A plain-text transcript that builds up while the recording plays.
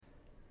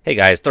Hey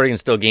guys, 30 and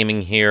Still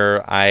Gaming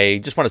here.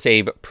 I just want to say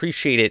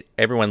appreciate it,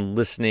 everyone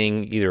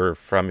listening, either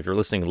from if you're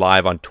listening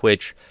live on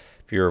Twitch,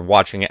 if you're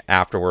watching it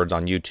afterwards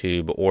on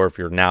YouTube, or if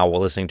you're now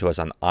listening to us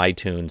on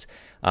iTunes.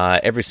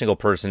 Every single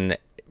person,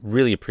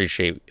 really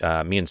appreciate,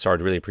 me and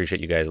Sarge really appreciate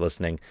you guys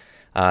listening.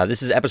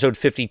 This is episode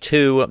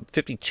 52.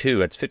 52,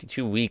 that's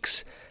 52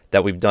 weeks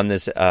that we've done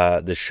this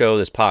show,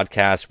 this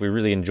podcast. We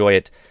really enjoy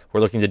it.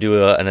 We're looking to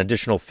do an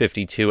additional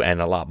 52 and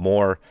a lot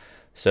more.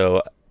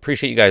 So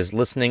appreciate you guys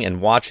listening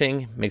and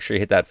watching. Make sure you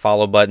hit that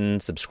follow button,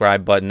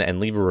 subscribe button, and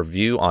leave a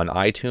review on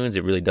iTunes.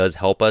 It really does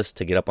help us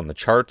to get up on the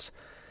charts.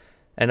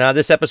 And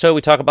this episode,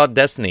 we talk about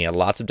Destiny.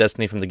 Lots of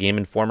Destiny from the Game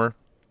Informer.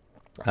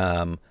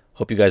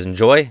 Hope you guys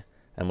enjoy,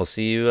 and we'll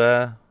see you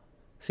on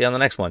the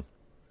next one.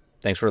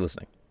 Thanks for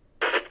listening.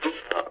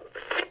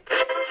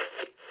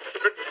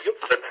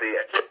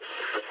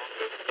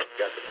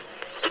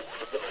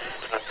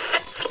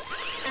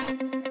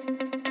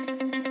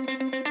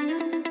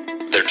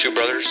 They're two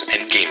brothers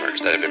and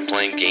gamers that have been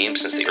playing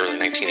games since the early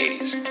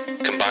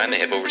 1980s. Combined, they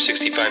have over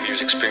 65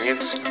 years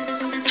experience.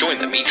 Join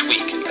them each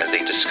week as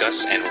they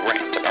discuss and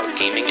rant about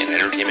gaming and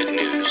entertainment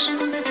news.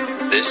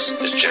 This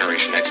is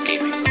Generation X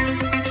Gaming.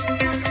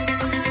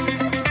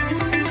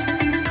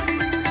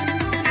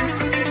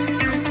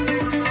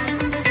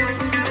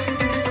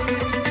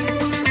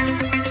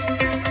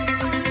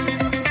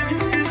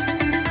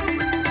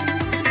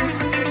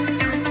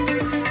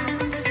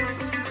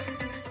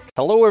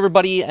 Hello,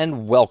 everybody,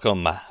 and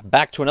welcome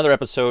back to another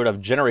episode of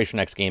Generation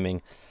X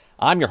Gaming.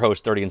 I'm your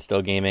host, 30 and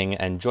Still Gaming,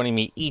 and joining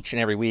me each and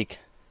every week,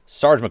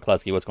 Sarge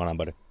McCluskey. What's going on,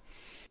 buddy?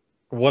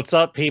 What's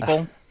up,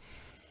 people?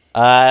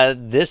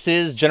 This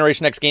is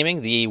Generation X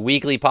Gaming, the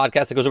weekly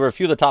podcast that goes over a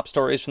few of the top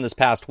stories from this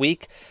past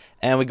week,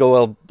 and we go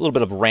a little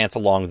bit of rants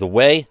along the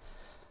way.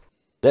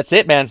 That's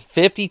it, man.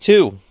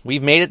 52.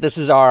 We've made it. This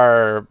is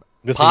our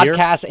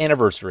podcast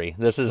anniversary.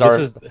 This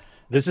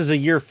is a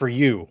year for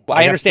you. Well,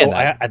 I understand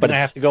that. I think I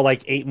have to go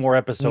like 8 more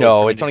episodes.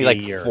 No, it's only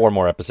like 4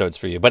 more episodes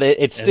for you. But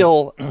it's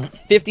still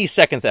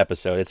 52nd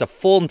episode. It's a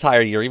full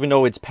entire year, even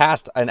though it's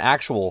past an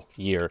actual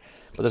year.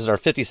 But this is our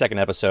 52nd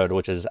episode,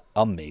 which is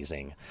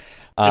amazing.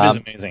 It is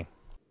amazing.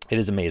 It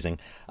is amazing.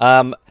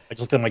 I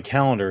just looked at my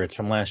calendar. It's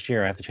from last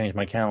year. I have to change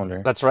my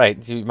calendar. That's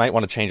right. You might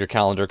want to change your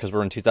calendar because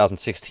we're in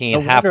 2016, No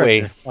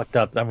halfway. Fucked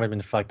up. I've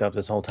been fucked up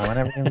this whole time. I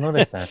never even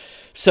noticed that.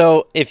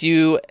 So if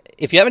you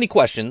have any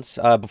questions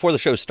before the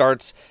show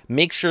starts,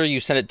 make sure you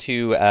send it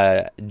to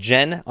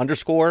Gen_X_gaming.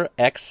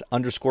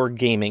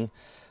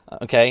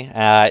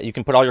 Okay, you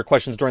can put all your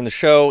questions during the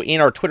show in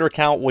our Twitter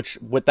account, which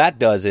what that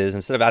does is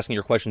instead of asking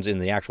your questions in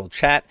the actual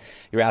chat,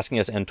 you're asking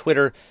us on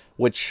Twitter,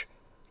 which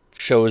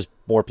shows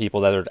more people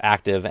that are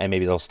active and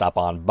maybe they'll stop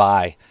on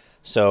by.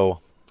 So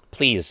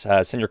please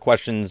send your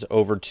questions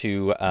over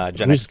to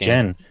Gen. Who's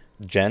Jen?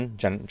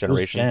 Generation.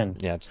 Who's Jen?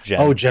 Yeah, it's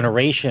Jen. Oh,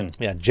 Generation.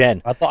 Yeah,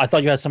 Jen. I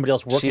thought you had somebody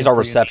else working. She's our for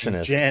you.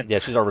 receptionist. Jen. Yeah,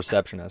 she's our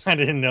receptionist. I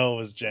didn't know it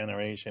was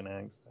Generation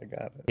X. I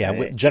got it.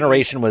 Yeah,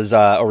 Generation was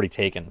already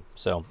taken,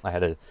 so I had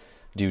to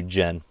do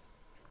Jen.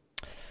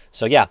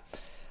 So yeah.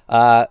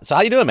 So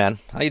how you doing, man?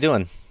 How you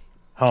doing?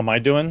 How am I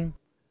doing?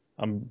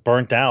 I'm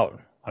burnt out.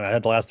 I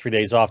had the last 3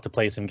 days off to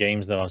play some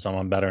games, though, so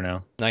I'm better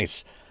now.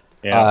 Nice.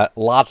 Yeah.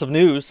 Lots of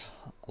news.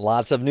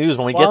 Lots of news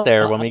when we get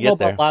there.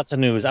 Lots of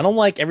news. I don't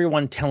like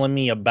everyone telling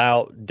me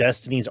about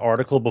Destiny's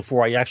article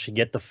before I actually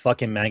get the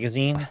fucking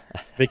magazine,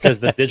 because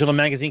the digital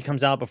magazine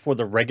comes out before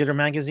the regular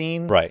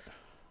magazine. Right.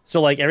 So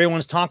like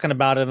everyone's talking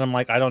about it, and I'm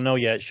like, I don't know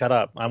yet. Shut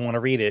up. I want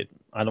to read it.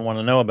 I don't want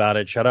to know about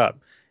it. Shut up.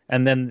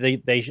 And then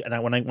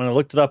when I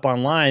looked it up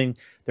online,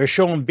 they're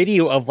showing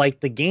video of like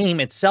the game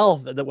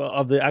itself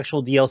of the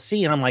actual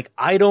DLC, and I'm like,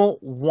 I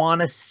don't want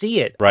to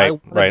see it. Right.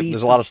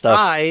 There's a lot of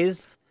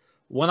stuff.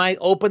 When I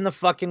open the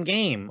fucking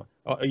game,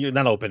 you're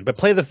not open, but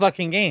play the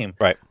fucking game.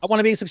 Right. I want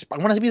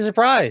to be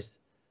surprised.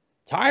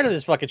 Tired of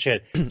this fucking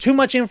shit. Too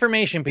much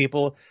information,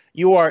 people.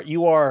 You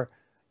are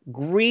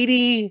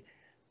greedy.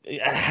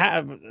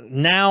 Have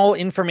now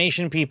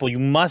information, people. You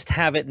must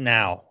have it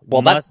now.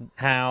 That's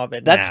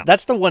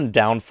the one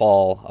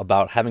downfall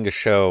about having a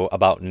show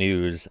about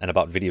news and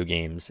about video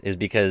games is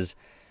because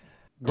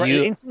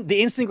the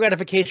instant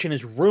gratification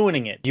is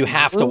ruining it. You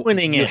have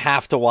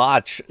to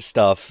watch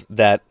stuff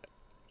that.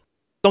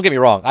 Don't get me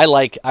wrong. I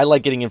like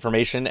getting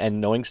information and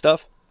knowing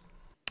stuff,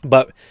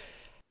 but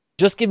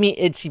just give me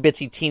itsy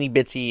bitsy, teeny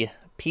bitsy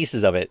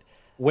pieces of it.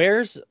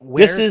 Where's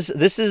this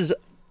is?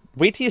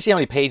 Wait till you see how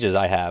many pages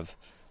I have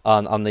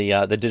on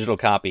the digital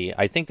copy.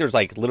 I think there's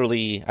like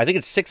literally. I think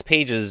it's 6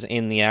 pages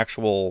in the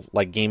actual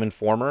like Game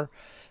Informer,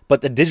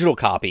 but the digital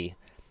copy,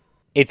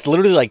 it's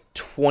literally like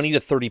 20 to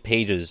 30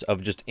 pages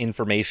of just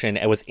information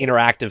and with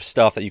interactive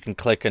stuff that you can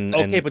click and.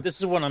 Okay, but this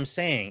is what I'm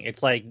saying.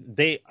 It's like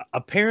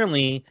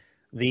apparently.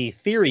 The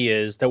theory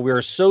is that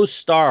we're so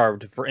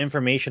starved for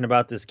information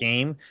about this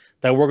game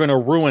that we're going to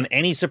ruin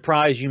any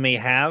surprise you may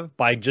have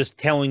by just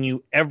telling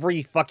you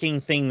every fucking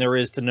thing there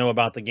is to know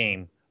about the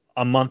game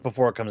a month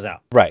before it comes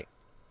out. Right.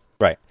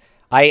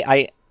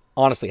 I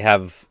honestly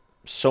have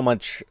so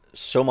much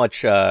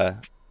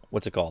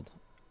what's it called?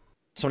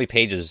 so many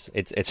pages.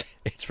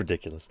 It's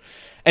ridiculous.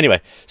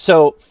 Anyway,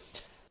 so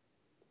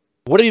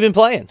what have you been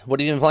playing? What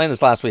have you been playing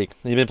this last week?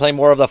 Have you been playing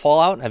more of the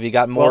Fallout? Have you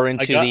gotten more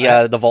into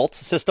the Vault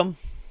system?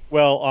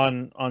 Well,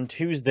 on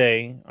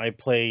Tuesday, I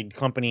played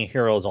Company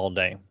Heroes all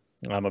day.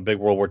 I'm a big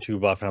World War II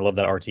buff, and I love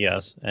that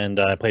RTS. And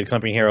I played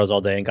Company Heroes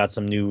all day and got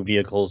some new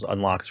vehicles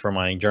unlocks for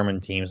my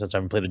German team, since I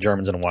haven't played the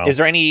Germans in a while. Is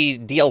there any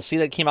DLC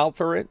that came out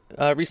for it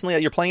recently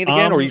that you're playing it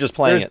again, or are you just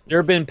playing it? There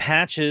have been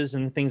patches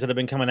and things that have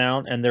been coming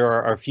out, and there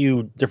are a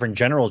few different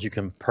generals you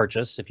can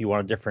purchase if you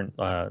want different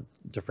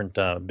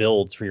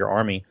builds for your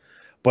army.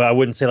 But I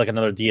wouldn't say like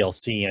another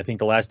DLC. I think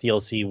the last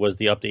DLC was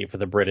the update for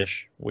the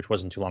British, which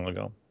wasn't too long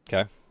ago.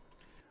 Okay.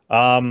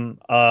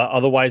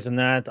 Otherwise than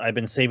that, I've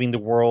been saving the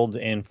world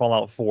in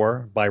Fallout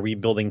 4 by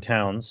rebuilding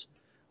towns.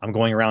 I'm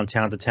going around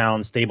town to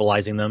town,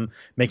 stabilizing them,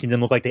 making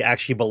them look like they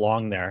actually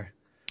belong there.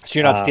 So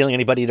you're not stealing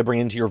anybody to bring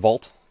into your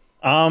vault?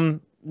 I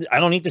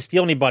don't need to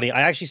steal anybody.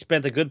 I actually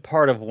spent a good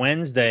part of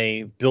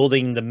Wednesday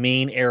building the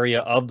main area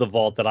of the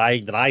vault that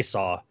I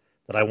saw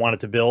that I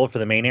wanted to build for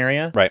the main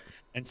area. Right.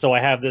 And so I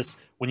have this,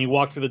 when you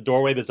walk through the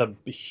doorway, there's a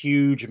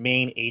huge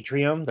main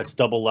atrium that's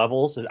double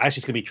levels. Actually,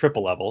 it's going to be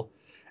triple level.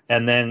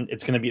 And then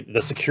it's going to be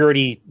the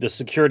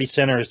security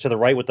center is to the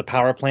right with the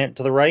power plant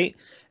to the right.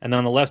 And then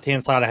on the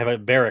left-hand side, I have a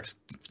barracks,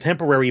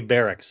 temporary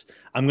barracks.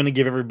 I'm going to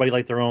give everybody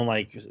like their own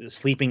like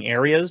sleeping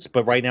areas.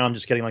 But right now I'm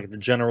just getting like the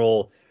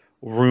general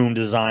room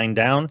design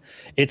down.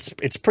 It's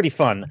pretty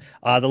fun.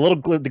 The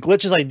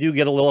glitches I do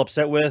get a little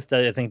upset with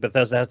that I think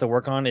Bethesda has to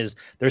work on is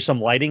there's some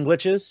lighting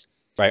glitches.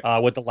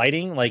 Right. With the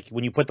lighting, like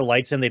when you put the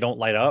lights in, they don't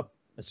light up.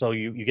 So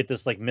you get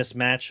this like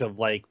mismatch of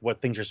like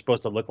what things are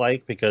supposed to look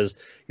like because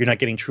you're not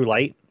getting true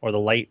light or the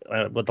light,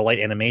 with the light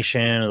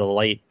animation or the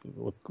light.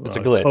 It's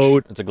a glitch.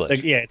 Code. It's a glitch.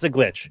 Like, yeah, it's a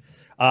glitch.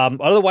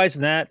 Otherwise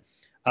than that,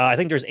 I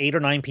think there's 8 or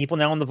 9 people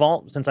now in the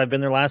vault since I've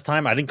been there last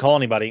time. I didn't call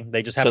anybody.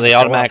 They just they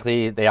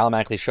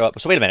automatically show up.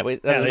 So wait a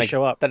minute. They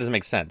show up. That doesn't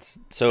make sense.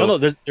 So no.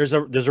 There's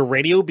a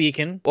radio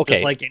beacon,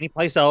 just like any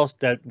place else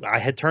that I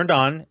had turned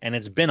on, and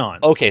it's been on.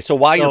 Okay, so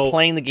while you're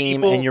playing the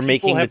game and you're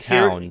making the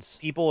towns,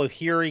 people are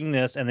hearing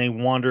this and they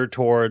wander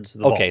towards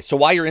the vault. Okay, so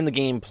while you're in the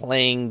game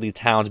playing the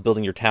towns,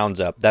 building your towns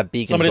up, that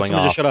beacon's going off.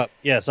 Somebody just shut up.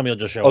 Yeah, somebody will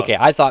just show up. Okay,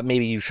 I thought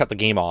maybe you shut the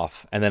game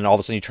off and then all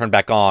of a sudden you turn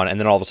back on, and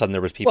then all of a sudden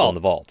there was people in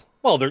the vault.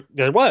 Well,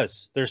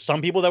 there's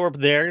some people that were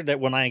there that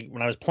when I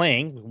was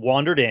playing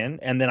wandered in,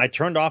 and then I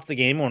turned off the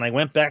game. When I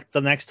went back the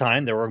next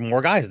time, there were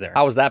more guys there.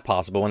 How is that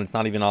possible when it's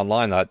not even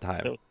online that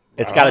time?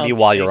 It's got to be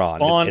while you're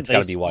on. It's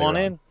got to be while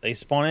you're on. They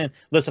spawn in.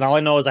 Listen, all I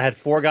know is I had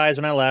 4 guys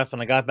when I left.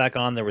 When I got back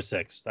on, there were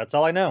 6. That's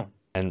all I know.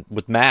 And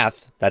with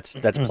math, that's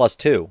plus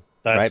 2.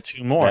 That's right?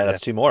 2 more. Yeah,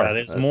 that's 2 more. That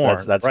is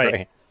more. That's right.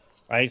 Great.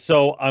 Right.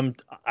 So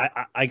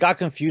I got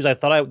confused. I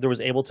thought there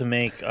was able to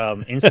make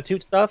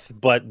Institute stuff,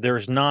 but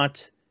there's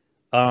not.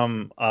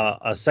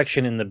 A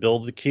section in the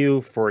build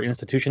queue for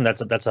Institution.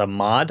 That's a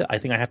mod I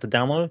think I have to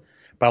download,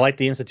 but I like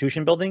the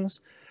Institution buildings.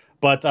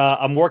 But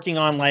I'm working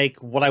on like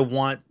what I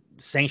want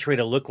Sanctuary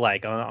to look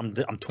like. I'm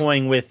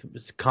toying with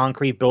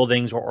concrete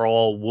buildings or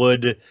all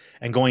wood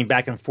and going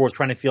back and forth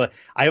trying to feel it.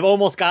 I've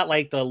almost got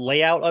like the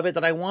layout of it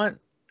that I want.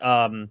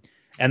 And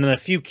then a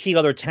few key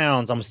other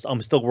towns I'm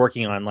still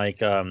working on, like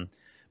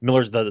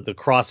Miller's the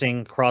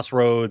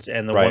Crossroads,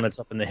 and the one that's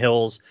up in the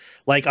hills.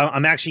 Like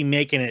I'm actually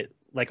making it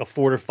like a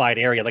fortified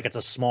area, like it's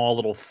a small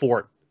little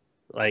fort,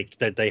 like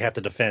that they have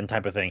to defend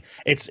type of thing.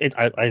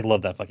 I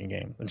love that fucking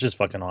game. It's just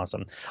fucking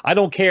awesome. I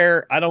don't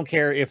care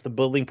if the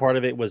building part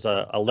of it was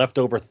a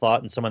leftover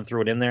thought and someone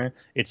threw it in there.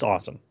 It's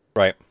awesome.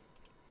 Right.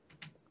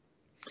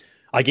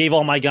 I gave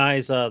all my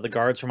guys, the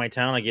guards for my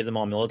town, I gave them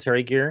all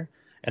military gear,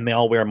 and they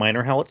all wear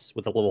miner helmets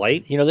with a little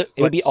light. You know, it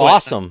would be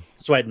awesome.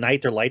 So at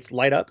night their lights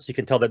light up, so you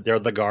can tell that they're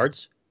the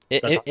guards.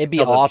 It'd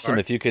be awesome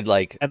if you could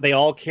like. And they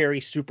all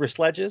carry super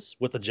sledges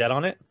with a jet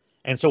on it.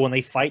 And so when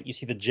they fight, you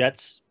see the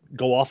jets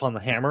go off on the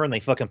hammer and they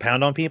fucking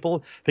pound on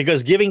people,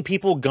 because giving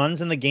people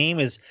guns in the game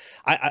is,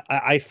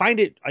 I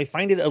find it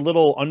a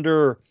little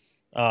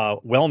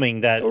whelming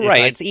that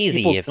it's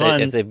easy if they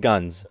have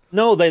guns.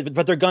 No,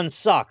 but their guns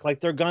suck. Like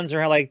their guns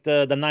are like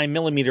the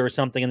 9mm or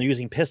something, and they're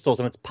using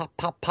pistols, and it's pop,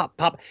 pop, pop,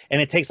 pop,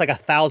 and it takes like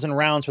 1,000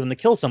 rounds for them to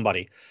kill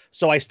somebody.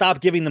 So I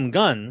stopped giving them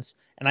guns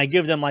and I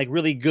give them like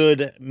really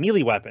good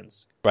melee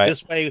weapons. Right.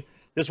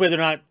 This way they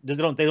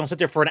don't sit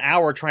there for an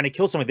hour trying to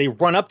kill somebody. They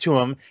run up to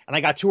them, and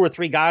I got 2 or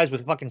 3 guys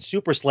with fucking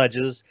super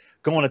sledges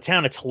going to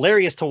town. It's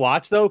hilarious to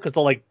watch though, because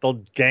they'll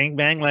gang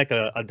bang like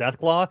a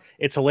Deathclaw.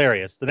 It's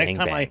hilarious. The next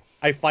time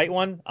I fight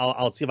one,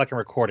 I'll see if I can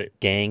record it.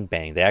 Gang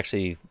bang. They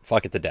actually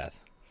fuck it to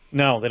death.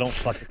 No, they don't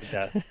fuck it to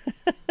death.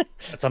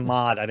 That's a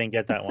mod. I didn't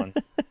get that one.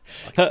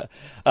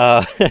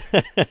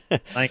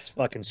 Nice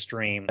fucking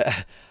stream.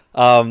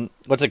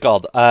 What's it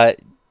called?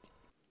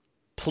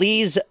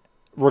 Please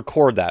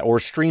record that or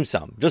stream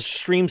some. Just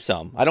stream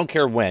some. I don't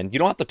care when. You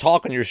don't have to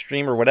talk on your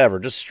stream or whatever.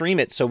 Just stream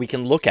it so we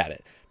can look at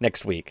it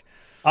next week.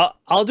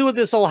 I'll do it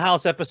this whole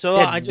house episode.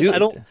 Yeah, I do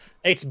don't. it.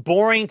 It's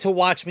boring to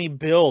watch me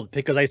build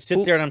because I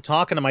sit there and I'm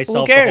talking to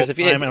myself. Who cares the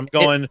whole time and I'm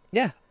going,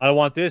 yeah. I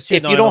want this here.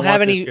 If no, you I don't have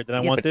want any, this here, then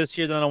I yeah, want but this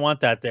here, then I want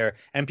that there.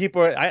 And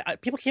people are,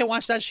 people can't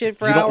watch that shit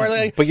for you an don't- hour.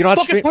 Like, but you're not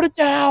fucking stream- put it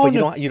down. but you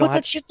don't put have-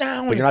 that shit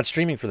down. but you're not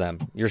streaming for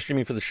them. You're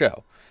streaming for the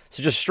show.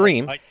 So just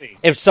stream. I see.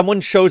 If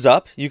someone shows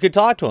up, you could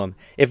talk to them.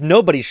 If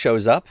nobody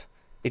shows up,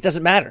 it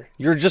doesn't matter.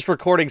 You're just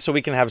recording so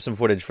we can have some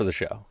footage for the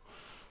show.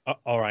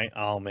 All right,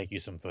 I'll make you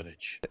some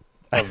footage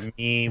of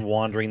me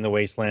wandering the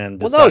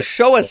wasteland. Well, no,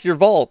 show us your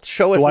vault.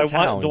 Show us the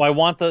town. Do I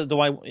want the? Do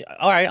I?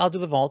 All right, I'll do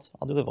the vault.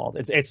 I'll do the vault.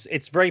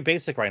 It's very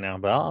basic right now,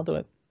 but I'll do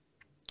it.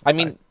 I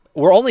mean,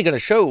 we're only going to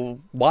show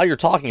while you're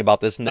talking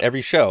about this in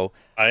every show.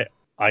 I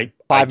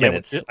 5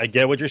 minutes. I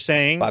get what you're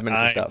saying. 5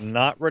 minutes of I'm stuff.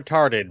 not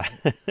retarded.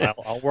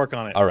 I'll work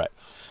on it. All right.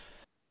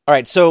 All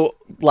right. So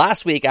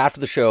last week after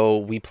the show,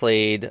 we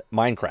played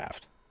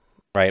Minecraft,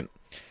 right?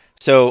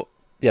 So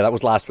yeah, that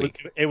was last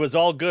week. It was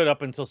all good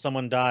up until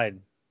someone died.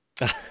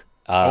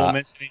 I won't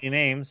mention any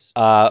names.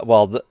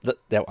 Well,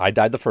 I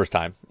died the first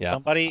time. Yeah.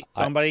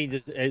 Somebody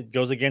just it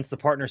goes against the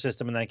partner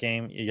system in that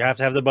game. You have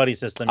to have the buddy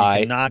system. You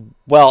cannot.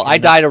 I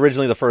died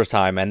originally the first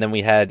time, and then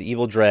we had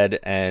Evil Dread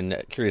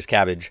and Curious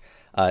Cabbage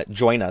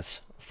join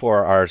us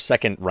for our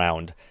second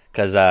round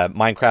because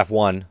Minecraft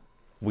won.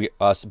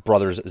 Us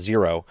brothers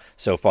 0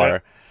 so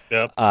far.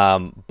 Yep.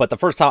 But the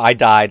first time I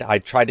died, I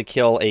tried to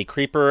kill a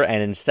creeper,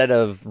 and instead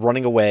of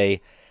running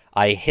away,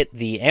 I hit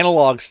the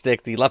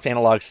left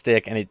analog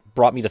stick, and it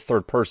brought me to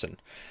third person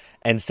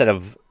instead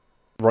of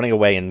running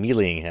away and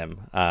meleeing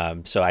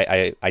him. So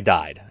I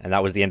died, and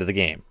that was the end of the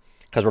game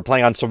because we're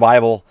playing on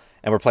survival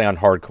and we're playing on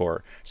hardcore.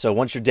 So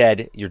once you're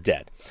dead, you're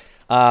dead.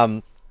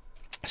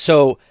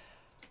 So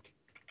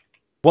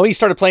when we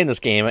started playing this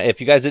game, if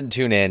you guys didn't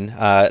tune in,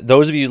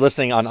 those of you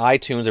listening on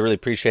iTunes, I really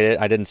appreciate it.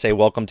 I didn't say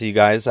welcome to you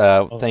guys.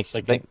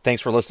 Thanks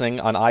for listening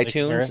on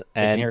iTunes.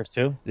 They can hear us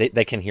too.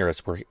 They can hear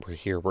us. We're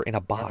here. We're in a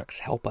box.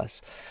 Help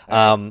us.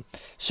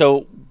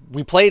 So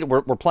we're playing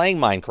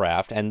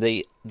Minecraft, and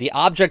the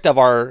object of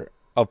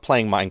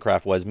playing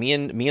Minecraft was me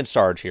and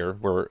Sarge here.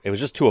 It was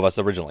just two of us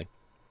originally.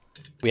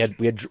 We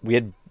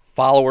had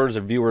followers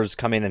or viewers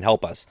come in and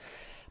help us,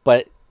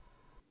 but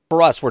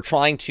for us, we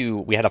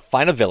had to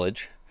find a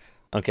village.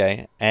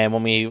 Okay, and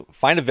when we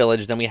find a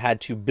village, then we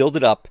had to build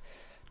it up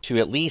to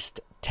at least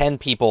 10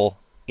 people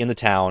in the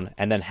town,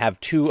 and then have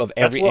 2 of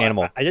every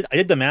animal. I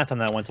did the math on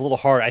that one. It's a little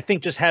hard. I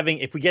think just having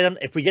if we get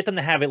them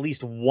to have at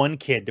least one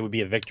kid, that would be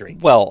a victory.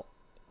 Well,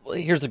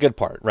 here's the good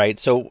part, right?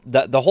 So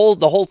the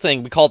whole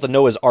thing, we call it the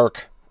Noah's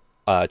Ark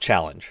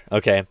challenge.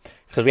 Okay,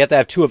 because we have to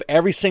have 2 of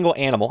every single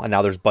animal, and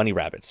now there's bunny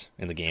rabbits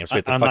in the game. So we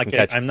have to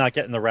I'm not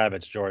getting the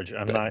rabbits, George.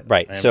 I'm not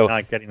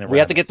getting the rabbits. We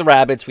have to get the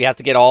rabbits. We have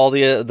to get all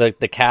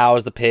the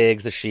cows, the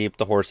pigs, the sheep,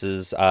 the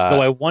horses. Though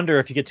I wonder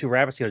if you get 2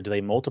 rabbits together, do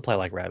they multiply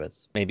like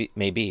rabbits?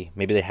 Maybe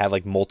they have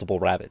like multiple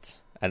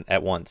rabbits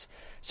at once.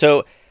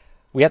 So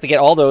we have to get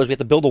all those. We have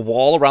to build a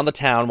wall around the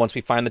town once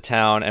we find the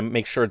town and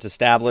make sure it's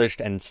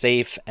established and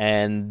safe.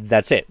 And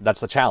that's it. That's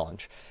the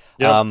challenge.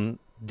 Yep.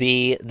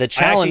 The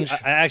challenge.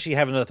 I actually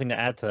have another thing to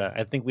add to that.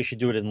 I think we should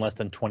do it in less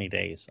than 20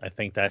 days. I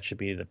think that should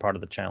be the part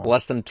of the challenge.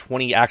 Less than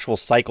 20 actual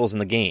cycles in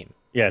the game.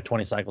 Yeah,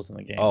 20 cycles in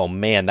the game. Oh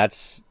man,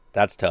 that's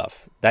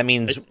tough. That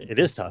means it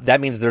is tough.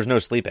 That means there's no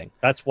sleeping.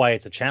 That's why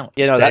it's a challenge.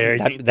 You know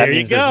that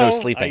means there's no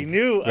sleeping. I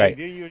knew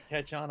you would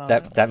catch on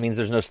that. That means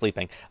there's no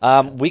sleeping.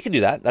 We can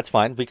do that. That's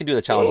fine. We can do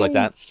the challenge like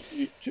that.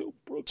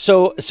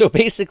 So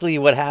basically,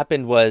 what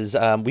happened was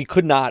we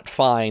could not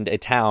find a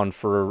town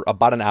for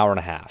about an hour and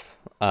a half.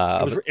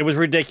 It was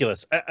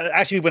ridiculous.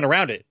 Actually, we went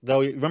around it, though.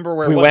 Remember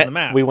where it was on the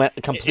map? We went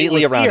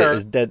completely around it. It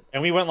was dead.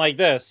 And we went like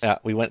this. Yeah,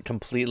 we went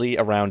completely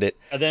around it.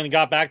 And then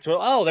got back to it.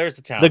 Oh, there's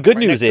the town. The good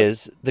news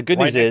is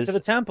next to the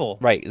temple.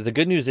 Right. The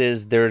good news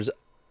is there's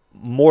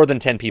more than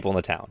 10 people in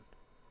the town.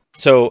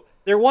 So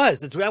there was.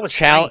 That was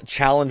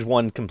challenge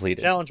 1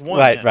 completed. Challenge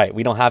 1. Right.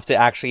 We don't have to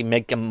actually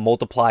make them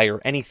multiply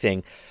or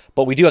anything,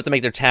 but we do have to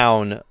make their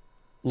town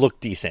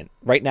look decent.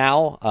 Right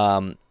now,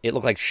 it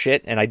looked like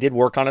shit, and I did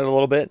work on it a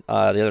little bit the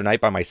other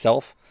night by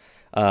myself,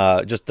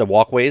 just the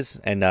walkways,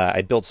 and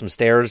I built some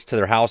stairs to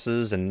their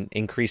houses and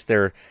increased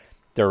their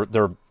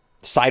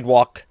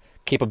sidewalk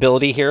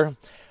capability here.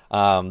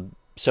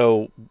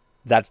 So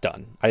that's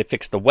done. I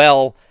fixed the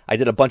well. I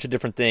did a bunch of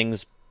different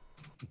things.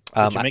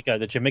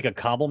 Did you make a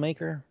cobble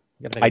maker?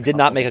 I did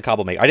not make a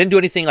cobble maker. I didn't do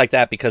anything like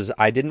that because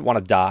I didn't want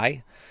to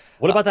die.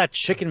 What about that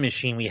chicken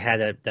machine we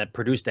had that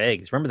produced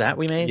eggs? Remember that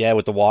we made? Yeah,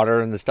 with the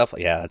water and the stuff.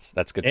 Yeah,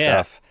 that's good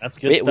stuff. That's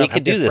good stuff. We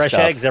could do this fresh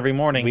stuff. Eggs every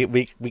morning.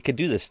 We could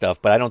do this stuff,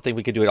 but I don't think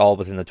we could do it all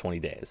within the 20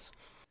 days.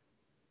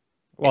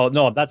 Well,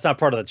 no, that's not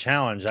part of the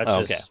challenge.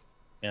 That's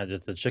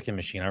just the chicken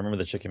machine. I remember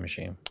the chicken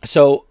machine.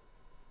 So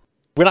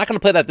we're not going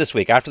to play that this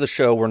week. After the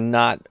show, we're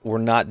not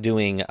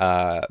doing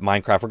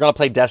Minecraft. We're going to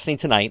play Destiny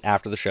tonight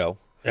after the show.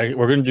 We're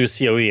going to do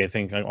COE. I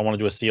think I want to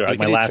do a COE.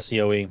 My last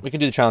COE. We can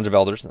do the Challenge of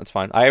Elders. That's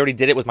fine. I already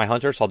did it with my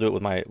Hunter, so I'll do it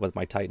with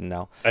my Titan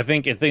now. I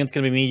think it's going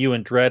to be me, you,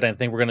 and Dread. I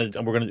think me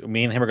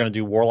and him are going to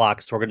do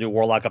Warlocks. So we're going to do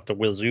Warlock up to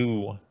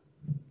Wazoo.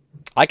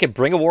 I could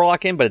bring a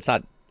Warlock in, but it's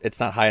not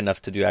high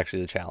enough to do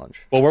actually the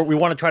challenge. Well, we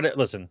want to try to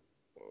listen.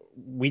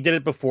 We did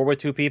it before with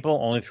 2 people,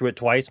 only threw it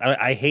twice.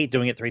 I hate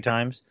doing it 3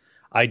 times.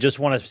 I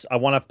want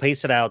to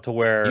pace it out to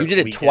where you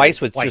did it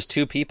twice with just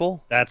 2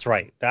 people. That's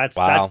right. That's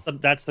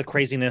the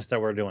craziness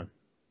that we're doing.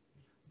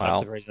 That's Wow.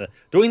 the craziness.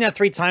 Doing that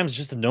 3 times is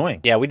just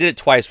annoying. Yeah, we did it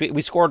twice.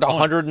 We scored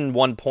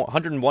 101 or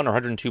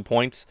 102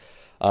 points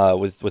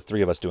with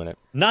 3 of us doing it.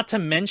 Not to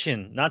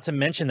mention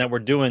that we're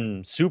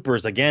doing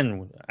supers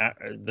again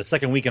the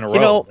second week in a row. You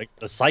know, Like,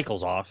 the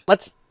cycle's off.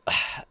 Let's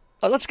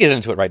get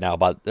into it right now.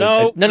 About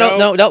No.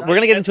 We're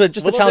gonna get into it.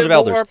 Just the challenge of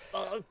elders.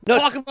 No,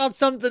 talk about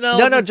something else.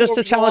 No, just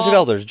the challenge of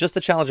elders. Just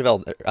the challenge of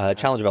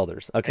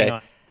elders. Okay.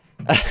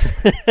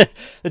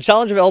 The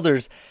challenge of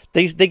elders.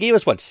 They gave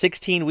us what,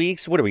 16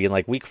 weeks? What are we in,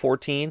 like week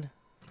 14?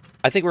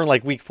 I think we're in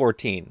like week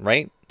 14,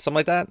 right? Something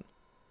like that.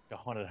 A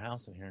haunted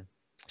house in here.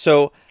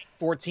 So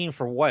 14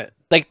 for what?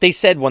 like they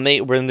said when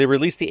they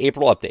released the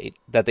April update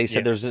that they said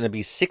Yeah. there's going to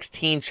be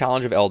 16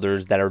 challenge of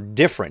elders that are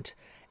different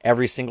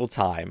every single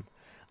time.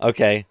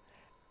 Okay.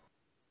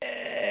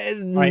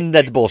 Right.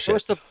 That's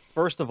bullshit.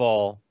 First of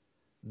all,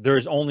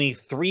 there's only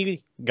 4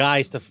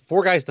 guys to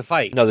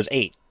fight. No, there's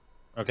 8.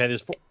 Okay,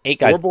 there's 8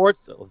 guys.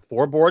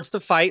 4 boards to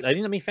fight. I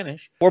didn't let me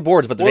finish. 4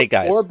 boards, but there's 8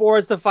 guys. 4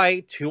 boards to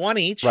fight, 2 on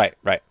each. Right.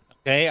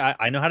 Okay,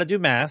 I know how to do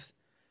math.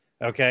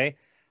 Okay,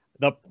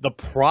 the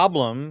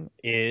problem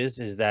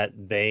is that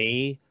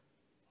they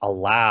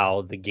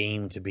allow the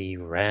game to be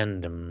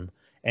random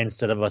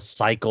instead of a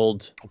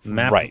cycled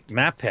map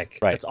pick.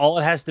 Right. That's all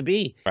it has to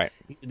be. Right.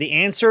 The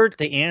answer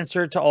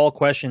to all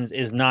questions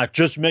is not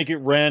just make it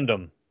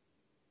random.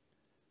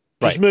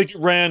 Just make it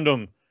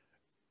random.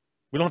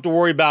 We don't have to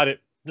worry about it.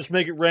 Just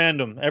make it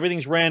random.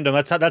 Everything's random.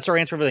 That's our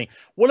answer for everything.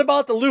 What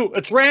about the loot?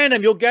 It's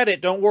random. You'll get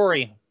it. Don't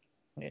worry.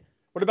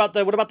 What about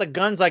the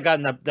guns I got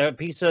in the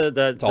piece of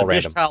the dish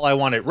random. towel I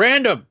wanted?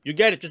 Random. You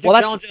get it. Just do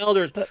challenge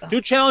elders.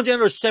 Do challenge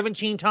elders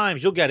 17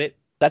 times. You'll get it.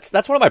 That's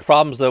one of my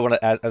problems though.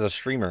 As a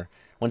streamer,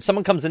 when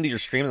someone comes into your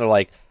stream and they're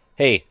like,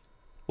 "Hey,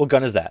 what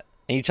gun is that?"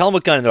 and you tell them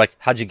what gun, and they're like,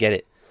 "How'd you get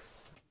it?"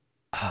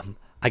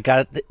 I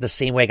got it the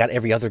same way I got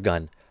every other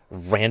gun,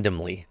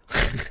 randomly,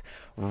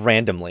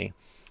 randomly.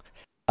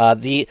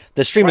 The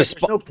stream is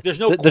there's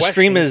no the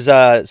stream is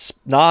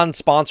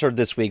non-sponsored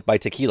this week by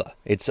tequila.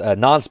 It's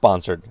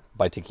non-sponsored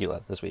by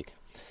tequila this week.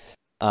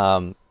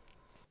 Off-brand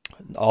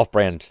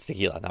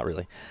tequila, not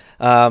really.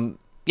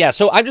 Yeah,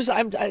 so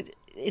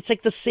it's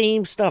like the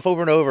same stuff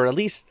over and over. At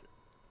least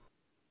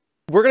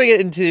we're gonna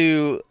get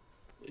into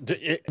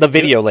the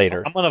video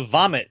later. I'm gonna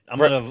vomit.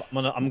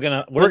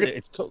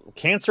 It's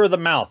cancer of the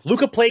mouth.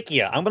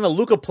 Leukoplakia. I'm gonna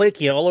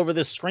leukoplakia all over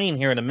this screen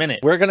here in a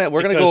minute. We're gonna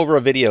go over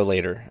a video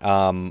later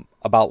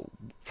about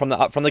from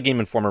the Game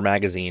Informer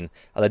magazine.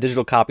 The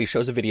digital copy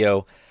shows a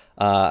video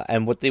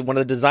and what one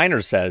of the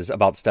designers says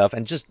about stuff,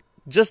 and just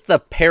the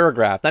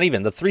paragraph, not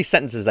even the 3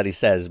 sentences that he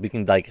says, we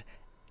can like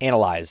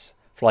analyze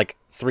for like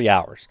 3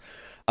 hours.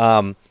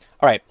 All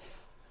right.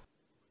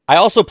 I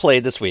also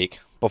played this week.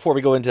 Before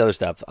we go into other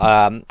stuff,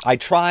 I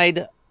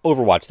tried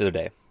Overwatch the other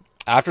day.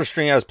 After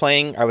streaming, I was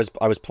playing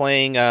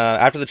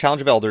after the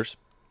Challenge of Elders.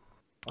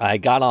 I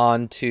got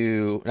on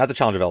to not the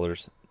Challenge of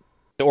Elders,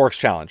 the Oryx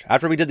Challenge.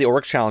 After we did the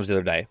Oryx Challenge the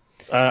other day,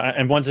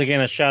 and once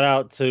again a shout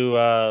out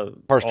to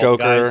Harsh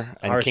Joker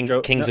and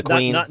Kings of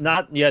Queen.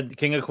 Not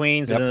King of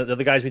Queens, Yep. And the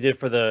other guys we did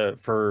for the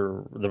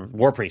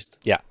War Priest.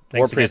 Yeah,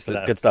 Thanks War Priest, again for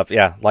that. good stuff.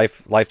 Yeah,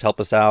 Life helped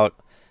us out.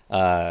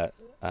 Delta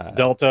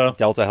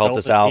helped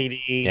us out.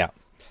 TD.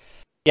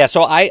 Yeah,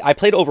 so I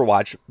played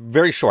Overwatch,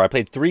 very short. I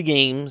played 3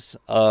 games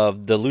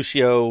of the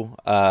Lucio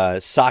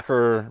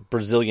soccer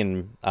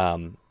Brazilian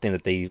thing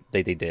that they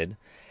did.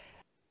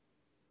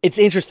 It's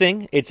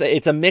interesting. It's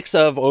a mix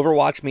of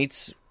Overwatch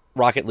meets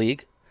Rocket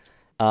League.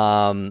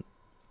 That's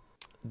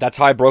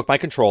how I broke my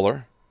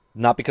controller.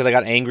 Not because I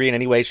got angry in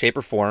any way, shape,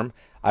 or form.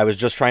 I was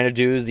just trying to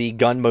do the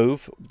gun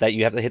move that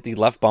you have to hit the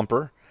left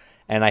bumper.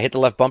 And I hit the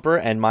left bumper,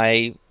 and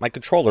my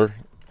controller...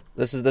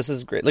 This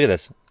is great. Look at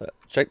this.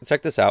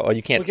 Check this out. Oh,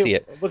 you can't see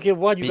it. Look at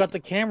what you got the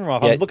camera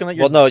off. Yeah, I'm looking at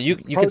your. Well, no, you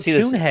can see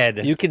this.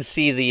 Head. You can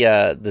see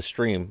the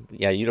stream.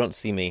 Yeah, you don't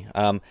see me.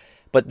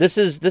 But this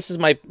is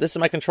my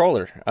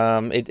controller.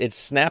 It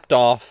snapped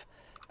off,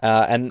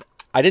 and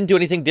I didn't do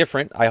anything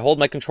different. I hold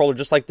my controller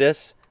just like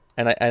this,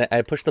 and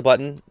I push the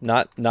button,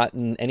 not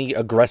in any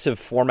aggressive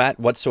format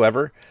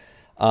whatsoever.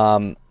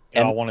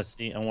 I want to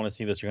see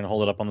this. You're gonna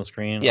hold it up on the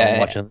screen.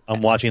 Yeah,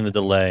 I'm watching the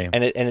delay.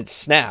 And it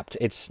snapped.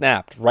 It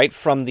snapped right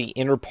from the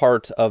inner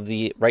part of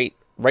the right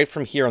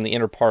from here on the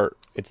inner part.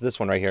 It's this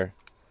one right here.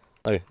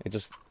 Look, it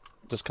just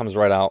comes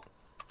right out.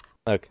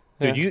 Look,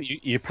 dude,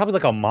 you're probably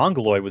like a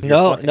mongoloid with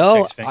your no.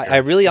 index finger. I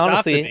really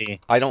honestly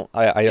I don't.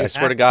 I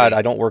swear to God,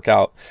 I don't work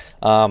out.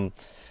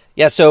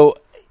 Yeah, so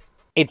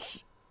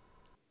it's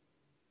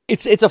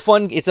a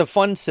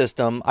fun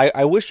system.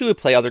 I wish you would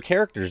play other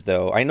characters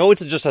though. I know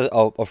it's just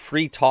a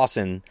free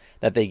toss-in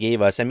that they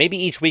gave us, and maybe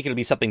each week it'll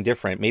be something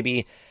different.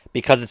 Maybe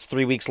because it's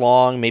 3 weeks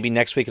long, maybe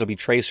next week it'll be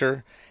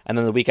Tracer, and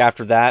then the week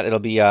after that it'll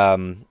be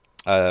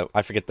I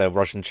forget the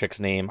Russian chick's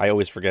name. I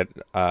always forget.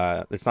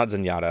 It's not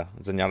Zenyatta.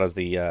 Zenyatta's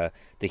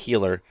the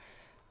healer.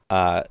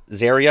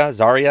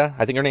 Zarya,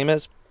 I think her name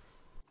is.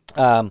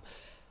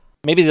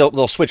 Maybe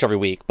they'll switch every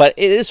week, but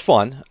it is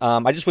fun.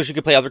 I just wish you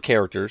could play other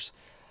characters.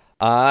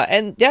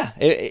 And yeah,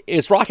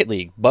 it's Rocket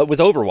League, but with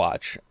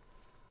Overwatch.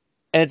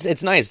 And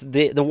it's nice.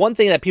 The one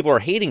thing that people are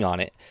hating on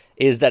it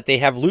is that they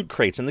have loot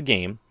crates in the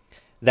game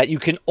that you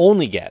can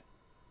only get.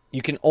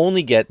 You can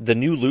only get the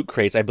new loot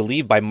crates, I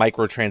believe, by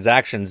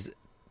microtransactions.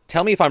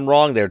 Tell me if I'm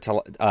wrong there,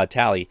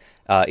 Tally,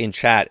 in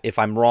chat, if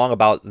I'm wrong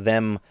about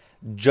them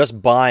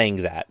just buying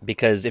that.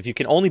 Because if you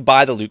can only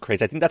buy the loot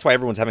crates, I think that's why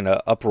everyone's having an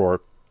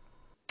uproar.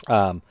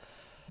 I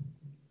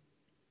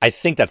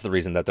think that's the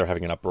reason that they're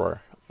having an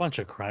uproar. Bunch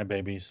of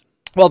crybabies.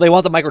 Well, they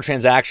want the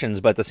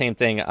microtransactions, but the same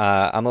thing.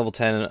 I'm level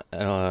 10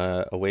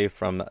 away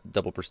from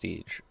double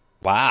prestige.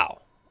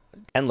 Wow.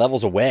 10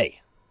 levels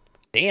away.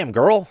 Damn,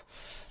 girl.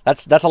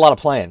 That's a lot of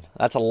playing.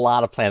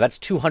 That's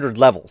 200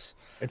 levels.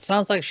 It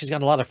sounds like she's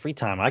got a lot of free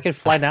time. I could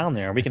fly down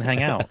there. We can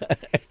hang out.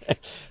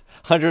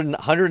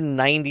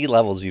 190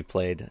 levels you've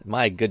played.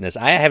 My goodness.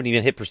 I haven't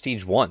even hit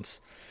prestige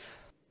once.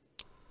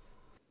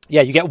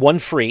 Yeah, you get one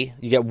free.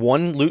 You get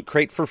one loot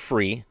crate for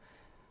free.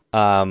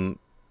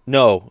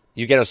 No,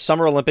 you get a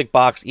Summer Olympic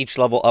box each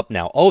level up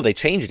now. Oh, they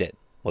changed it.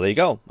 Well, there you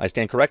go. I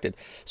stand corrected.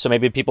 So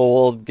maybe people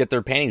will get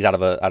their panties out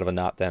of a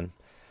knot then.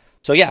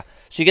 So yeah,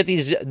 so you get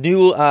these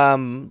new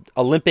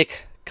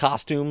Olympic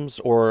costumes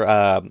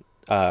or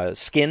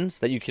skins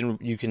that you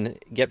can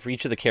get for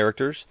each of the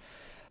characters,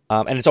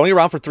 and it's only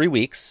around for 3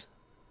 weeks.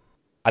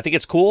 I think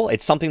it's cool.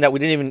 It's something that we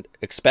didn't even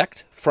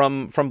expect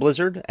from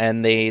Blizzard,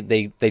 and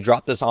they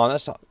dropped this on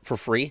us for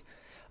free.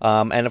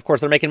 And of course,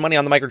 they're making money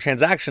on the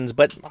microtransactions,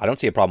 but I don't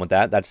see a problem with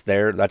that.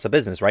 That's a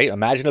business, right?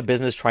 Imagine a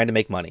business trying to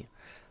make money.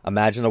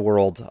 Imagine a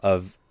world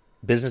of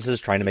businesses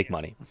trying to make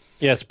money.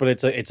 Yes, but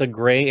it's a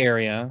gray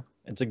area.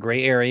 It's a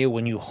gray area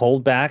when you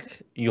hold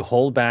back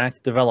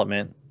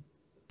development.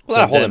 Well,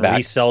 not holding back.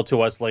 Resell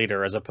to us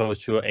later, as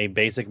opposed to a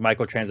basic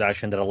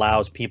microtransaction that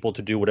allows people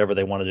to do whatever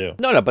they want to do.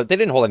 No, but they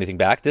didn't hold anything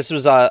back. This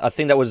was a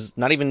thing that was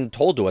not even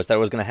told to us that it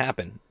was going to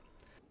happen,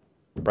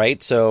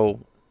 right? So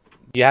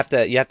you have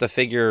to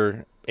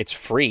figure it's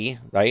free,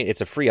 right?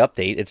 It's a free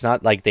update. It's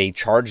not like they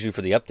charged you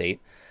for the update.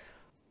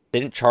 They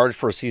didn't charge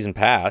for a season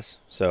pass,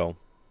 so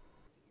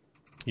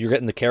you're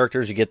getting the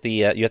characters. You get the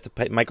you have to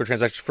pay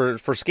microtransactions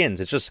for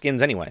skins. It's just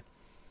skins anyway.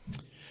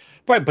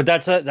 Right, but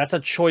that's a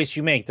choice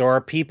you make. There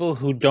are people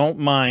who don't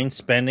mind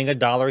spending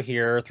 $1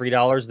 here,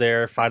 $3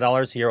 there,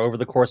 $5 here over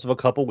the course of a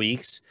couple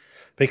weeks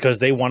because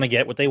they want to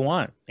get what they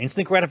want.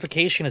 Instant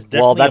gratification is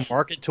definitely a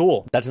market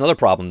tool. That's another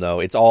problem, though.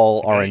 It's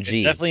all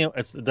RNG.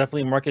 It's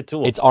definitely a market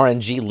tool. It's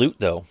RNG loot,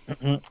 though.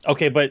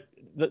 Okay, but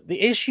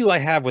the issue I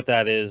have with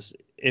that is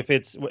if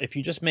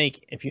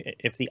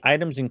the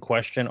items in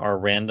question are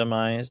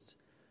randomized,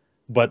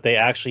 but they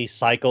actually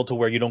cycle to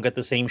where you don't get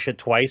the same shit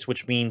twice,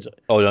 which means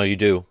no, you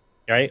do.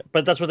 Right,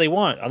 but that's what they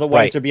want.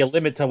 Otherwise, there'd be a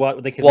limit to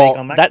what they can make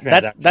on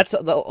microtransactions. That's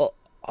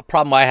a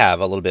problem I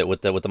have a little bit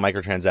with the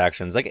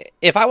microtransactions. Like,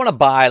 if I want to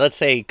buy, let's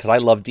say, because I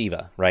love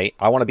D.Va, right?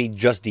 I want to be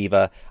just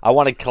D.Va. I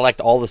want to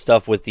collect all the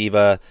stuff with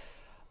D.Va.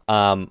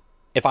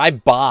 If I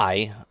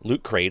buy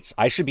loot crates,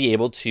 I should be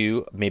able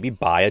to maybe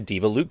buy a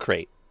D.Va loot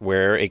crate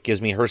where it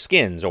gives me her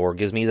skins or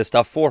gives me the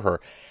stuff for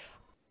her.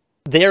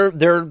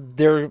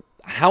 They're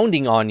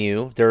hounding on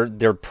you.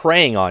 They're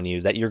preying on you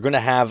that you're going to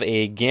have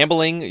a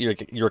gambling.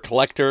 You're a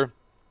collector.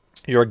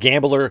 You're a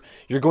gambler.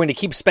 You're going to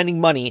keep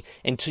spending money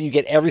until you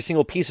get every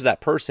single piece of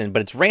that person,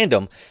 but it's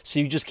random,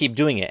 so you just keep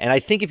doing it. And I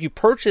think if you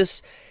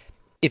purchase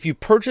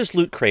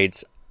loot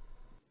crates,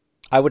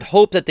 I would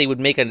hope that they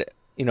would make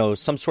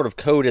some sort of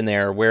code in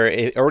there where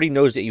it already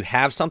knows that you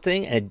have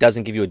something and it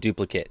doesn't give you a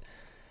duplicate.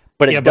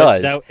 But it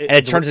does, and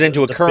it turns it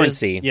into a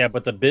currency.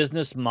 But the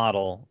business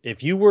model,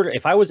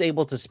 if I was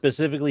able to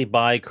specifically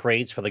buy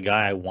crates for the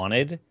guy I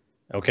wanted,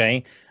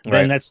 okay,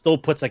 then that still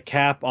puts a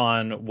cap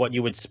on what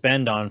you would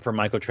spend on for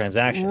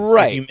microtransactions.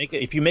 Right.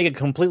 If you make it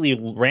completely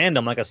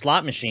random, like a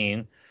slot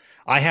machine,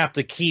 I have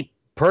to keep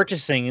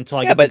purchasing until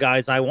I get the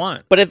guys I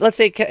want. But let's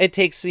say it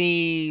takes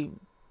me,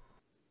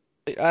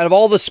 out of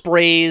all the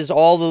sprays,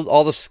 all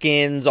the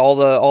skins, all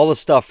the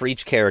stuff for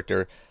each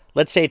character,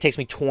 let's say it takes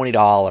me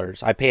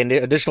 $20. I pay an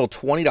additional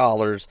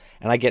 $20,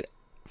 and I get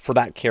for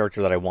that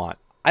character that I want.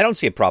 I don't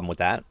see a problem with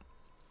that.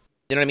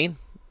 You know what I mean?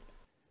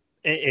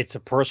 It's a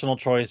personal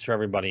choice for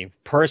everybody.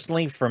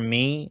 Personally, for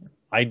me,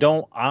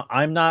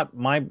 I'm not.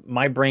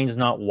 My brain's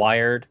not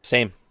wired.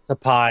 Same. To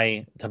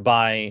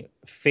buy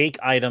fake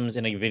items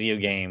in a video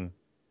game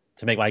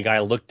to make my guy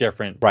look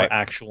different for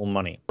actual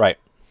money. Right.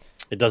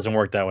 It doesn't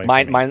work that way.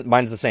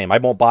 Mine's the same. I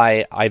won't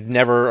buy. I've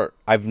never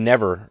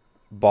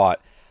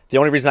bought. The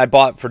only reason I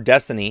bought for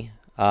Destiny,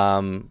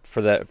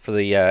 for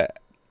the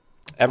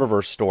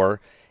Eververse store,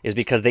 is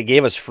because they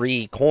gave us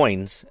free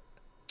coins.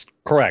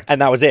 Correct. And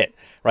that was it,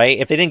 right?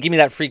 If they didn't give me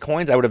that free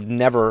coins, I would have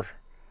never,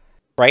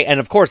 right? And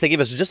of course, they gave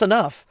us just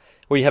enough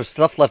where you have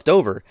stuff left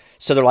over.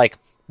 So they're like,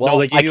 Well, no,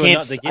 they give I you can't.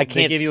 enough. I They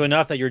can't. give you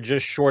enough that you're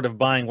just short of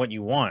buying what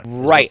you want. is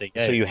what Right. they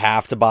So gave. you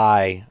have to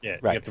buy. Yeah,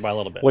 right. you have to buy a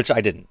little bit. Which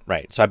I didn't.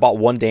 Right. So I bought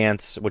one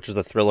dance, which was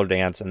a Thriller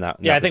dance, and that.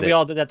 Yeah, that I think was we it.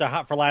 all did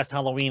that for last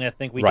Halloween. I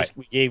think we Right.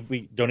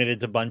 we donated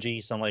to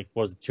Bungie some like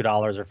what was it,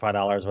 $2 or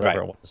 $5, whatever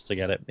Right. it was to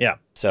get it. Yeah.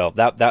 So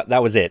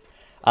that was it.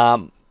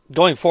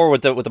 Going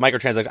forward with the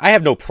microtransactions, I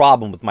have no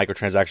problem with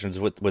microtransactions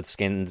with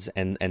skins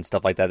and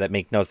stuff like that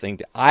make nothing.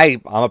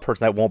 I'm a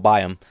person that won't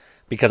buy them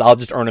because I'll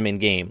just earn them in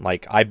game.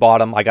 Like I bought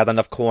them, I got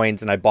enough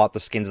coins, and I bought the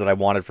skins that I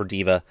wanted for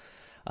Diva.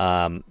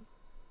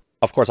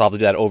 Of course, I'll have to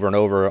do that over and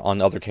over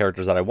on other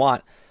characters that I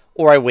want,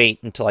 or I wait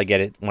until I get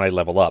it when I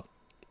level up.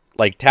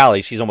 Like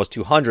Tally, she's almost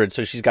 200,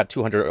 so she's got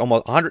 200,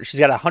 almost 100. She's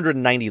got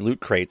 190 loot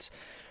crates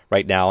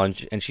right now,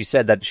 and she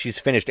said that she's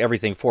finished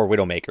everything for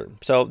Widowmaker.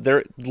 So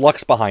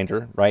luck's behind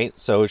her, right?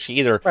 So she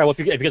either Right. Well, if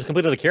you guys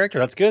completed a character,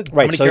 that's good.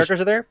 Right, How many so characters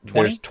are there?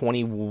 20? there's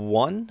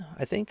 21,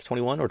 I think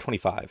 21 or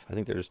 25. I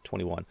think there's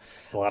 21.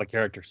 It's a lot of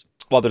characters.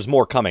 Well, there's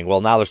more coming. Well,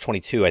 now there's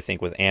 22, I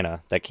think, with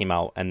Anna that came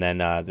out, and then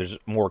there's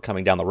more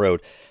coming down the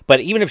road.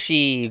 But even if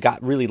she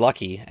got really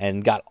lucky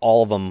and got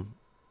all of them,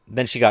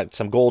 then she got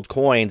some gold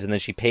coins, and then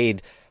she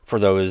paid for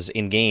those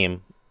in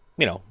game.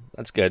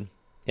 That's good.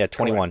 Yeah,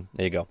 21. Correct.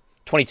 There you go.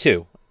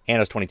 22.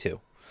 Anna's 22.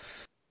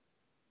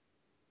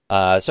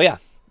 So yeah.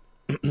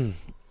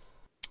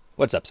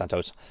 What's up,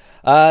 Santos?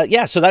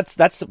 Yeah, so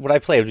that's what I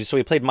played. So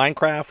we played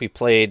Minecraft. I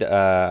played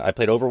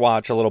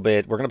Overwatch a little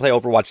bit. We're gonna play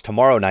Overwatch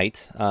tomorrow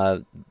night.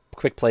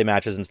 Quick play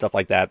matches and stuff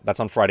like that. That's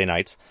on Friday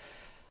nights.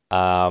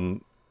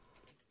 What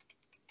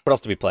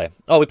else did we play?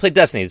 Oh, we played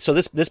Destiny. So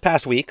this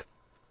past week,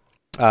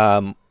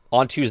 on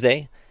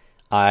Tuesday,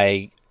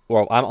 I'm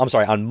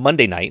sorry, on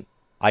Monday night,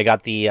 I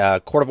got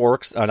the Court of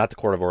Oryx, not the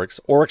Court of Oryx,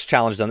 Oryx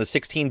challenge done, the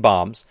 16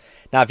 bombs.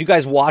 Now, if you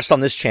guys watched on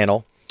this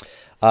channel,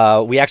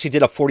 we actually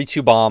did a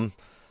 42 bomb.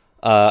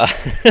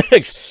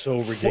 So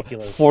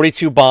ridiculous.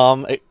 42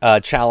 bomb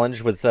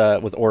challenge with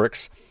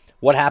Oryx.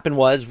 What happened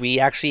was we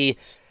actually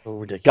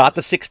got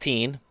the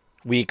 16.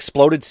 We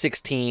exploded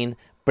 16,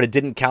 but it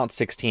didn't count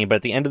 16. But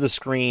at the end of the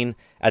screen,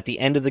 at the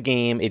end of the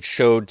game, it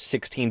showed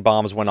 16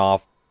 bombs went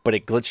off, but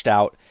it glitched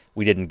out.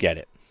 We didn't get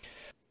it.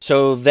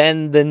 So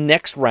then the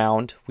next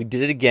round, we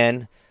did it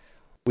again.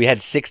 We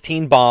had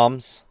 16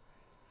 bombs.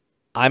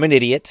 I'm an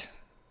idiot.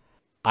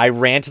 I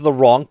ran to the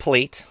wrong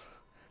plate,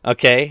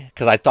 okay,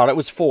 because I thought it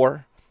was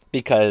 4,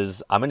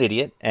 because I'm an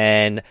idiot.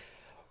 And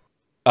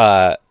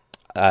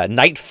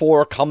Night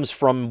 4 comes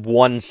from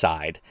one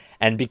side.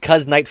 And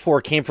because Night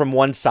 4 came from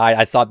one side,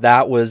 I thought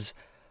that was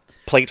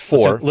plate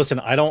 4.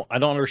 Listen, I don't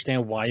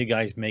understand why you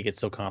guys make it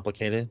so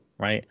complicated,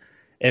 right?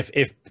 If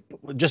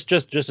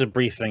just a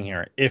brief thing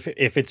here. If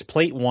it's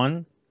plate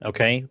 1,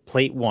 okay,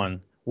 plate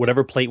 1,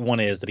 whatever plate 1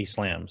 is that he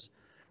slams,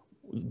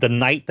 the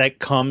knight that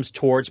comes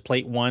towards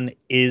plate 1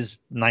 is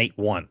Night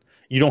 1.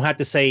 You don't have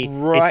to say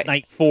it's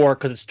Night 4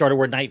 because it started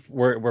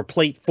where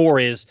plate 4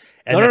 is.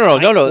 And No.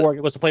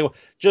 It was to plate 1.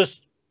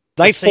 Just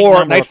Night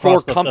 4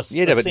 comes.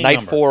 But Night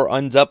number. 4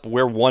 ends up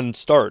where 1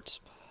 starts.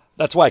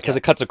 That's why, because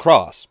it cuts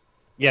across.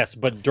 Yes,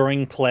 but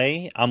during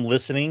play, I'm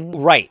listening.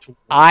 Right.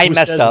 I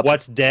messed up.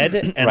 What's dead?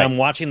 And Right. I'm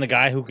watching the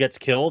guy who gets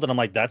killed, and I'm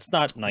like, that's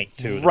not Night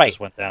 2 that Right. just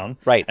went down.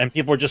 Right. And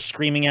people are just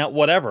screaming out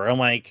whatever. I'm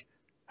like,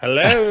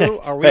 hello?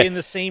 Are we in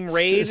the same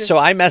raid? So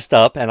I messed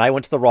up, and I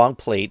went to the wrong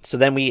plate. So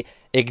then we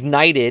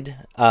ignited.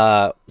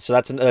 So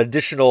that's an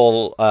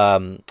additional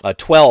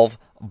 12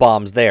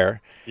 bombs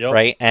there. Yep.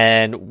 Right.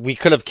 And we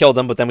could have killed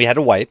them, but then we had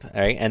to wipe.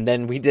 Right. And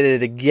then we did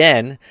it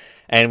again,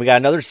 and we got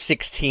another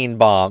 16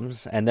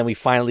 bombs, and then we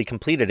finally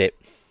completed it.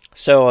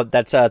 So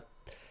that's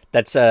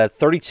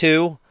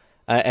 32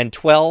 and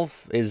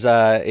 12 is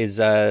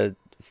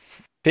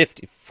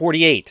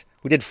 48.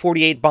 We did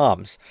 48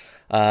 bombs.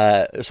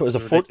 So it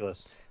was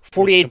ridiculous.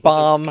 48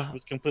 bomb. It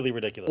was completely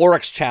ridiculous.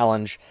 Oryx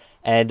challenge,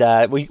 and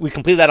we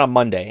completed that on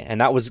Monday, and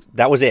that was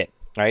it.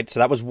 Right. So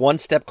that was one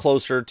step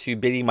closer to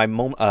beating my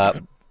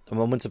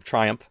moments of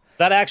triumph.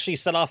 That actually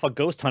set off a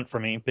ghost hunt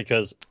for me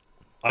because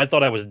I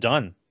thought I was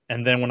done.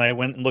 And then when I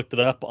went and looked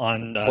it up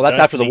on that's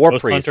after the War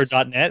Priest.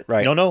 GhostHunter.net.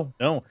 Right.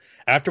 No.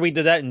 After we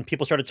did that and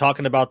people started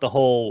talking about the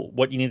whole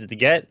what you needed to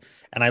get,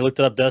 and I looked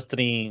it up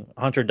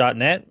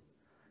DestinyHunter.net,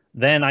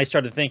 then I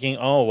started thinking,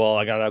 oh, well,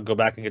 I got to go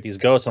back and get these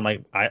ghosts. I'm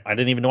like, I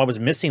didn't even know I was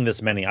missing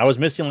this many. I was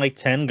missing like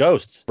 10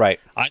 ghosts. Right.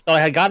 I thought I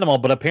had gotten them all,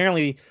 but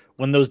apparently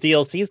when those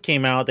DLCs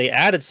came out, they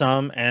added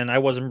some, and I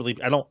wasn't really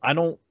I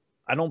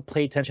don't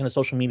pay attention to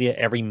social media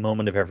every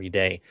moment of every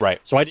day. Right.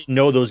 So I didn't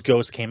know those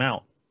ghosts came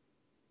out.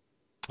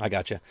 I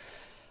gotcha.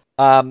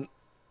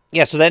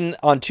 Yeah, so then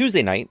on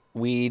Tuesday night,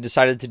 we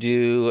decided to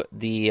do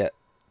the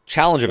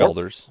Challenge of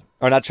Elders.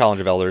 Or not Challenge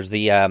of Elders,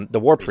 the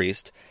War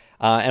Priest.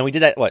 And we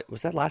did that, what,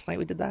 was that last night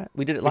we did that?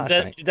 We did it last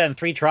night. We did that in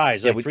 3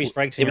 tries, like 3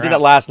 strikes and we did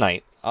that last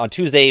night. On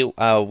Tuesday,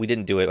 we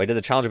didn't do it. I did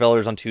the Challenge of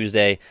Elders on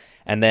Tuesday,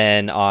 and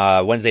then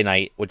Wednesday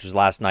night, which was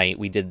last night,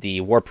 we did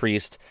the War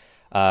Priest.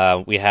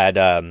 We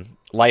had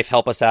Life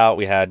help us out.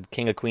 We had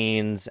King of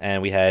Queens,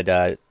 and we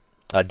had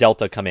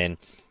Delta come in.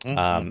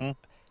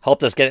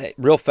 helped us get it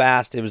real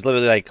fast. It was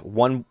literally like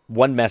one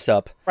mess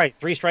up. Right,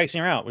 3 strikes and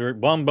you're out. We were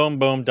boom, boom,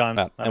 boom,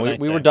 done. And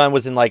we were done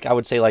within like, I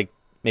would say like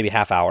maybe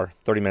half hour,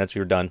 30 minutes, we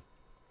were done.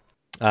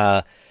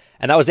 And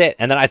that was it.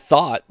 And then I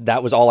thought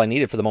that was all I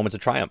needed for the Moments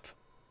of Triumph.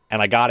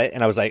 And I got it,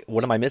 and I was like,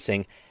 what am I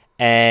missing?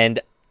 And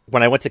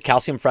when I went to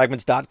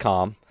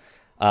calciumfragments.com,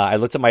 I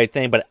looked at my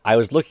thing, but I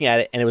was looking at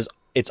it, and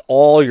it's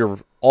all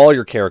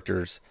your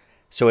characters.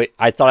 So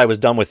I thought I was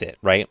done with it,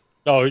 right?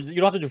 No, you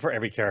don't have to do for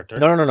every character.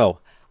 No.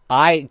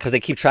 Because they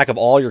keep track of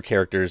all your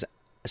characters.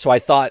 So I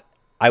thought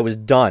I was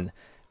done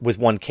with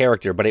one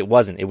character, but it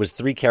wasn't. It was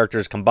 3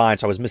 characters combined,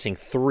 so I was missing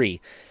 3.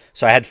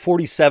 So I had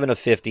 47 of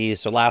 50.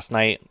 So last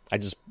night I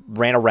just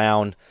ran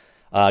around,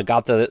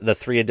 got the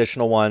 3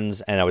 additional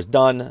ones, and I was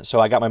done. So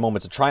I got my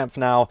Moments of Triumph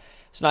now.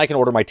 So now I can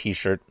order my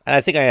T-shirt, and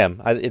I think I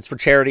am. It's for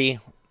charity.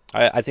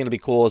 I think it'll be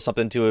cool. It's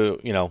something to,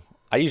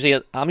 I'm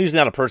usually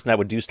not a person that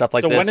would do stuff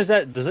like this. So when is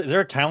that? Is there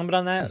a time limit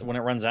on that when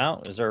it runs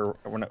out? Is there?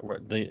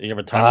 Do you have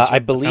a time limit? I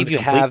believe you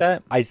have.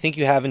 That? I think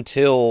you have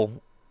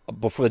until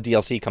before the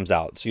DLC comes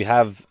out. So you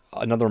have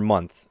another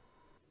month.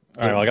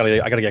 All right,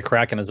 well, I gotta get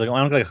cracking. I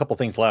only got a couple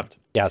things left.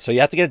 Yeah, so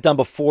you have to get it done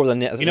before the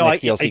next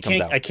DLC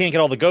comes out. I can't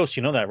get all the ghosts.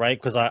 You know that, right?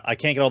 Because I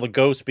can't get all the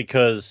ghosts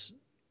because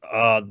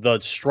the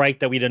strike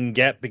that we didn't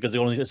get because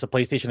it's a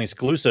PlayStation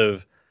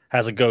exclusive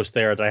has a ghost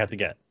there that I have to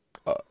get.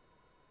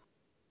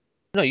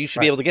 No, you should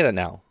be able to get it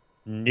now.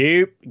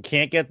 Nope, you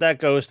can't get that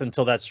ghost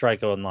until that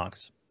strike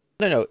unlocks.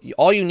 No.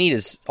 All you need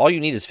is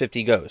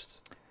 50 ghosts.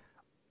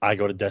 I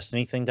go to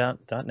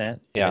destinything.net.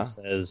 Yeah. It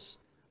says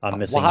I'm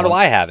missing. Well, how do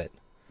I have it?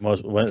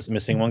 When it's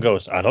missing one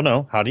ghost. I don't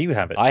know. How do you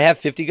have it? I have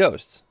 50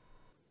 ghosts.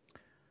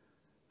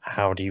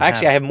 How do you?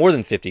 Actually, I have more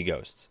than 50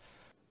 ghosts.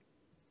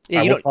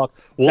 Yeah,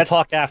 we'll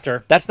talk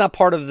after. That's not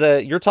part of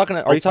the. You're talking.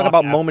 Are you talking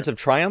about after. Moments of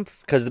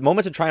Triumph? Because the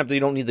Moments of Triumph, you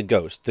don't need the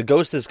ghost. The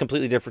ghost is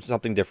completely different.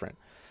 Something different.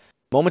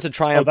 Moments of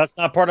Triumph. Oh, that's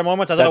not part of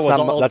Moments. I thought it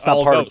was that's not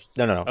all part ghosts.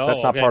 of. No.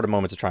 That's not part of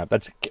Moments of Triumph.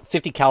 That's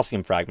 50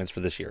 calcium fragments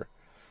for this year.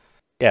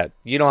 Yeah,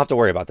 you don't have to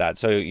worry about that.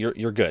 So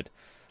you're good.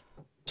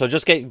 So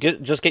just get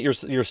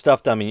your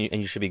stuff done,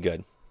 and you should be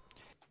good.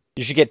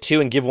 You should get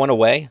 2 and give 1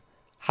 away.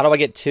 How do I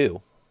get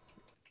 2?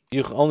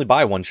 You can only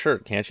buy 1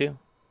 shirt, can't you?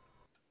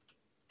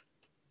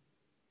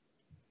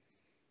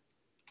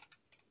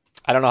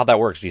 I don't know how that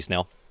works,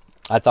 G-Snail.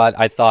 I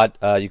thought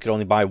you could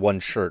only buy 1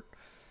 shirt.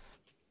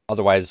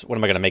 Otherwise, what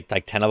am I going to make,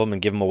 like 10 of them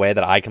and give them away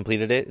that I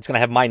completed it? It's going to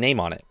have my name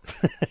on it.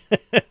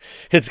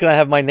 It's going to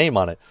have my name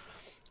on it.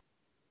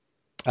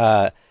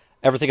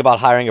 Ever think about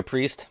hiring a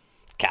priest?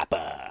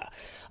 Kappa.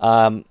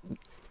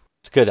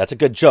 It's good. That's a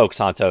good joke,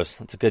 Santos.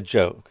 That's a good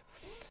joke.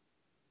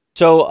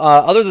 So,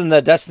 other than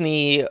the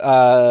Destiny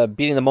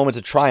beating the Moments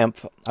of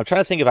Triumph, I'm trying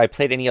to think if I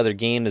played any other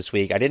game this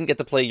week. I didn't get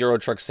to play Euro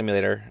Truck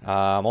Simulator.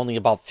 I'm only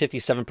about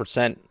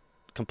 57%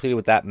 completed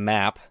with that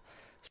map,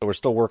 so we're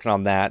still working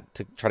on that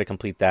to try to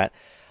complete that.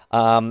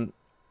 I'm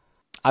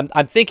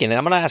thinking, and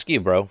I'm going to ask you,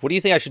 bro, what do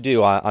you think I should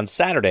do on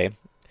Saturday?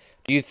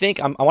 Do you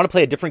think I want to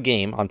play a different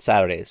game on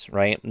Saturdays,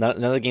 right?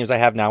 None of the games I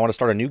have now. I want to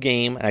start a new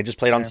game, and I just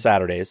played on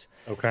Saturdays.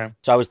 Okay.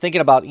 So I was thinking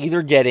about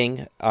either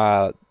getting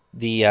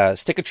the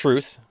Stick of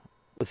Truth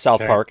with South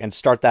Park and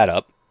start that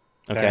up,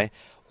 okay?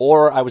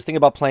 Or I was thinking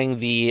about playing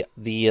the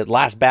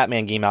last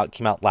Batman game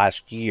came out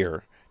last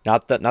year,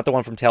 not the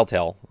one from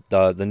Telltale,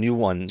 the new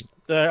one,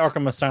 the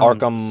Arkham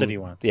Asylum City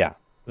one. Yeah,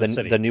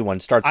 the new one.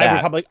 Start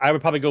that. I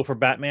would probably go for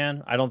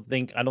Batman. I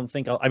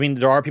mean,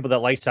 there are people that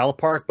like South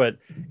Park, but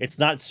it's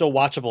not so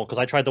watchable because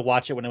I tried to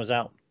watch it when it was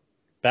out.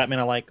 Batman,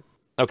 I like.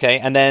 Okay,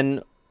 and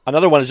then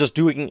another one is just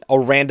doing a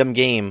random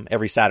game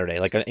every Saturday,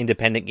 like an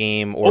independent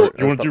game. Or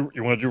you want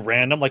to do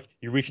random, like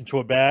you reach into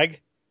a bag.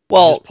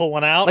 Well, just pull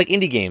one out, like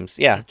indie games.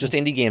 Yeah, just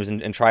indie games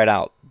and try it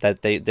out.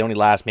 That they only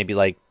last maybe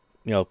like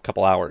a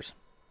couple hours.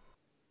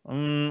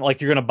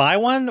 Like you're gonna buy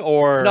one,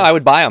 or no? I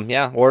would buy them,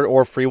 yeah,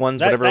 or free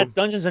ones, whatever. That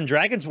Dungeons and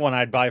Dragons one,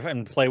 I'd buy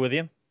and play with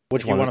you.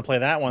 Which one? You want to play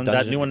that one?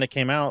 That new one that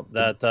came out,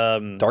 that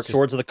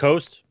Swords of the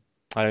Coast.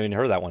 I haven't even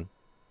heard of that one.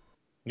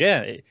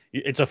 Yeah,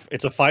 it's a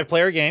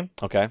 5-player game.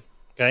 Okay.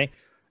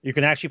 You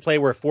can actually play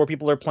where 4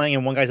 people are playing,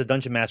 and one guy's a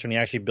dungeon master, and he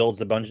actually builds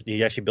the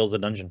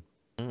dungeon.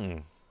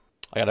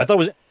 I thought it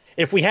was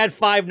if we had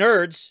 5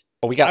 nerds.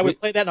 I would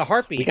play that in a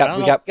heartbeat. We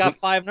got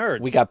 5 nerds.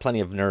 We got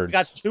plenty of nerds. We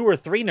got 2 or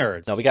 3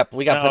 nerds. No, we got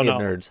plenty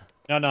of nerds.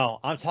 No,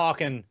 I'm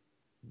talking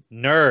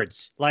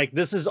nerds. Like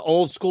this is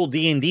old school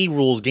D&D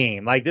rules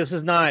game. Like this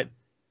is not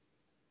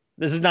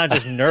just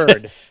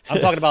nerd. I'm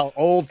talking about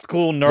old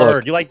school nerd.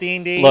 Look, you like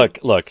D&D?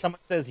 Look.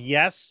 Someone says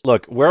yes.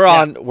 Look, we're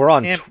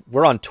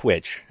on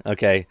Twitch.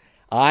 Okay,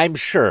 I'm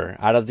sure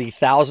out of the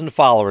 1,000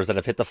 followers that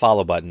have hit the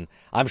follow button,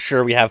 I'm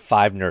sure we have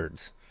 5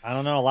 nerds. I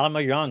don't know. A lot of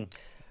them are young.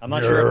 I'm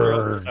not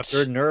sure if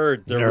they're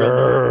nerds. They're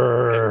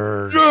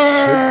nerds.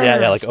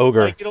 Yeah, like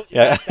ogre. Like,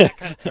 that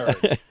kind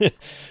of nerd.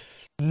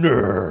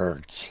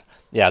 Nerds.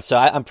 Yeah, so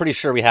I'm pretty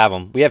sure we have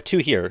them. We have 2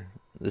 here.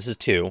 This is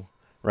 2,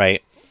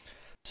 right?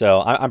 So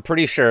I'm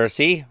pretty sure.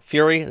 See,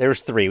 Fury, there's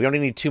 3. We only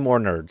need 2 more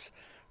nerds,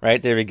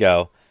 right? There we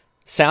go.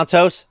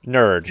 Santos,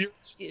 nerd.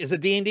 Is a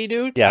D&D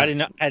dude? Yeah.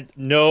 I had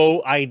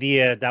no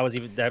idea that was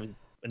even that.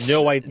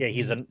 no idea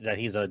that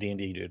he's a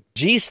D&D dude.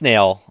 G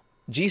Snail,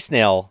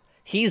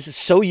 he's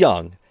so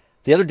young.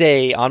 The other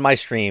day on my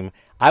stream,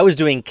 I was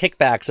doing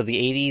kickbacks of the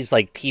 80s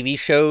like TV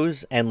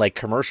shows and like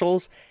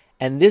commercials,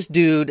 and this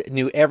dude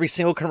knew every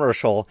single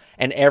commercial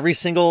and every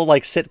single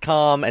like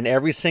sitcom and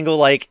every single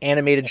like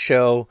animated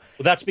show.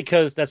 Well, that's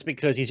because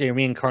he's a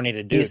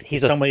reincarnated dude.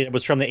 He's somebody that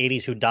was from the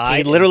 80s who died.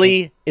 He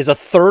literally is a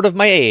third of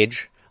my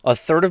age.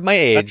 That's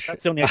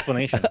the only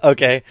explanation.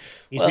 Okay.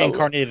 He's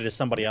reincarnated as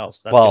somebody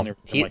else. That's the only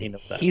reason why he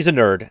knows that. He's a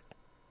nerd,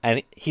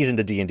 and he's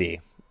into D&D.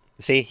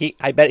 See,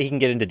 I bet he can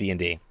get into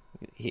D&D.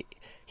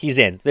 He's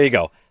in. There you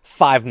go.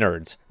 5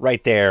 nerds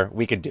right there.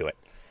 We could do it.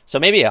 So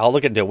maybe I'll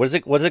look into it.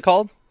 What is it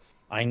called?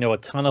 I know a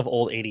ton of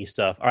old 80s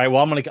stuff. All right,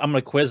 well I'm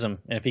gonna quiz him,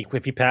 and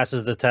if he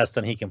passes the test,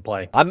 then he can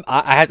play.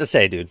 I have to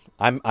say, dude,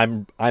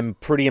 I'm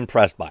pretty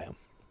impressed by him.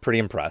 Pretty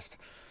impressed.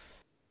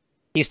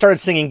 He started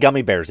singing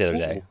Gummy Bears the other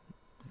day.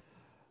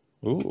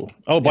 Ooh.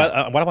 Oh,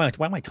 but why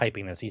am I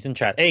typing this? He's in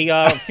chat. Hey,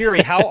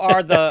 Fury, how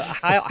are the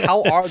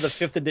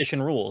 5th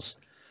edition rules?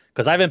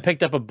 Because I haven't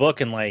picked up a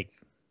book in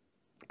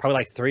probably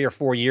like 3 or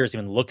 4 years to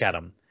even look at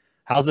them.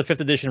 How's the 5th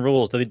edition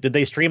rules? Did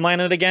they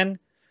streamline it again,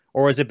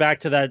 or is it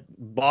back to that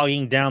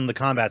bogging down the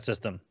combat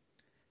system?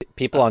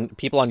 People on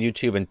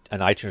YouTube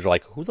and iTunes are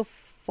like, who the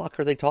fuck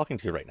are they talking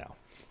to right now?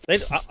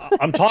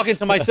 I'm talking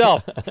to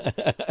myself.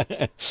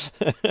 They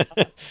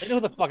know who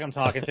the fuck I'm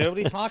talking to. What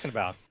are you talking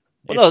about?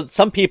 Well, no,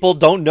 some people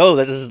don't know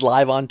that this is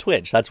live on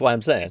Twitch. That's why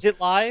I'm saying. Is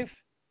it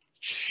live?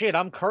 Shit,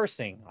 I'm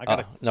cursing.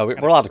 No, we're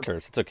allowed to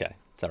curse. It's okay.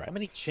 It's all right. How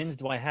many chins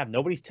do I have?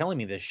 Nobody's telling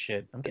me this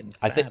shit. I'm getting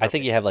fat. I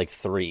think you have like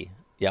 3.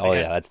 Yeah. Oh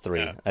yeah, that's 3.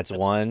 Yeah, that's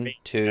 1,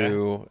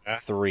 2,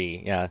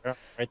 3. Yeah.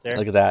 Right there.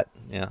 Look at that.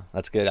 Yeah,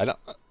 that's good.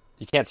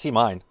 You can't see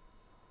mine.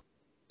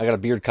 I got a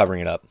beard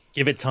covering it up.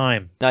 Give it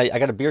time. No, I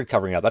got a beard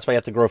covering it up. That's why you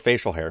have to grow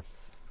facial hair.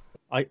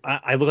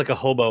 I look like a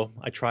hobo.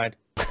 I tried.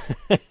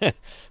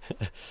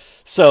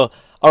 So.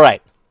 All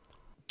right.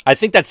 I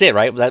think that's it,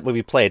 right? That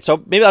we played. So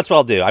maybe that's what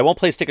I'll do. I won't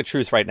play Stick of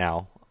Truth right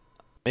now.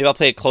 Maybe I'll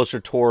play it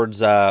closer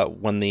towards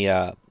when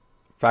the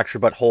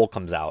Fractured But Whole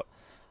comes out.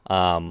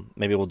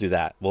 Maybe we'll do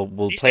that.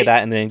 We'll play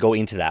that and then go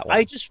into that one.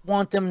 I just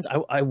want them.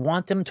 I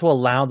want them to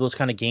allow those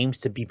kind of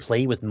games to be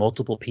played with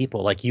multiple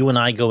people. Like you and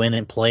I go in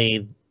and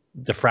play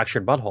the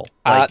Fractured Butthole.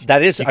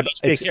 That is.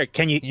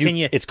 Can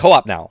you? It's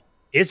co-op now.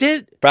 Is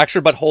it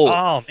Fractured But Whole?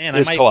 Oh man,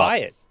 I might buy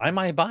it. I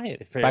might buy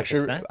it.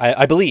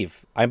 I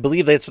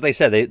believe that's what they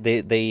said.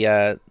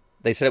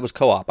 They said it was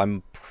co-op.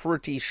 I'm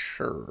pretty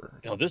sure.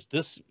 You know,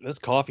 this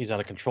coffee's out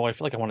of control. I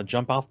feel like I want to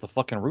jump off the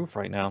fucking roof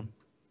right now.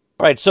 All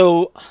right,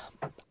 so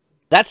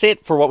that's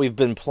it for what we've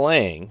been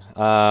playing.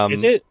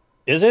 Is it?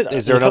 Is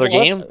there another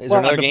game? Is there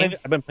another game?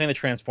 I've been playing the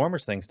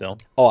Transformers thing still.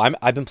 Oh,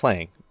 I've been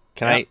playing.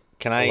 Can I?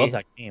 I love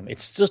that game.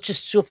 It's still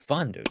just so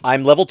fun, dude.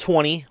 I'm level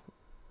 20.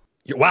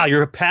 Wow,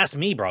 you're past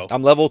me, bro.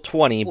 I'm level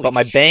 20, Holy but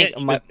my shit,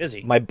 my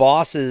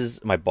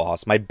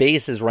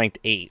base is ranked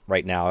 8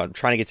 right now. I'm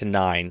trying to get to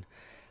 9.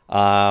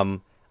 I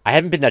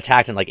haven't been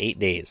attacked in like 8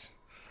 days.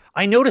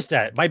 I noticed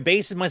that. My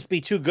base must be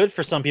too good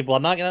for some people.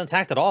 I'm not getting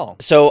attacked at all.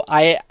 So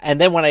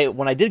then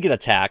when I did get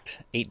attacked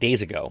 8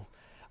 days ago,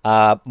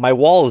 my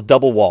wall is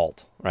double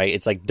walled, right?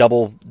 It's like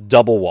double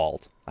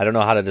walled. I don't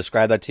know how to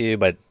describe that to you,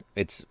 but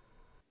if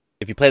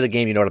you play the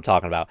game, you know what I'm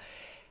talking about.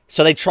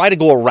 So they try to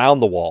go around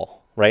the wall.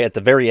 Right at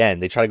the very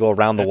end, they try to go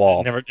around the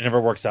wall. It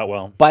never works out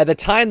well. By the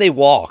time they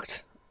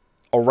walked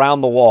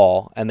around the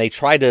wall and they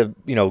tried to,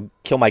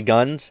 kill my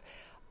guns,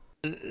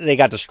 they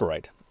got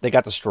destroyed.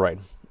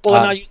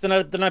 Well,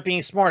 they're not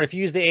being smart. If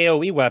you use the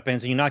AOE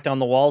weapons and you knock down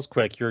the walls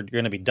quick, you're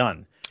going to be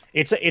done.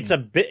 It's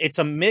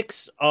a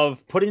mix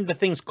of putting the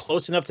things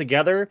close enough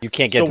together. You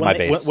can't get to my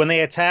base. When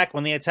they attack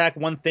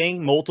one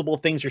thing, multiple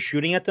things are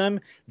shooting at them.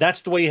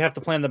 That's the way you have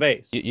to plan the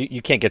base.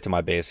 You can't get to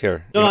my base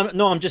here.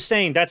 No, I'm just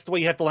saying that's the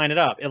way you have to line it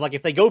up. Like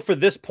if they go for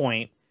this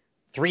point,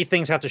 3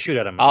 things have to shoot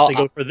at them. If they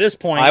go for this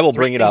point, I will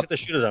bring it up. Have to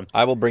shoot at them.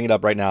 I will bring it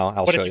up right now.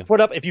 I'll show you.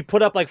 If you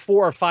put up like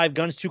 4 or 5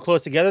 guns too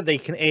close together, they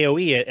can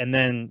AOE it, and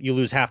then you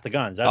lose half the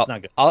guns. That's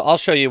not good. I'll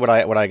show you what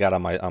I got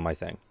on my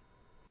thing.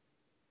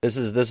 This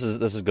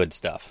is good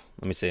stuff.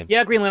 Let me see.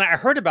 Yeah, Greenland. I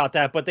heard about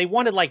that, but they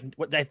wanted $90,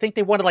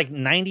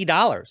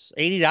 $80,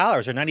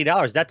 or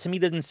 $90. That to me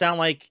didn't sound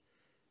like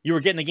you were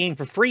getting a game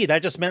for free.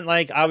 That just meant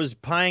like I was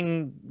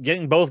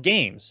getting both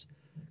games.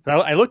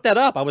 I looked that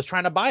up. I was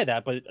trying to buy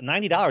that, but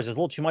 $90 is a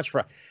little too much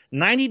for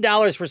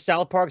 $90 for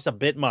South Park's a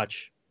bit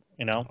much.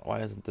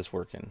 Why isn't this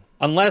working?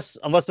 Unless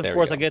of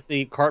course I get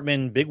the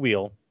Cartman Big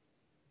Wheel.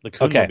 The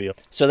Coonmobile.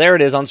 Okay, so there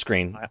it is on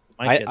screen.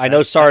 I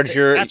know, Sarge,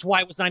 that's why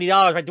it was $90,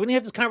 right? Didn't we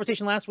have this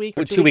conversation last week?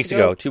 Or 2 weeks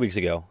ago. 2 weeks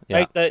ago. Yeah.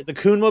 Right? The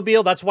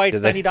Coonmobile. That's why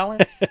it's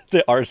 $90.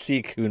 The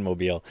RC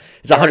Coonmobile.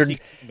 It's 100.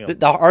 The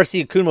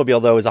RC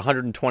Coonmobile though is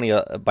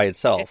 120 by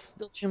itself. It's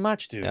still too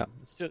much, dude. Yeah.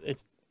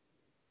 It's.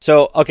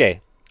 So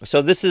okay.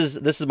 So this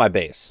is my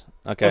base.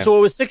 Okay. So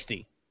it was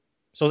 60.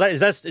 So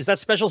is that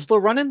special still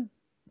running?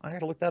 I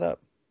had to look that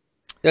up.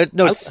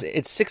 No, it's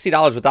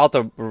 $60 without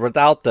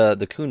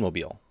the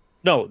Coonmobile.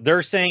 No,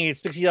 they're saying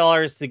it's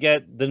 $60 to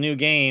get the new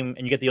game,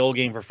 and you get the old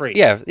game for free.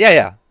 Yeah.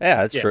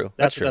 That's true.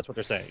 That's true. That's what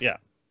they're saying. Yeah.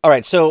 All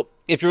right, so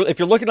if you're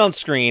looking on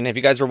screen, if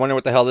you guys are wondering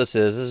what the hell this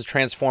is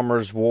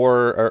Transformers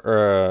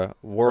War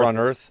on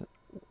Earth,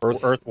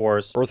 Earth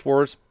Wars. Earth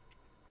Wars.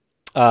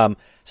 So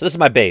this is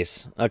my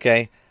base.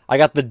 Okay, I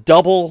got the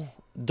double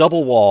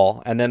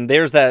wall, and then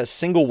there's that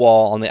single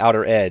wall on the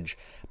outer edge.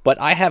 But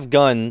I have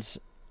guns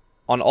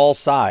on all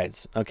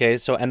sides. Okay,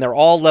 so and they're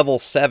all level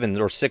 7s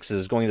or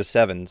 6s, going to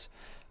 7s.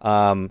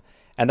 And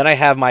then I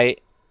have my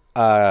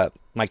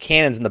my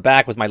cannons in the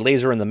back with my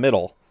laser in the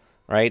middle.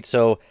 Right,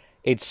 so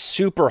it's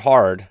super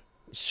hard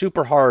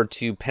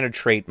to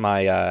penetrate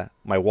my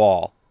my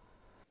wall.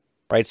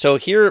 Right, so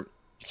here.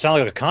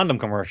 Sound like a condom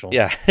commercial.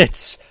 Yeah,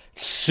 it's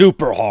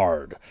super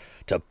hard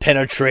to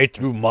penetrate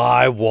through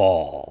my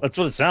wall. That's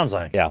what it sounds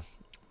like. Yeah.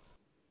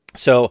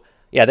 So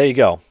yeah, there you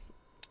go.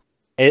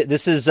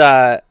 This is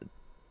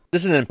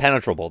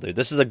impenetrable, dude.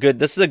 This is a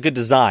good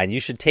design. You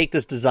should take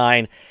this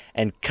design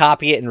and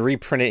copy it and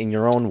reprint it in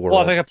your own world.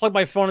 Well, if I could plug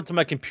my phone into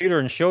my computer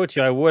and show it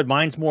to you, I would.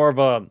 Mine's more of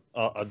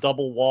a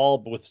double wall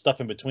but with stuff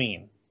in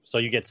between. So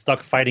you get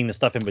stuck fighting the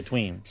stuff in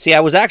between. See,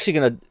 I was actually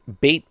going to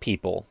bait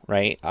people,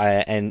 right?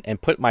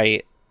 And put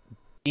my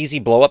easy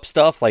blow up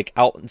stuff like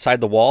outside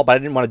the wall, but I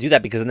didn't want to do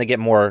that because then they get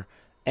more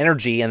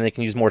energy and they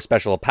can use more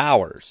special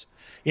powers.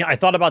 Yeah, I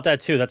thought about that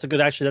too. That's a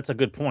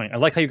good point. I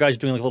like how you guys are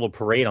doing like a little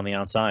parade on the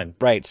outside.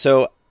 Right.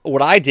 So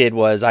what I did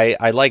was I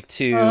like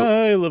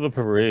love a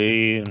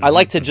parade. I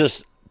like to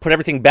just put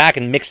everything back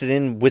and mix it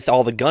in with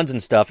all the guns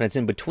and stuff, and it's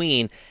in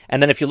between.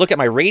 And then if you look at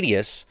my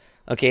radius,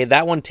 okay,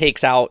 that one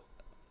takes out,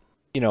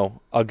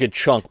 a good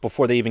chunk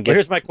before they even get. But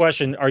here's my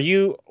question: are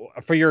you,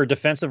 for your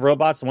defensive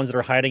robots, the ones that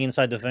are hiding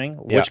inside the thing?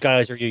 Which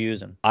guys are you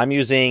using? I'm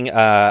using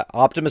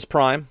Optimus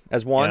Prime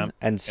as one,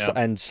 and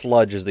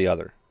Sludge as the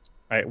other.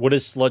 All right. What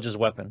is Sludge's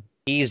weapon?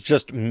 He's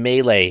just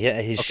melee.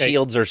 His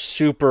shields are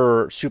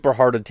super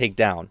hard to take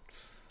down.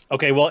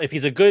 Okay, well, if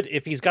he's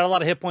got a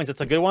lot of hit points, it's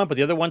a good one. But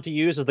the other one to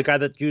use is the guy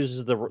that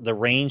uses the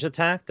range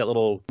attack, that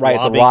little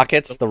the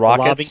rockets, the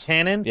lobbing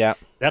cannon. Yeah,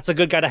 that's a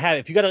good guy to have.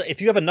 If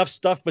you have enough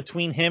stuff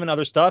between him and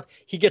other stuff,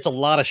 he gets a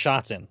lot of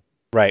shots in.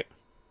 Right.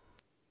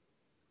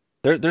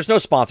 There's no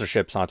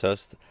sponsorship,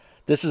 Santos.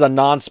 This is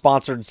a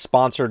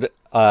sponsored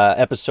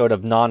episode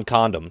of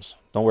non-condoms.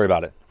 Don't worry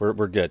about it.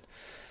 We're good.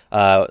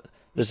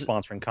 This is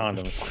sponsoring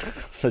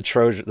condoms. the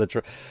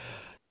Trojan.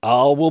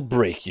 I will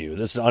break you.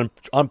 This is an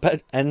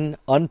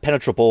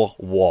unpenetrable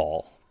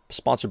wall.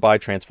 Sponsored by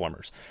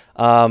Transformers.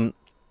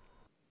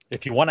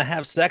 If you want to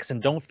have sex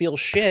and don't feel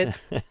shit,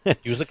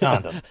 use a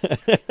condom.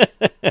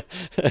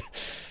 That's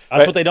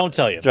what they don't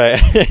tell you. Right.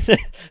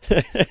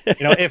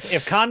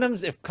 If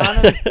condoms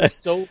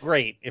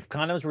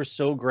were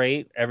so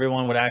great,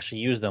 everyone would actually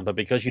use them. But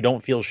because you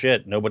don't feel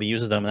shit, nobody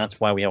uses them, and that's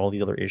why we have all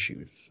these other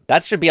issues.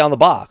 That should be on the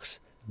box.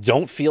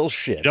 Don't feel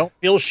shit. You don't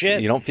feel shit.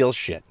 You don't feel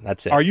shit.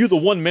 That's it. Are you the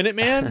 1 minute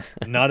man?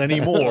 Not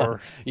anymore.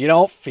 You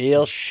don't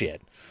feel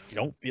shit. You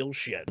don't feel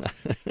shit.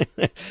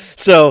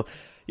 So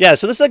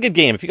this is a good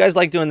game. If you guys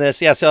like doing this,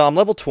 so I'm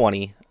level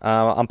 20.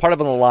 I'm part of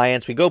an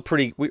alliance.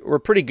 We're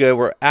pretty good.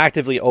 We're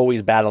actively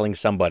always battling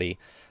somebody.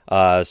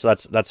 So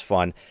that's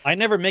fun. I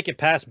never make it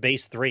past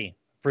base 3.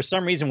 For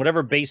some reason,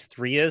 whatever base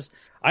 3 is,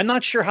 I'm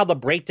not sure how the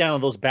breakdown of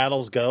those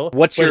battles go.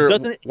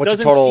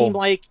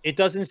 It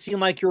doesn't seem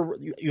like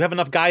you have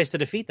enough guys to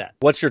defeat that.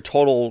 What's your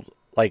total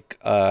my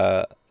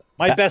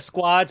best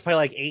squad's probably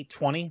like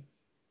 820.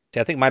 See,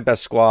 I think my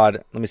best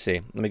squad. Let me see.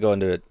 Let me go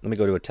to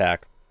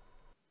attack.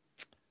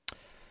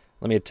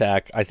 Let me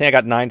attack. I think I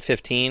got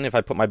 915 if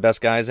I put my best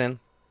guys in.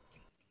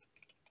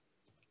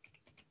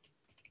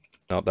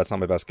 Nope, that's not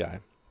my best guy.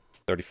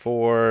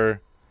 34.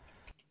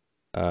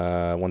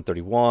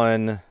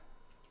 131,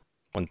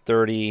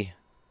 130,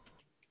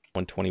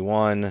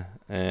 121,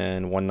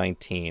 and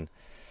 119.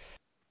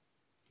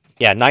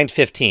 Yeah,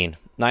 915.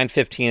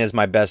 915 is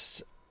my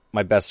best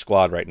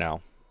squad right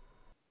now.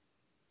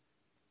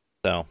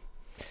 So,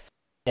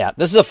 yeah,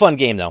 this is a fun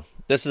game though.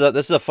 This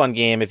is a fun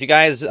game. If you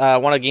guys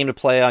want a game to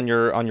play on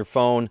your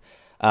phone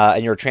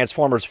and you're a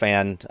Transformers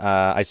fan,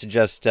 I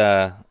suggest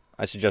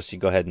you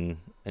go ahead and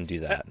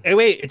do that. Hey,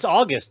 wait! It's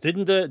August.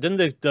 Didn't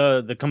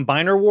the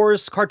Combiner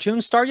Wars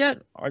cartoon start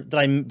yet? Or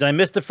did I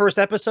miss the first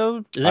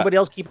episode? Is anybody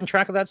else keeping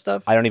track of that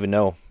stuff? I don't even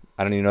know.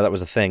 I don't even know that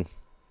was a thing.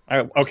 All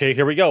right, okay,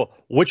 here we go.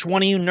 Which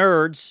one of you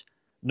nerds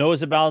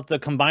knows about the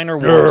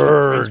Combiner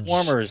Wars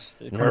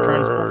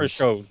Transformers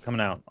show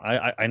coming out?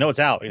 I know it's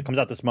out. It comes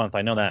out this month.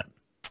 I know that.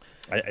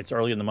 It's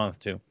early in the month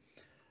too.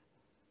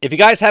 If you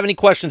guys have any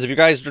questions, if you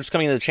guys are just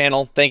coming to the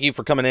channel, thank you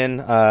for coming in.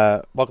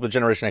 Welcome to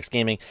Generation X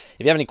Gaming. If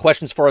you have any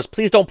questions for us,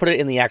 please don't put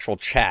it in the actual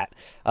chat.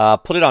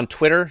 Put it on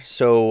Twitter,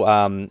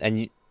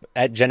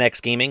 at Gen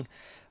X Gaming,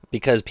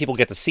 because people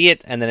get to see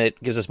it, and then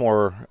it gives us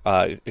more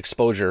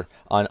exposure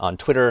on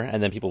Twitter,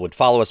 and then people would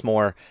follow us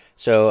more.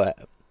 So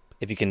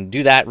if you can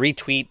do that,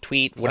 retweet,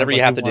 tweet, whatever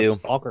you have to do.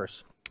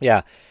 Stalkers.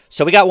 Yeah.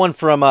 So we got one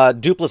from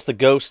Dupless the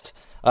Ghost.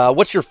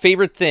 What's your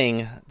favorite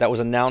thing that was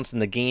announced in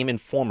the Game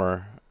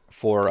Informer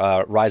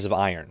for Rise of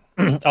Iron?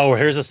 Oh,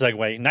 here's a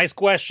segue. Nice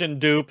question,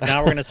 Dupe. Now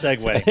we're going to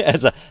segue.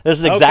 This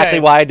is exactly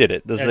why I did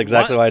it.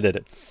 Why I did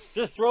it.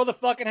 Just throw the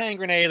fucking hand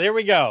grenade. There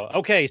we go.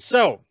 Okay,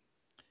 so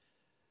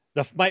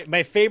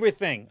My favorite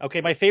thing.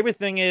 Okay, my favorite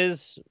thing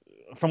is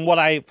from what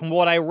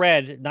I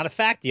read, not a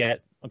fact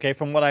yet. Okay,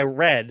 from what I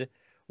read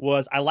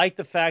was I like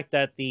the fact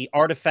that the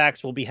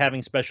artifacts will be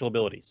having special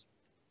abilities.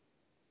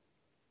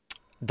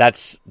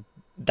 That's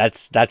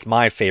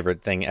my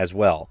favorite thing as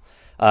well.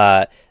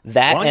 Why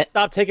don't you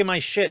stop taking my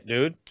shit,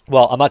 dude?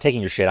 Well, I'm not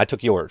taking your shit. I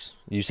took yours.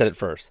 You said it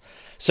first.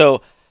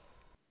 So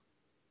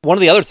one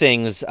of the other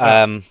things,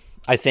 I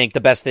think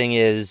the best thing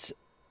is,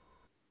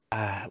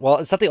 well,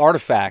 it's not the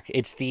artifact.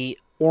 It's the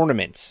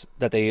ornaments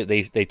that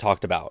they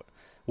talked about,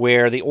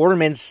 where the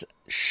ornaments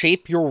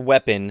shape your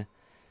weapon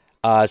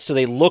so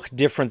they look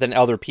different than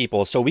other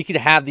people. So we could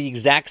have the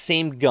exact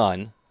same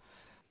gun,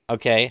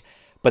 okay,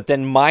 but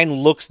then mine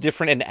looks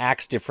different and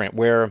acts different,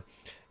 where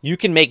you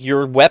can make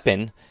your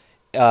weapon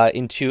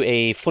into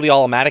a fully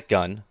automatic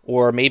gun,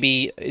 or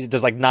maybe it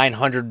does like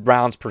 900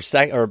 rounds per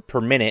sec or per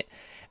minute.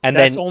 And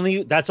that's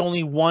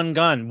only one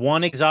gun.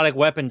 One exotic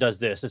weapon does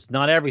this. It's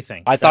not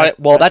everything. I thought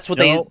that's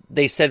what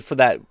they said for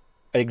that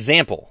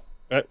example.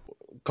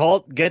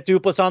 Get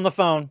Dupless on the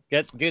phone.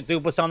 Get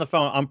Dupless on the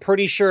phone. I'm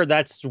pretty sure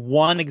that's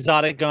one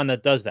exotic gun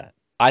that does that.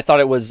 I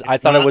thought it was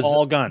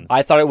all guns.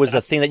 I thought it was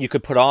a thing that you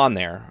could put on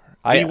there.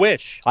 I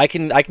wish. I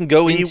can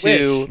go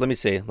into. Let me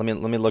see. Let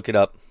me look it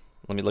up.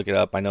 Let me look it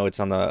up. I know it's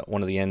on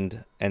one of the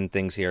end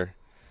things here.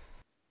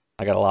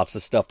 I got lots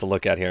of stuff to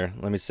look at here.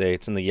 Let me see.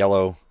 It's in the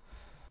yellow.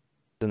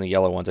 In the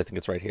yellow ones, I think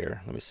it's right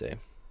here. Let me see.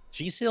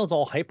 G-Seal's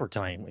all hyper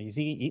time. Is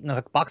he eating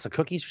a box of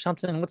cookies or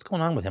something? What's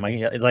going on with him?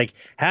 Like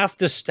half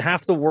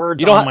the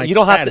words. You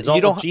don't have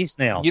to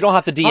G-Snail. You don't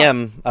have to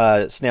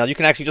DM Snail. You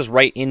can actually just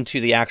write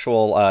into the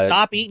actual.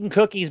 Stop eating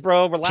cookies,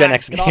 bro.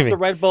 Relax. Get off the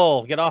Red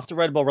Bull.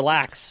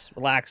 Relax.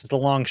 It's a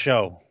long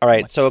show. All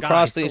right. So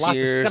across these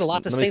years, got a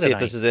lot to let say me see tonight. If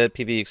this is it.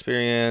 PV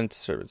experience.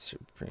 Service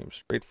Supreme,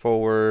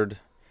 straightforward.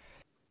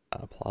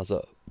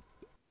 Plaza.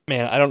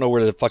 Man, I don't know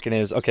where the fucking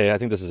is. Okay, I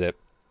think this is it.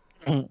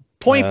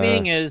 Point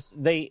being is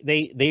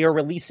they are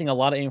releasing a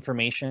lot of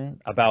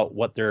information about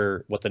what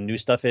the new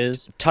stuff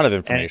is. Ton of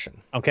information.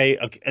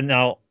 And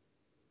now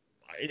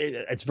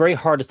it's very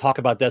hard to talk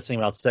about Destiny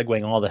without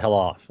segueing all the hell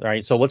off. All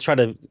right, so let's try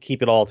to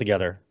keep it all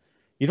together.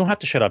 You don't have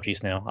to shut up,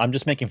 G-Snail. I'm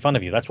just making fun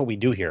of you. That's what we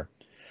do here.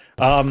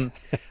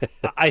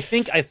 I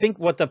think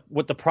what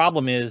the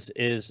problem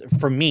is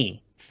for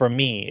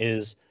me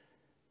is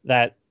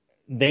that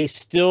they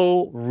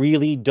still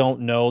really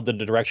don't know the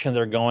direction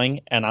they're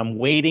going, and I'm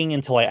waiting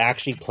until I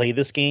actually play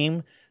this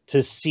game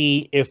to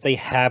see if they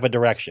have a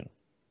direction.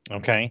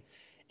 Okay?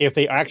 If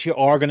they actually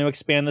are going to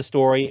expand the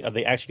story, are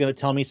they actually going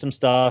to tell me some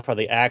stuff? Are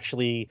they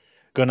actually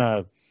going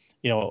to,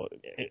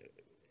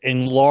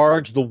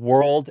 enlarge the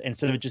world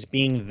instead of just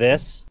being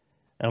this?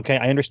 Okay,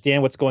 I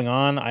understand what's going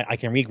on. I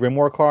can read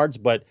Grimoire cards,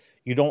 but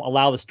you don't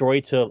allow the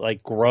story to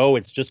like grow.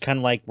 It's just kind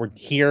of like we're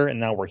here and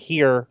now we're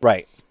here.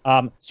 Right.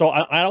 So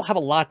I don't have a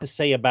lot to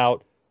say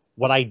about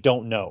what I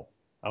don't know.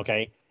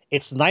 Okay.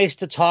 It's nice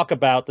to talk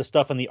about the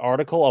stuff in the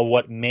article of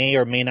what may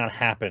or may not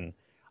happen.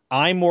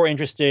 I'm more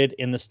interested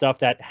in the stuff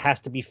that has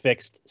to be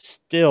fixed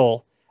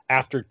still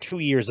after 2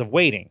 years of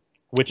waiting,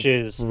 which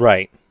is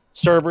right.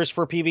 Servers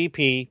for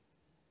PvP,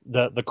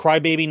 the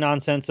crybaby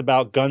nonsense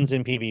about guns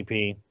in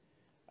PvP,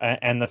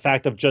 and the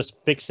fact of just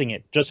fixing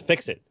it. Just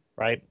fix it,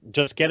 right?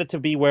 Just get it to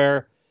be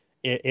where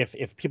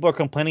if people are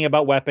complaining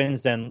about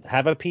weapons, then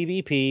have a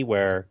PvP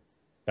where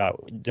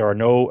there are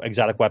no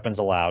exotic weapons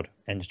allowed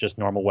and it's just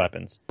normal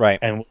weapons. Right.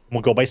 And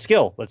we'll go by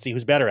skill. Let's see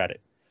who's better at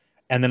it.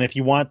 And then if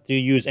you want to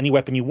use any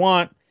weapon you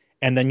want,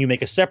 and then you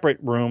make a separate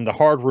room, the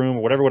hard room,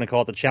 or whatever you want to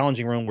call it, the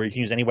challenging room, where you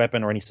can use any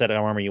weapon or any set of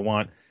armor you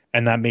want,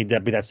 and that be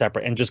that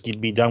separate, and just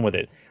be done with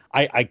it.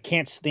 I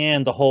can't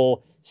stand the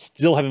whole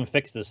still haven't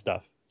fixed this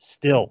stuff.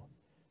 Still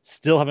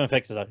haven't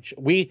fixed it.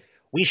 We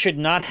should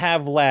not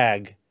have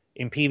lag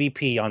in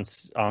PvP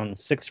on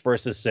 6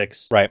 versus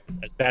 6, right?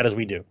 As bad as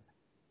we do.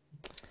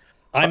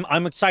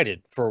 I'm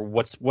excited for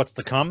what's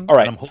to come. All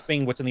right. And I'm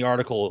hoping what's in the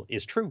article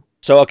is true.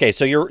 So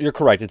you're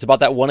correct. It's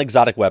about that one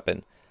exotic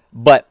weapon.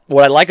 But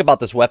what I like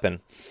about this weapon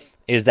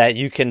is that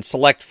you can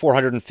select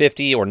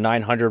 450 or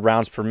 900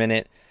 rounds per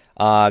minute.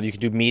 You can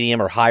do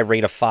medium or high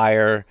rate of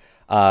fire.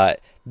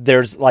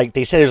 There's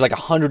they say there's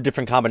 100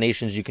 different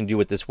combinations you can do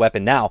with this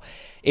weapon. Now,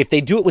 if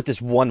they do it with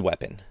this one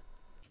weapon,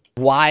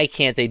 why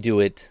can't they do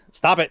it?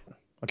 Stop it.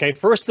 Okay.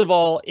 First of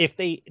all, if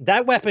the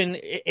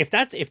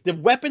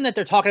weapon that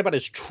they're talking about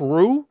is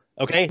true,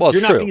 okay, well,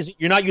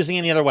 you're not using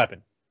any other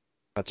weapon.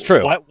 That's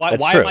true. Why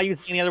true. am I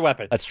using any other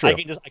weapon? That's true.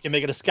 I can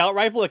make it a scout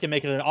rifle. I can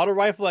make it an auto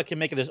rifle. I can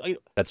make it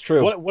That's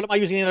true. What am I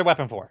using any other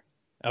weapon for?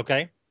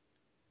 Okay.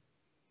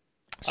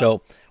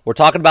 So we're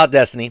talking about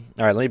Destiny.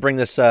 All right, let me bring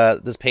this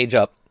page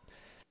up.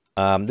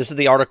 This is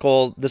the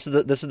article. This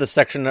is the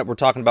section that we're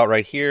talking about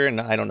right here, and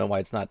I don't know why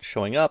it's not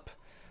showing up.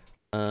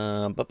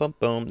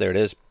 Boom, there it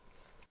is.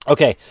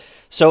 Okay,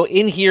 so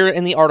in here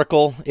in the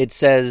article, it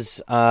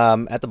says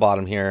at the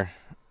bottom here,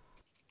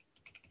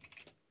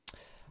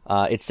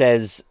 it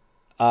says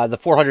the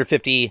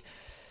 450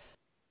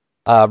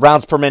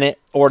 rounds per minute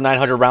or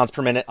 900 rounds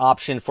per minute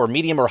option for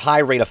medium or high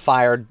rate of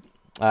fire.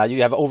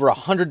 You have over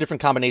 100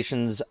 different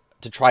combinations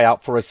to try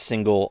out for a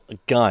single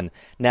gun.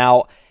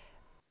 Now,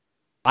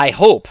 I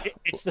hope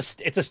it's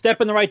a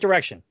step in the right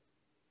direction.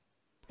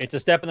 It's a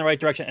step in the right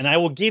direction, and I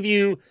will give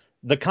you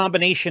the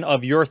combination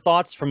of your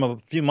thoughts from a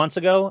few months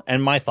ago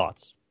and my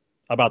thoughts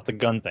about the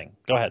gun thing.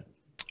 Go ahead.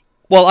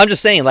 Well, I'm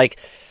just saying, like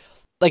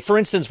for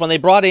instance, when they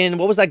brought in,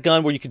 what was that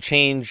gun where you could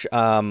change?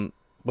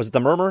 Was it the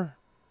Murmur?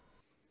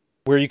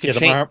 Where you could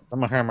change the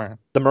Murmur.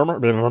 The Murmur.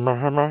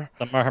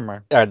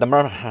 The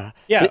Murmur.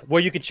 Yeah,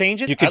 where you could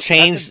change it. You could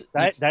change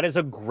that is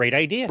a great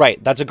idea.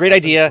 Right, that's a great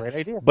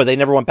idea. But they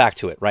never went back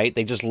to it. Right,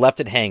 they just left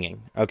it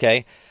hanging.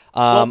 Okay.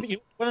 Well, you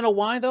want to know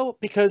why though?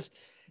 Because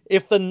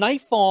if the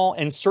Nightfall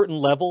and certain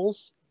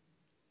levels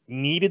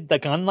needed the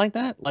gun like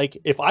that, like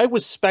if I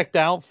was spec'd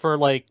out for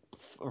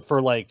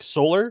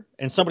Solar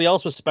and somebody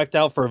else was spec'd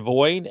out for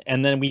Void,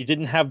 and then we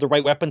didn't have the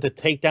right weapon to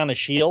take down a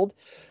shield,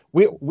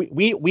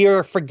 we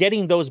are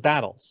forgetting those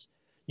battles.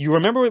 You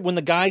remember when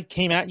the guy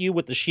came at you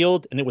with the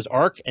shield and it was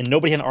arc and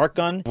nobody had an arc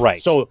gun?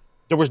 Right. So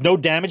there was no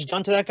damage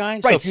done to that guy.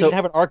 Right. So if you didn't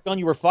have an arc gun,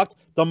 you were fucked.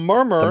 The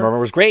Murmur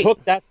was great.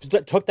 Took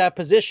that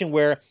position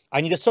where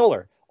I need a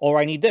Solar. Or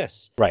I need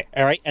this. Right.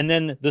 All right. And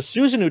then the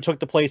Susanoo took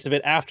the place of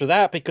it after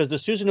that because the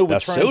Susanoo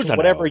would turn into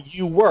whatever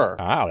you were.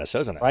 Ah, the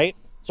Susanoo. Right?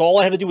 So all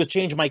I had to do was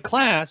change my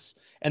class,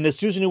 and the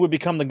Susanoo would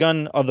become the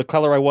gun of the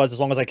color I was as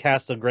long as I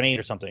cast a grenade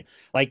or something.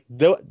 Like,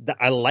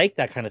 I like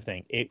that kind of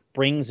thing. It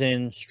brings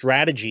in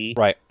strategy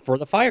for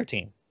the fire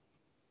team.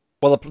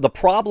 Well, the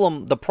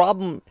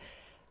problem,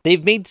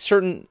 they've made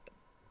certain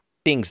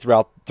things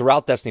throughout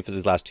Destiny for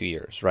these last 2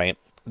 years, right?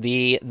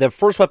 The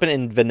first weapon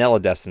in Vanilla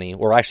Destiny,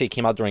 or actually it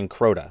came out during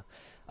Crota,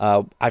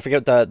 I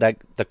forget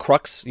the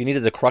crux. You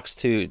needed the crux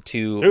to.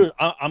 Dude,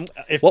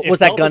 what was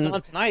that gun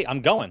on tonight? I'm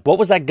going. What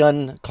was that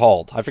gun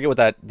called? I forget what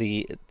that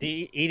the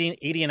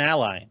Edian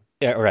Ally.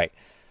 Yeah, right.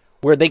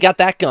 Where they got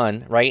that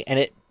gun, right, and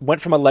it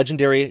went from a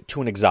legendary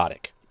to an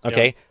exotic.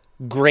 Okay,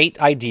 Great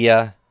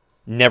idea.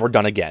 Never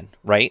done again.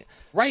 Right.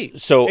 Right.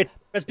 So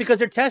that's because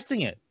they're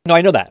testing it. No,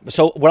 I know that.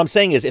 So what I'm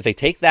saying is, if they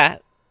take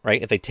that,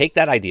 right, if they take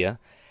that idea,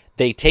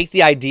 they take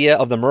the idea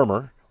of the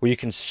Murmur, where you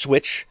can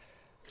switch.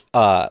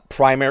 Not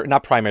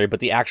primary, but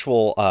the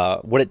actual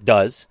what it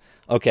does,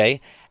 okay?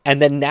 And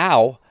then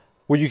now,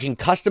 where you can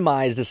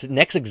customize this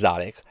next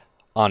exotic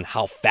on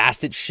how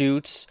fast it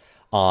shoots,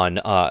 on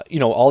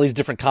all these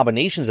different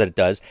combinations that it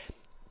does.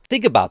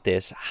 Think about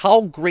this: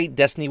 how great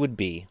Destiny would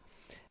be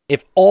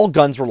if all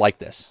guns were like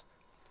this,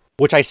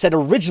 which I said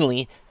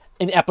originally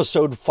in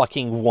episode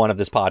fucking 1 of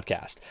this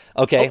podcast.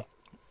 Okay,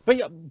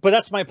 but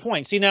that's my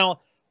point. See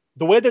now,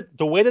 the way that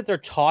they're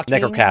talking,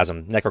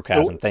 necrochasm.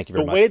 Thank you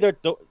very much. The way they're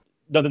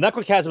No, the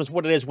Necrochasm is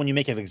what it is when you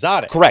make it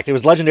exotic. Correct. It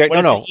was legendary.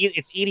 But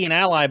it's Edian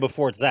Ally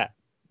before it's that.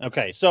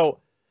 Okay, so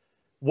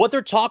what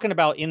they're talking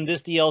about in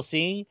this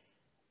DLC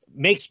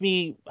makes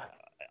me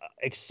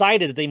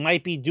excited that they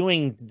might be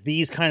doing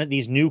these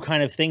new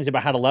kind of things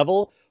about how to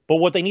level. But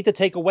what they need to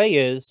take away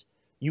is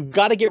you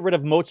got to get rid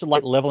of motes of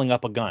light leveling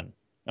up a gun.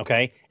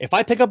 Okay, if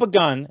I pick up a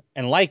gun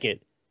and like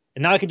it,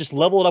 and now I can just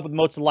level it up with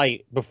motes of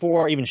light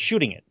before even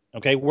shooting it.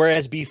 Okay,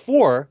 whereas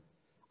before,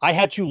 I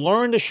had to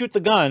learn to shoot the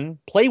gun,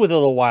 play with it a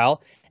little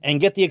while, and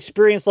get the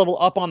experience level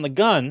up on the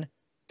gun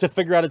to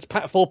figure out its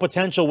full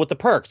potential with the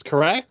perks,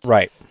 correct?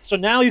 Right. So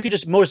now you could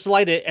just most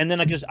light it, and then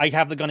I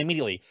have the gun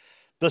immediately.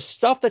 The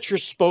stuff that you're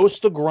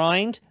supposed to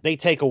grind, they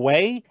take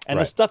away, and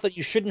the stuff that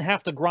you shouldn't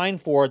have to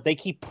grind for, they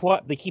keep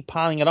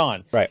piling it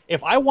on. Right.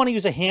 If I want to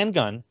use a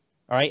handgun,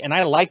 all right, and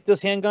I like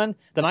this handgun,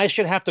 then I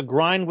should have to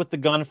grind with the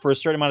gun for a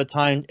certain amount of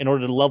time in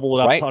order to level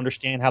it up to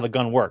understand how the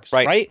gun works.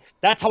 Right.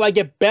 That's how I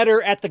get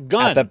better at the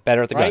gun. Gun.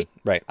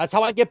 Right. That's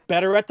how I get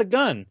better at the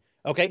gun.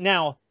 Okay.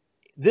 Now,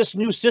 this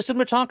new system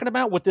we're talking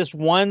about with this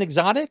one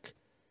exotic,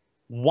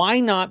 why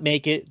not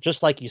make it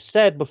just like you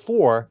said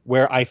before,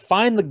 where I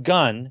find the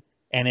gun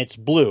and it's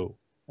blue.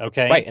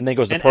 Okay. Right. And then it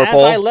goes to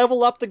purple. As I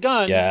level up the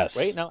gun. Yes.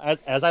 Right now,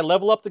 as I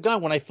level up the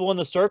gun, when I fill in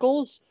the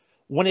circles,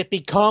 when it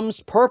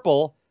becomes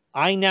purple,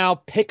 I now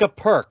pick a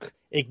perk.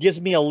 It gives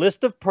me a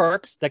list of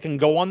perks that can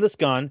go on this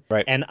gun,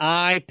 and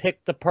I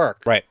pick the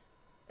perk. Right.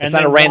 It's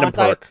not a random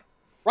perk.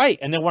 Right.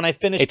 And then when I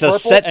finish it's purple a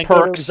set and perks,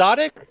 go to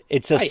exotic.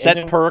 It's a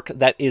set perk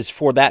that is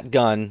for that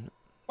gun.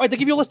 Right. They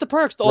give you a list of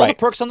perks, all the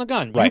perks on the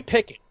gun. You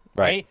pick it.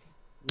 Right.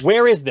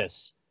 Where is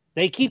this?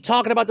 They keep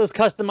talking about this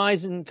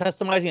customizing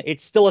it.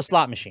 It's still a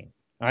slot machine.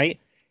 All right.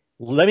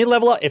 Let me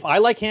level up. If I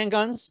like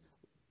handguns,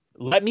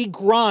 let me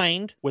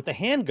grind with the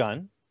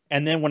handgun.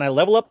 And then when I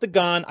level up the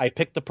gun, I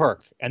pick the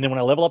perk. And then when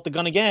I level up the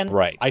gun again,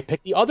 I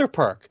pick the other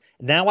perk.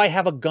 Now I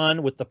have a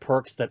gun with the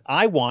perks that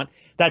I want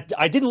that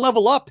I didn't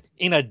level up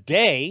in a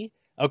day.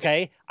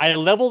 Okay. I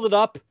leveled it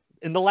up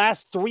in the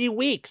last 3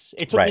 weeks.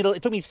 It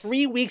took me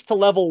 3 weeks to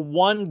level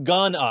one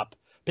gun up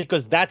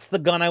because that's the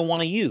gun I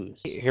want to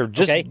use.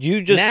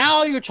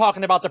 Now you're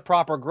talking about the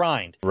proper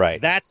grind. Right.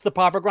 That's the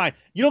proper grind.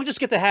 You don't just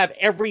get to have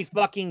every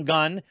fucking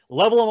gun,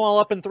 level them all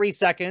up in 3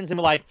 seconds and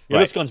be like,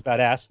 this gun's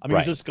badass. I'm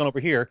going to use this gun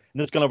over here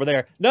and this gun over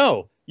there.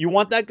 No, you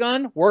want that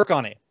gun? Work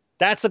on it.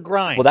 That's a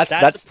grind. Well,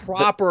 that's a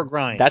proper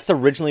grind. That's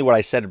originally what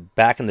I said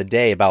back in the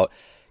day about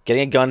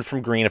getting a gun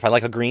from Green. If I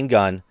like a green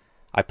gun,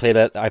 I play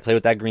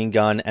with that green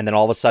gun, and then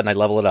all of a sudden I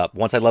level it up.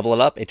 Once I level it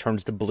up, it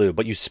turns to blue.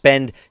 But you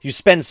spend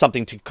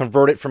something to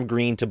convert it from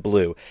green to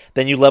blue.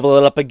 Then you level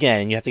it up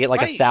again, and you have to get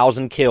like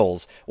 1,000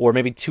 kills, or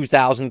maybe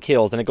 2,000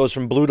 kills. Then it goes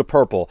from blue to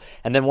purple.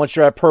 And then once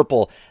you're at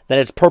purple, then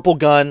it's purple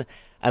gun,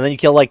 and then you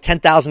kill like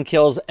 10,000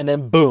 kills, and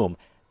then boom,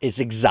 it's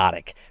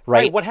exotic,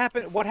 right? What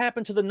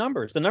happened to the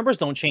numbers? The numbers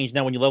don't change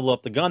now when you level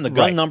up the gun. The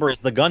gun number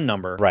is the gun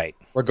number, right?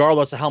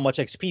 Regardless of how much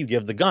XP you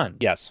give the gun.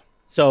 Yes.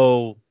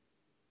 So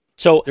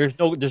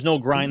there's no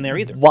grind there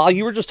either. While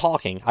you were just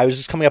talking, I was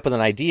just coming up with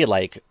an idea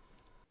like,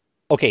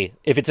 okay,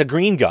 if it's a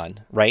green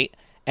gun, right,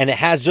 and it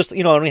has just,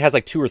 it only has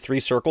like 2 or 3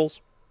 circles,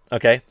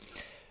 okay?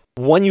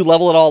 When you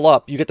level it all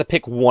up, you get to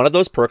pick one of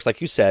those perks, like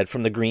you said,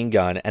 from the green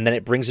gun, and then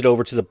it brings it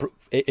over to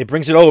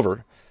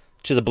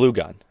the blue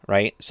gun,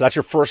 right? So that's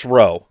your first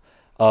row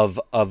of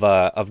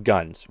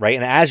guns, right?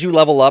 And as you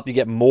level up, you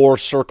get more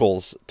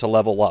circles to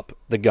level up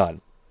the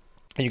gun.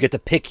 And you get to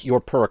pick your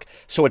perk,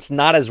 so it's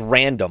not as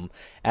random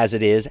as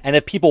it is. And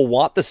if people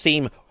want the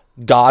same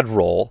god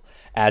roll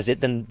as it,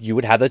 then you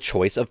would have the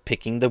choice of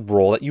picking the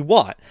roll that you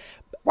want.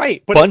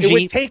 Right, but Bungie, it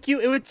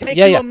would take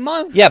you a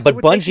month. Yeah, but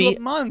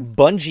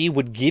Bungie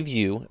would give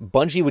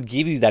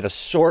you that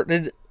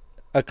assorted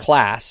a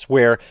class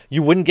where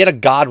you wouldn't get a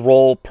god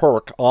roll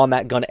perk on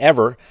that gun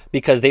ever,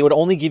 because they would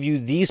only give you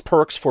these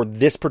perks for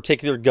this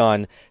particular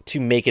gun to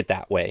make it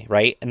that way,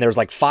 right? And there's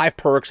like 5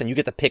 perks, and you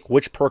get to pick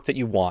which perk that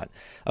you want.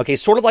 Okay,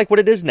 sort of like what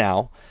it is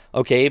now,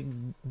 okay?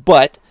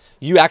 But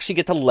you actually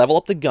get to level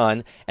up the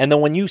gun, and then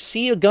when you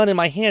see a gun in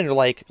my hand, you're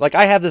like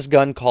I have this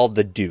gun called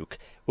the Duke,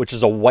 which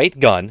is a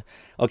white gun.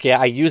 Okay,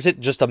 I use it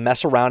just to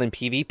mess around in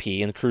PvP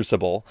in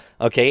Crucible.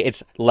 Okay,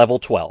 it's level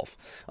 12.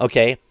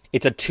 Okay,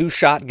 it's a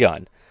 2-shot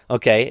gun.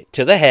 Okay,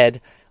 to the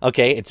head.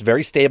 Okay, it's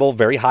very stable,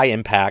 very high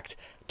impact.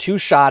 2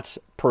 shots,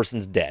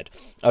 person's dead.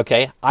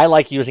 Okay, I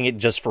like using it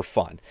just for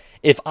fun.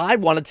 If I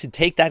wanted to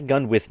take that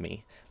gun with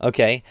me,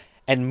 okay,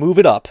 and move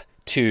it up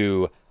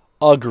to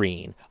a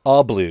green,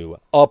 a blue,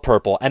 a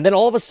purple, and then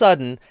all of a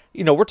sudden,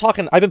 we're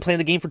talking, I've been playing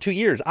the game for 2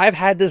 years. I've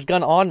had this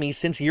gun on me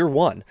since year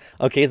 1.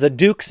 Okay, the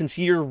Duke since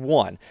year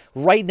 1.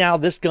 Right now,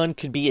 this gun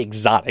could be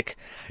exotic.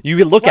 You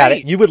would look at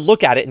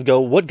it and go,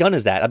 what gun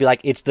is that? I'd be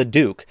like, it's the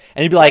Duke.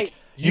 And you'd be like,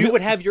 you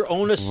would have your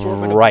own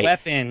assortment of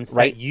weapons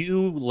that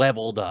you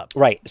leveled up.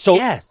 Right. So,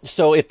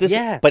 if this,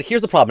 but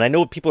here's the problem. I know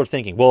what people are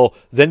thinking. Well,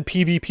 then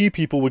PvP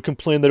people would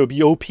complain that it would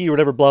be OP or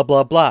whatever, blah,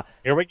 blah, blah.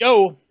 Here we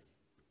go.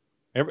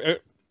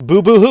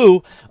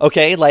 Boo-boo-hoo.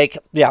 Okay,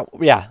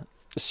 yeah,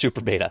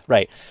 super beta,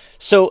 right.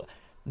 So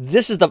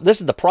this is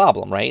the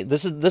problem, right?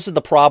 This is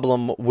the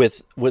problem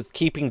with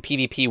keeping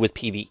PvP with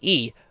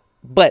PvE,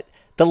 but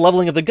the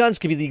leveling of the guns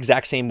could be the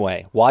exact same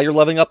way. While you're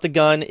leveling up the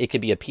gun, it could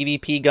be a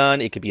PvP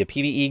gun, it could be a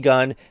PvE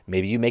gun.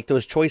 Maybe you make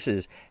those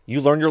choices. You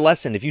learn your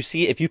lesson. If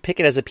you pick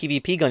it as a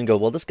PvP gun, go,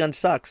 well, this gun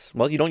sucks.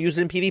 Well, you don't use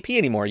it in PvP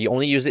anymore. You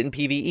only use it in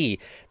PvE.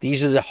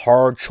 These are the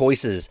hard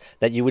choices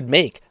that you would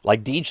make.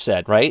 Like Deej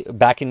said, right?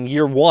 Back in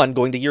year 1,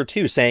 going to year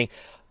 2, saying,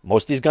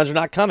 most of these guns are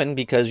not coming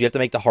because you have to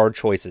make the hard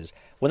choices.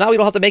 Well, now we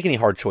don't have to make any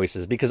hard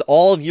choices because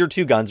all of year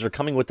 2 guns are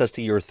coming with us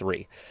to year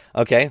 3.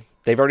 Okay?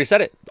 They've already said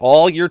it.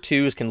 All year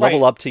 2s can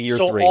level up to year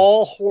 3. So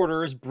all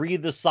hoarders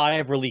breathe a sigh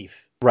of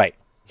relief. Right.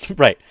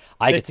 Right.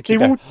 I get to keep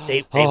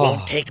they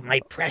won't take my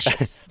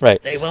precious.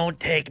 Right. They won't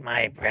take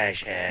my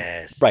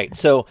precious. Right.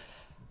 So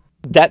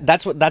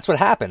that's what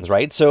happens,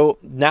 right? So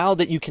now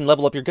that you can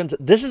level up your guns,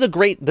 this is a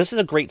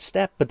great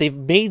step, but they've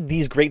made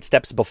these great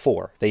steps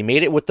before. They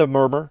made it with the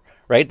Murmur,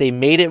 right? They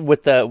made it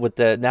with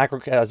the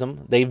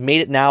Necrochasm. They've made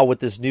it now with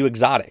this new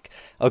exotic.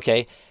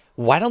 Okay.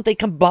 Why don't they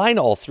combine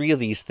all 3 of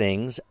these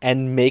things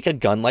and make a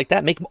gun like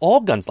that? Make all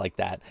guns like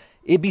that.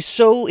 It'd be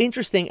so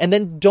interesting. And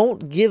then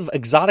don't give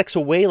exotics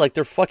away like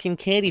they're fucking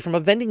candy from a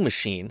vending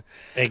machine.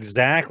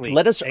 Exactly.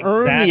 Let us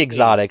earn the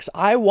exotics.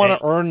 I want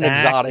to earn an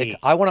exotic.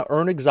 I want to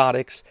earn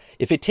exotics.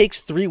 If it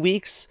takes 3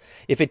 weeks,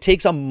 if it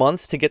takes a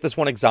month to get this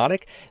one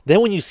exotic,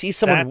 then when you see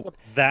someone,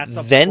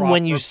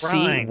 when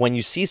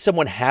you see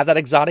someone have that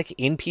exotic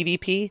in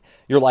PvP,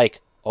 you're like,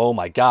 oh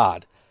my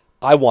God,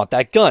 I want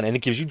that gun. And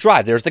it gives you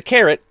drive. There's the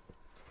carrot.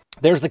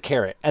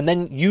 And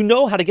then you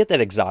know how to get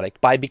that exotic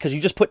because you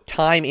just put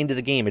time into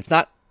the game. It's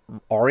not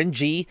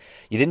RNG.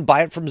 You didn't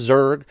buy it from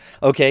Zerg.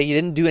 Okay, you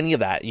didn't do any of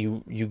that.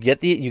 You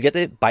get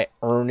it by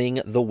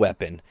earning the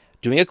weapon,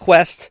 doing a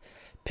quest,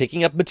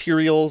 picking up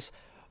materials,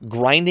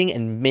 grinding,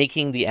 and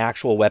making the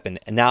actual weapon.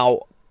 And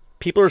now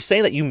people are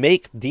saying that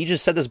Deej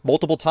just said this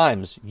multiple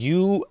times.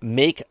 You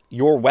make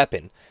your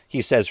weapon.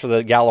 He says for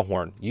the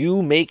Gjallarhorn,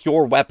 you make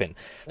your weapon.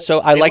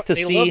 So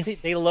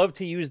they love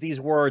to use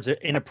these words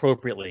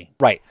inappropriately.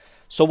 Right.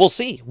 So we'll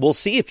see. We'll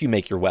see if you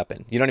make your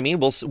weapon. You know what I mean?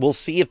 We'll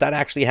see if that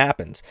actually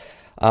happens.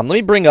 Let me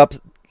bring up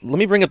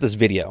this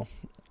video.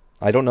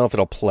 I don't know if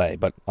it'll play,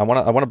 but I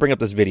want to bring up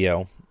this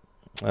video.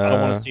 I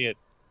don't want to see it.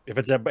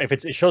 If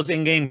it shows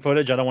in-game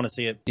footage, I don't want to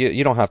see it.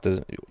 You don't have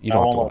to. You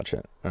don't have to watch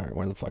it. All right.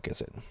 Where the fuck is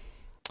it?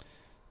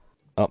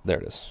 Oh, there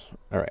it is.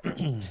 All right. So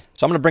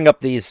I'm going to bring up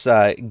these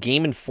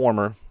Game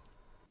Informer.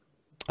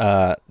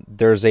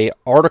 There's a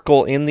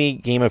article in the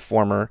Game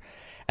Informer,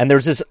 And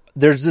there's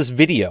this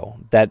video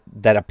that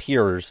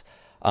appears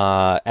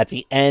at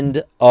the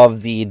end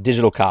of the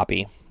digital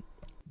copy.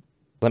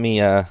 Let me.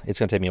 It's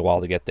going to take me a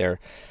while to get there.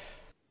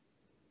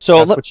 So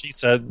That's what she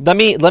said. Let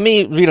me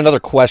read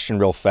another question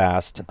real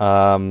fast.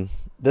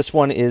 This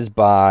one is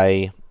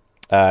by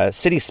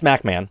City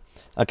Smackman.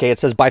 Okay, it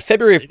says by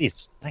February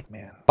Nice.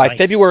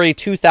 February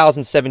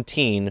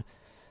 2017,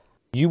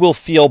 you will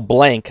feel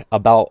blank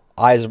about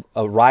Rise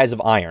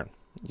of Iron.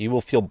 You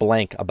will feel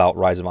blank about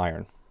Rise of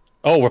Iron.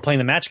 Oh, we're playing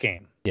the match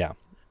game. Yeah.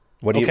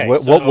 What do you? Okay,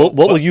 What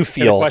will you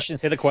feel?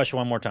 Say the question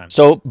one more time.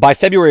 So by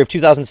February of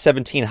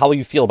 2017, how will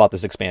you feel about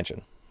this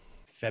expansion?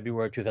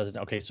 February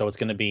 2000. Okay, so it's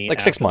going to be like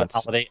 6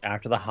 months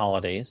after the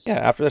holidays. Yeah,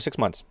 after the 6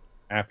 months.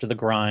 After the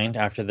grind,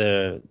 after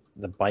the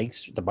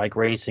bike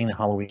racing, the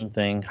Halloween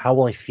thing. How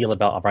will I feel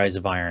about Rise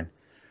of Iron?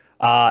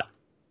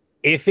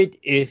 Here's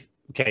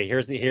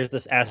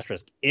this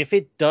asterisk. If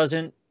it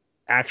doesn't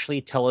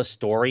actually tell a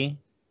story,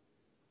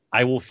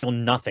 I will feel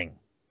nothing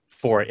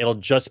for it. It'll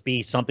just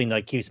be something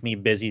that keeps me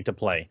busy to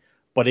play.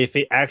 But if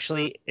it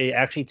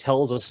actually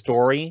tells a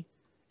story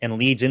and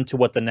leads into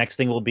what the next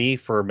thing will be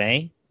for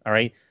May, all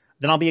right,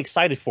 then I'll be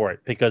excited for it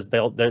because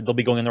they'll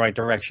be going in the right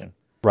direction.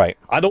 Right.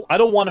 I don't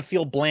want to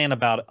feel bland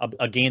about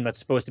a game that's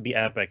supposed to be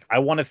epic. I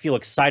want to feel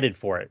excited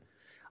for it.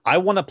 I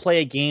want to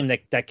play a game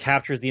that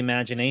captures the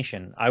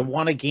imagination. I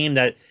want a game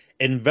that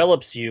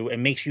envelops you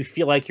and makes you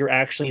feel like you're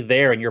actually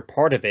there and you're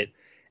part of it.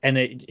 And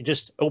it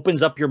just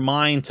opens up your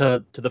mind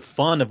to the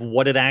fun of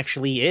what it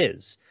actually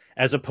is,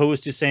 as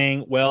opposed to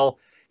saying, well,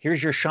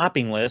 here's your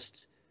shopping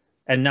list,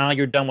 and now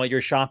you're done with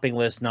your shopping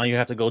list. Now you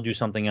have to go do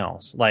something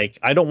else. Like,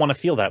 I don't want to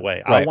feel that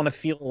way. Right. I want to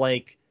feel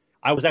like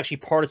I was actually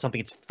part of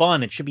something. It's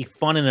fun. It should be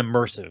fun and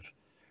immersive,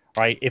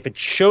 right? If it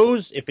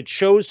shows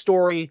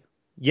story,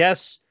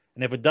 yes.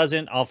 And if it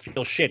doesn't, I'll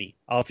feel shitty.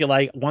 I'll feel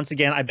like, once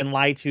again, I've been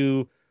lied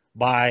to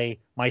by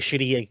my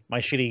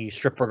shitty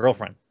stripper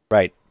girlfriend.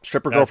 Right.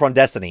 Stripper girlfriend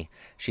Destiny.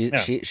 She's a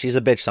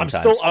bitch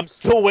sometimes. I'm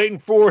still waiting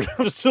for it.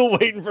 I'm still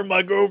waiting for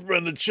my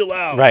girlfriend to chill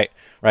out. Right.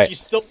 She's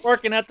still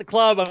working at the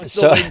club. I'm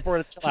still waiting for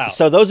her to chill out.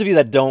 So those of you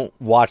that don't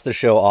watch the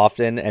show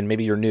often, and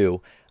maybe you're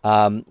new,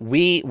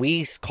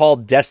 we call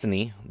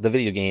Destiny, the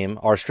video game,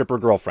 our stripper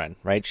girlfriend,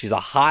 right? She's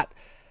a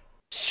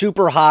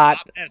super hot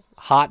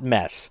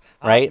mess,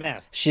 right?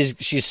 Mess.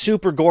 She's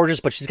super gorgeous,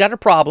 but she's got her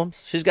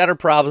problems. She's got her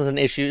problems and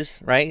issues,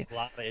 right? A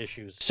lot of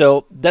issues.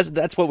 So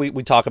that's what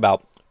we talk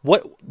about.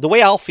 The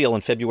way I'll feel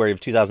in February of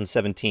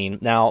 2017.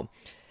 Now,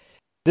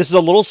 this is a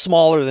little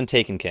smaller than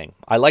Taken King.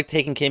 I like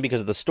Taken King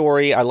because of the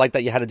story. I like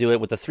that you had to do it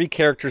with the 3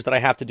 characters that I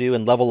have to do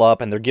and level up,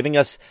 and they're giving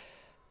us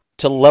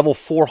to level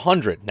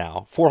 400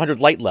 now, 400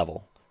 light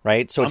level,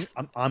 right? So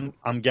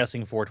I'm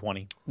guessing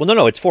 420. Well,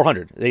 no, it's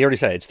 400. They already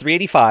said it. It's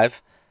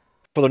 385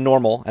 for the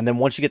normal, and then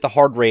once you get the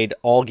hard raid,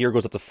 all gear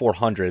goes up to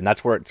 400, and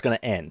that's where it's going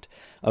to end.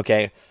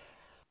 Okay.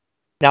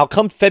 Now,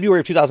 come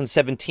February of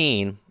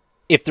 2017.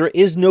 If there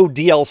is no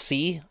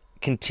DLC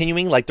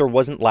continuing like there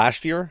wasn't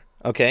last year,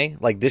 okay,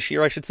 like this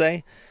year I should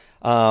say,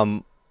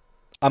 I'm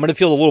going to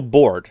feel a little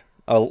bored,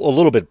 a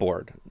little bit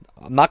bored.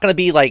 I'm not going to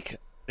be like...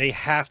 They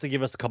have to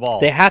give us Cabal.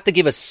 They have to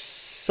give us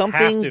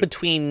something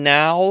between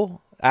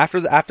now,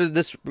 after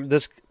this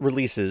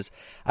releases.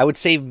 I would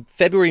say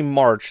February,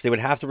 March, they would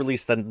have to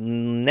release the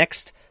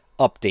next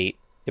update.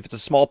 If it's a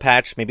small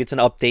patch, maybe it's an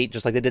update,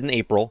 just like they did in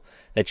April,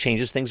 that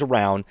changes things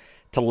around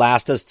to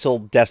last us till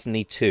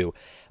Destiny 2.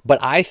 But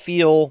I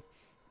think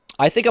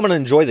I'm going to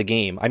enjoy the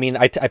game. I mean,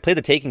 I played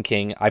the Taken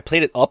King. I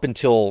played it up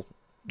until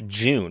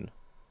June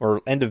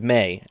or end of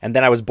May, and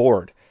then I was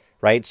bored,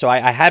 right? So I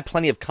had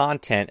plenty of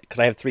content because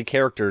I have 3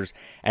 characters,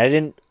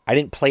 and I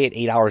didn't play it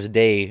 8 hours a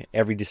day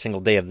every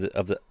single day of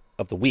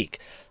the week.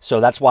 So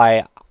that's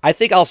why I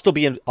think I'll still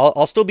be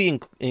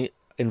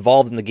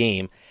involved in the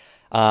game.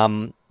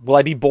 Will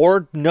I be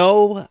bored?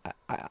 No.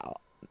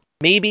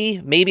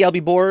 Maybe I'll be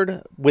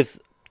bored with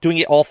doing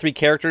it all 3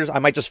 characters. I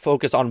might just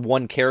focus on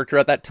one character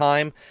at that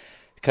time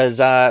because,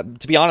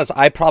 to be honest,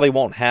 I probably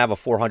won't have a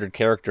 400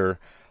 character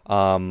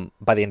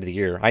by the end of the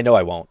year. I know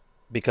I won't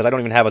because I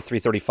don't even have a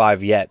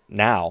 335 yet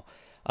now.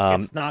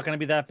 It's not going to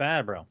be that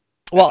bad, bro.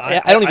 Well,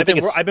 I don't even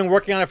think I've been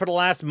working on it for the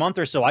last month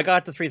or so. I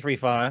got the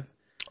 335.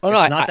 Oh,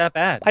 no, it's not that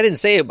bad. I didn't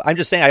say it. I'm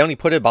just saying I only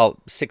put it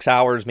about 6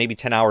 hours, maybe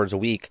 10 hours a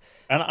week.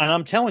 And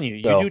I'm telling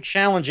you, do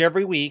challenge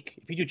every week.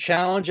 If you do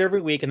challenge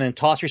every week and then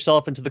toss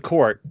yourself into the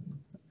court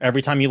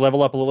every time you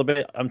level up a little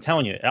bit, I'm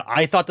telling you,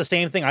 I thought the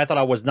same thing. I thought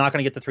I was not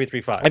going to get the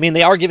 335. I mean,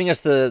 they are giving us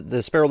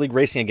the Sparrow League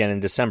Racing again in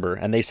December,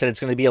 and they said it's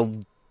going to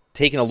be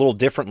taken a little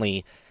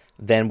differently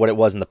than what it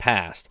was in the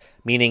past.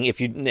 Meaning,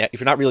 if you're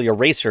not really a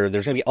racer,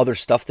 there's going to be other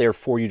stuff there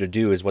for you to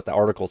do, is what the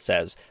article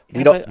says.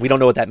 We don't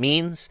know what that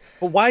means.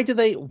 But why do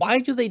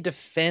they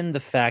defend the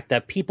fact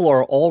that people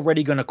are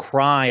already going to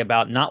cry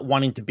about not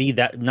wanting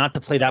to not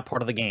to play that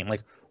part of the game?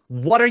 Like,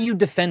 what are you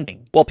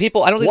defending? Well, I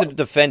don't think they're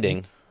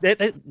defending.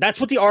 That's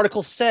what the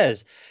article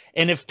says.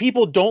 And if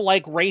people don't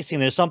like racing,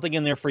 there's something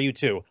in there for you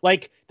too.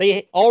 Like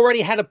they already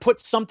had to put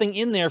something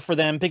in there for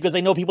them because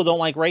they know people don't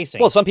like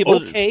racing. Well, some people,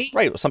 okay,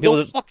 right? Some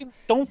people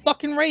don't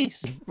fucking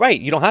race. Right,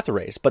 you don't have to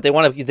race, but they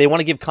want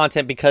to give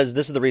content because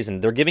this is the reason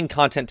they're giving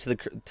content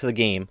to the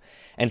game,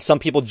 and some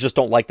people just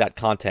don't like that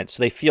content,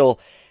 so they feel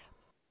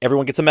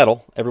everyone gets a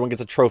medal, everyone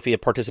gets a trophy, a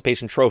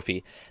participation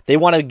trophy. They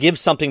want to give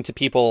something to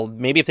people.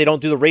 Maybe if they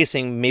don't do the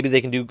racing, maybe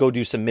they can go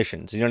do some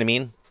missions. You know what I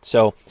mean?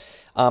 So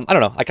I don't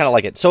know. I kind of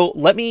like it. So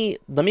let me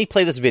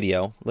play this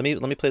video. Let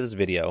me play this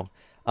video.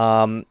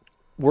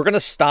 We're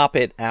gonna stop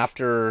it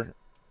after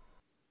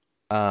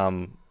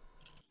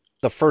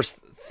the first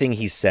thing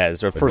he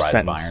says, or first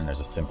sentence. Iron, there's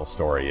a simple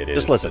story. It is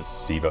just listen. The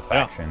Siva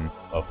faction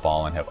of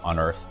Fallen have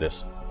unearthed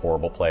this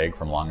horrible plague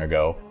from long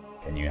ago,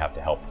 and you have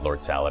to help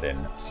Lord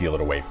Saladin seal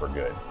it away for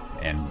good,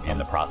 and in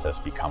the process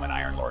become an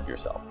Iron Lord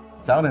yourself.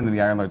 Saladin and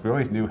the Iron Lords, we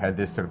always knew had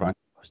this sort of.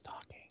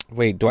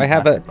 Wait, do I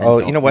have a? Oh,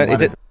 you know what?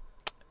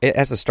 It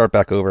has to start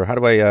back over. How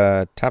do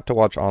I tap to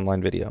watch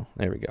online video?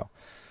 There we go.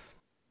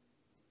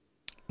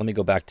 Let me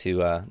go back to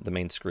the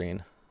main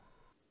screen.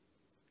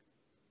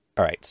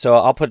 All right, so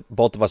I'll put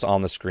both of us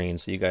on the screen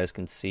so you guys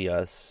can see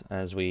us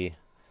as we...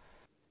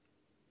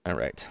 All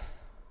right.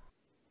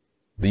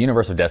 The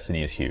universe of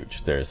Destiny is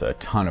huge. There's a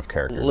ton of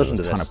characters. Listen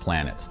There's to a ton this. of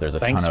planets. There's a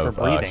Thanks ton for of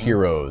breathing.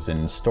 heroes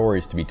and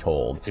stories to be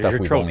told. Here's Stuff your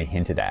we've trophy. only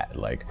hinted at,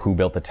 like who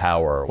built the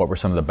tower, what were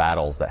some of the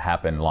battles that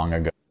happened long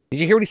ago. Did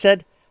you hear what he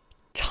said?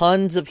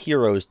 Tons of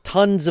heroes,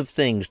 tons of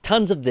things,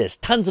 tons of this,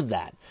 tons of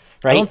that.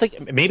 Right? I don't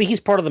think maybe he's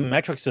part of the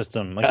metric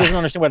system. Like he doesn't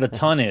understand what a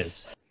ton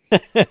is.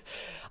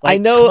 I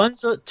know...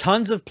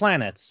 tons of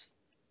planets.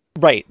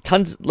 Right,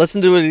 tons...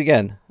 Listen to it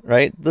again,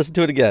 right? Listen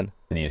to it again.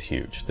 Destiny is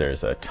huge.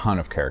 There's a ton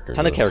of characters.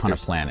 Ton of There's characters. A ton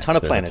of planets. Ton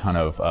of There's planets. A ton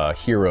of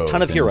heroes.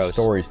 Ton of and heroes.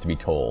 Stories to be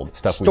told.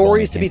 Stuff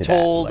Stories we've to be only hinted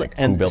at, told, like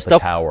and who built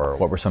stuff... the tower?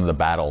 What were some of the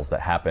battles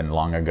that happened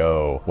long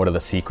ago? What are the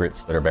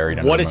secrets that are buried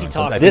under What the is he moon?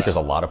 talking So I about? think there's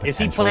a lot of Is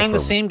potential. he playing the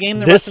for- same game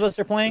the This- rest of us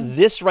are playing?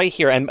 This right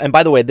here, and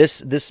by the way,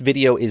 this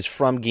video is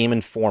from Game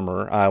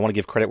Informer. I want to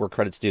give credit where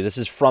credit's due. This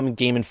is from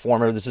Game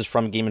Informer. This is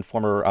from Game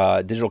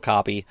Informer digital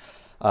copy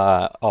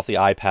off the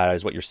iPad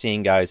is what you're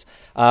seeing, guys.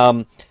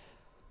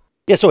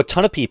 Yeah, so a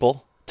ton of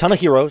people, ton of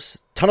heroes,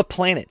 ton of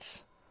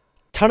planets,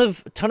 ton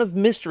of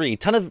mystery,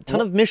 ton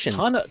of missions,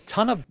 a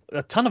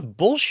ton of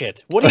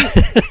bullshit. What do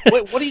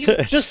you? what do you?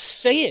 Just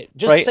say it.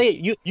 Just Right. say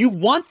it. You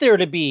want there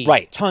to be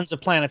Right. tons of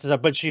planets and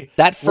stuff, but you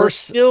That we're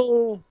first-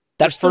 still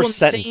that we're still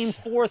first in the sentence.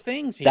 same four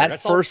things here. That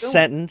That's all first it's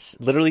doing. sentence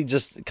literally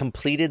just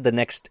completed the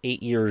next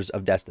 8 years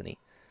of Destiny,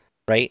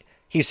 right?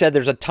 He said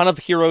there's a ton of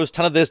heroes,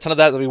 ton of this, ton of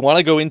that we want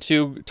to go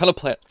into, ton of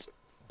planets.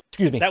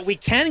 Excuse me. that we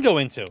can go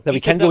into. That He we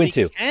said can go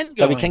into.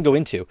 that we can go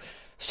into.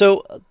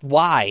 So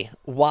why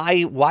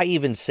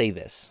even say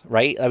this,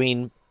 right? I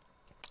mean,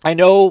 I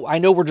know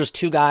we're just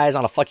two guys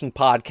on a fucking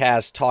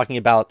podcast talking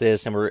about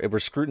this, and we're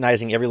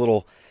scrutinizing every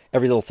little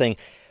thing.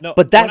 No,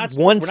 but we're that not-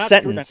 one we're not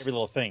sentence, every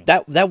little thing.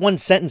 that one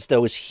sentence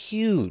though is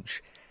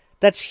huge.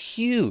 That's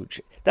huge.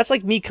 That's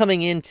like me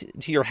coming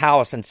into your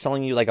house and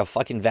selling you like a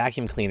fucking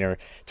vacuum cleaner,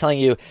 telling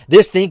you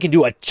this thing can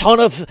do a ton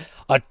of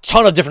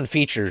different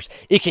features.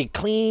 It can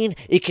clean,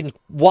 it can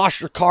wash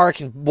your car, it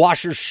can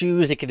wash your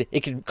shoes, it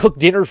can cook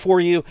dinner for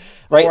you,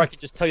 right? Or I could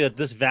just tell you that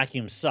this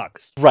vacuum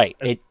sucks. Right.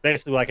 That's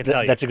basically what I can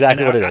tell you. That's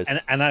exactly And what it I- is.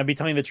 And I'd be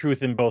telling the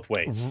truth in both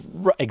ways.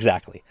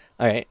 Exactly.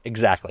 All right,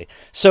 exactly.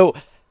 So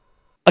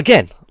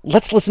again,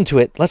 let's listen to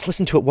it. Let's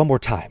listen to it one more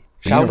time.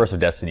 The Shall we? universe of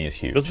Destiny is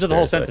huge. Listen to the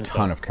whole There's sentence, a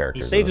ton though. of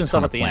characters. He saved There's a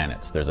himself ton at of the end.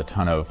 planets. There's a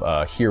ton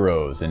of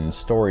heroes and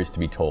stories to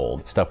be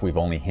told. Stuff we've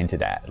only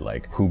hinted at,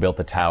 like who built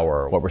the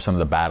tower? What were some of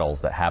the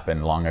battles that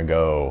happened long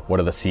ago?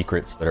 What are the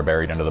secrets that are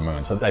buried under the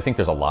moon? So I think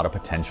there's a lot of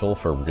potential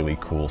for really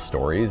cool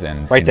stories.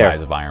 And Right in there.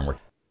 Rise of Iron, we're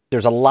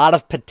There's a lot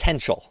of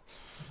potential.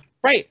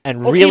 Right.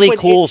 And really but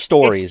cool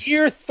stories. It's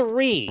year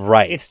 3.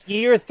 Right. It's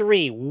year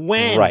 3.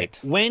 When? Right.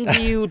 When do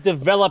you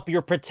develop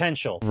your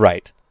potential?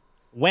 Right.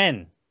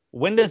 When?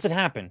 When does it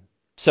happen?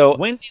 So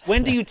When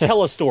do you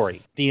tell a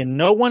story? Do you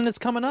know when it's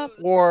coming up,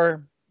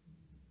 or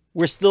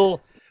we're still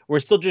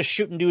just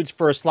shooting dudes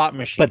for a slot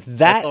machine? But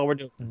That's all we're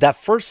doing. that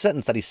first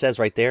sentence that he says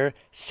right there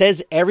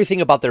says everything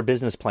about their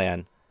business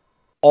plan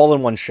all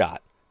in one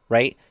shot,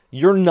 right?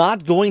 You're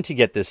not going to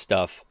get this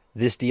stuff,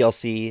 this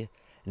DLC,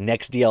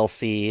 next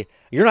DLC.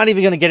 You're not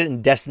even going to get it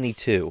in Destiny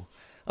 2,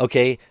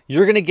 okay?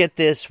 You're going to get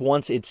this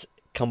once it's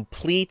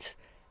complete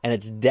and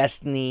it's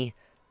Destiny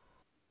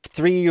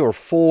 3 or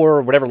 4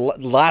 or whatever,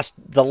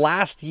 the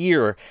last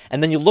year,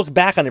 and then you look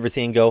back on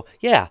everything and go,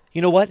 yeah,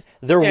 you know what?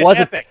 There Yeah, was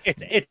it's a epic.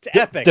 It's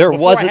epic. there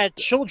Before was I a- had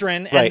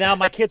children, and Right. now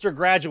my kids are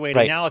graduating.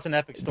 Right. Now it's an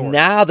epic story.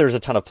 Now there's a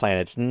ton of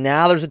planets.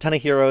 Now there's a ton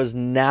of heroes.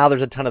 Now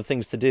there's a ton of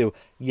things to do.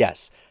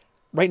 Yes.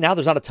 Right now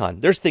there's not a ton.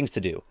 There's things to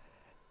do.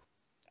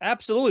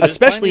 Absolutely. There's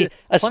plenty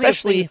of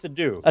things to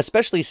do.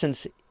 Especially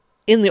since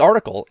in the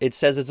article it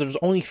says that there's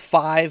only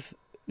 5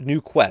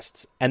 new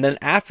quests, and then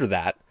after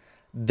that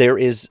there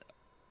is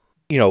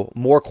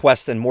more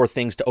quests and more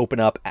things to open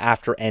up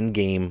after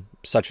Endgame,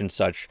 such and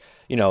such,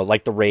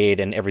 like the raid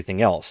and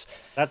everything else.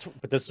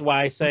 But this is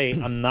why I say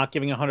I'm not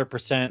giving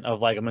 100%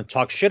 of I'm going to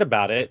talk shit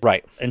about it,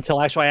 right, until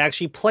I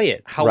actually play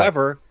it.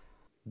 However,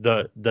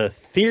 the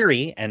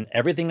theory and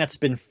everything that's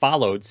been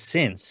followed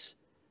since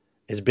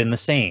has been the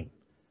same.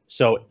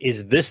 So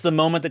is this the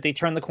moment that they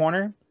turn the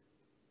corner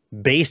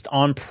based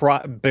on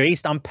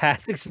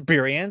past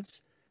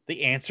experience?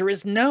 The answer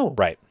is no.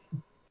 Right.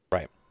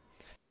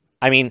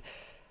 I mean,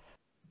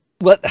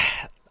 what,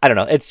 I don't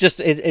know. It's just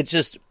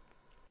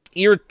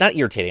not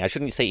irritating. I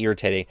shouldn't say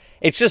irritating.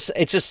 It's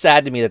just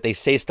sad to me that they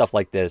say stuff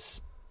like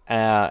this,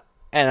 and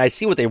I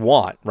see what they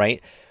want,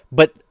 right?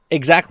 But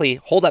exactly,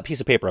 hold that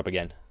piece of paper up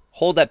again.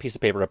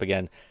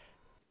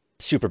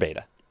 Super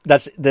beta.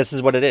 This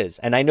is what it is.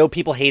 And I know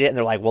people hate it, and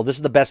they're like, "Well, this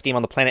is the best game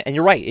on the planet." And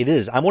you're right, it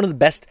is. I'm one of the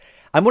best.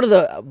 I'm one of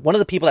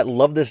the people that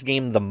love this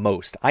game the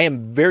most. I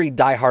am very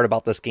diehard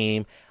about this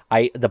game.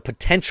 The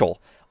potential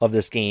of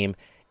this game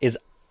is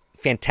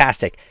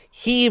fantastic.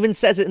 He even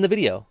says it in the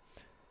video.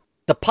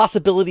 The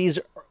possibilities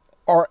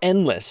are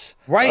endless.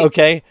 Right.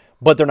 Okay?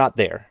 But they're not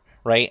there,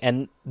 right?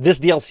 And this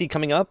DLC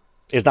coming up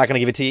is not going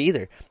to give it to you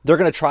either. They're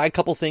going to try a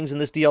couple things in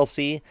this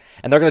DLC,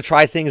 and they're going to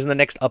try things in the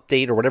next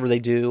update or whatever they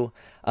do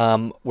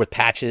with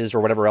patches or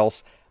whatever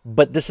else.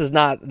 But this is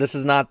not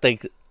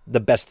the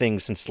best thing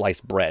since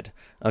sliced bread,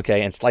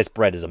 okay? And sliced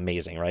bread is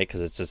amazing, right?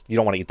 Because it's just, you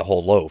don't want to eat the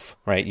whole loaf,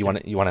 right? You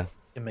want to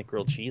make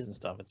grilled cheese and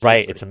stuff.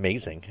 It's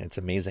amazing. It's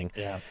amazing.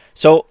 Yeah.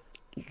 So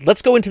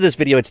let's go into this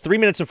video. It's 3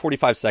 minutes and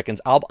 45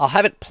 seconds. I'll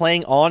have it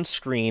playing on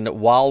screen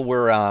while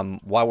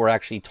we're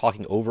actually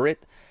talking over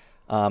it.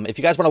 If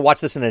you guys want to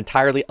watch this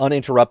entirely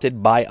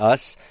uninterrupted by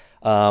us,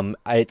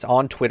 it's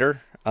on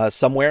Twitter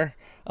somewhere.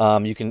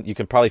 You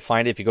can probably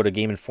find it if you go to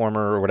Game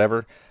Informer or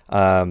whatever. So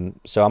I'm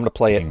going to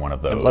play it. One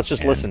of those, let's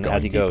just listen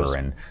as he goes.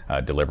 And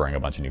delivering a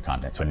bunch of new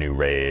content. So new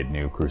raid,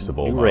 new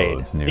Crucible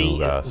modes,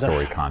 new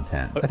story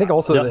content. I think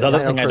also the other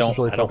thing I don't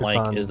really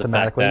like is the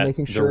fact that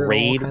the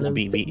raid will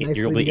be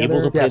you'll be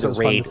able to play the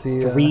raid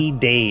 3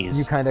 days.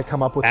 You kind of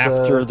come up with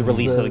after the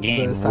release of the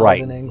game.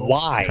 Right.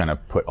 Why? Trying to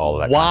put all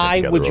of that.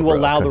 Why would you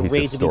allow the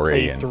raid to be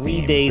played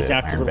 3 days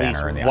after release?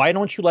 Why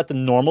don't you let the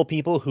normal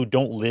people who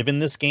don't live in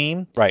this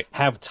game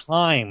have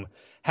time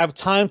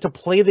to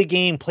play the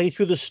game, play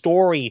through the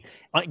story,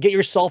 get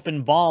yourself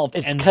involved,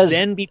 and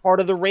then be part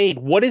of the raid?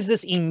 What is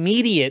this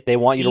immediate? They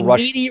want you to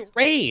rush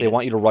raid. They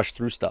want you to rush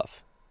through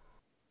stuff,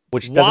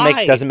 which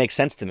doesn't make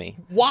sense to me.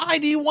 Why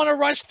do you want to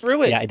rush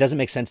through it? Yeah, it doesn't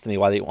make sense to me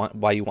why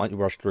you want to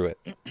rush through it.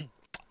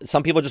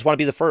 Some people just want to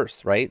be the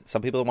first, right?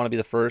 Some people want to be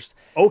the first.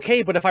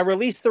 Okay, but if I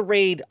release the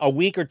raid a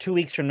week or 2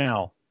 weeks from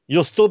now,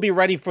 you'll still be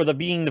ready for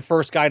being the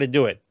first guy to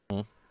do it.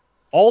 Mm-hmm.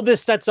 All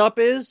this sets up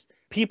is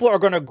people are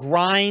going to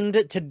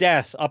grind to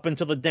death up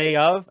until the day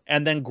of,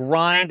 and then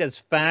grind as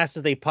fast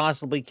as they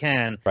possibly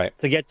can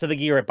to get to the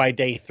gear by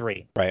day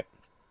 3. Right.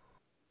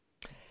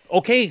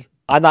 Okay.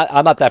 I'm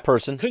not that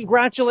person.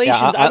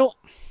 Congratulations. Yeah,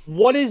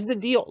 what is the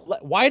deal?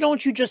 Why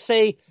don't you just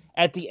say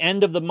at the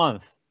end of the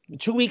month,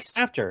 2 weeks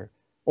after,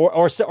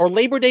 or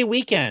Labor Day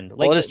weekend?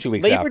 Well, it is 2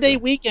 weeks Labor after. Day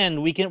weekend,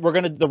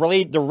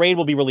 the raid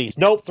will be released.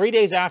 Nope, 3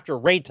 days after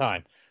raid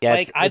time.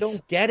 Yeah, I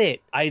don't get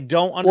it. I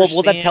don't understand.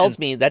 Well, that tells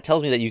me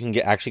that you can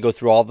actually go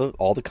through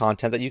all the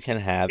content that you can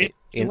have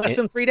in less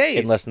than 3 days.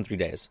 In less than 3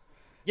 days.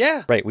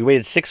 Yeah. Right. We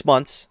waited 6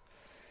 months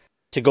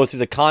to go through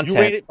the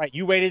content.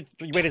 You waited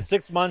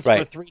 6 months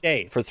for 3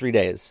 days. For 3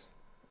 days.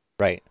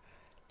 Right.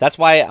 That's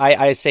why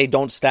I say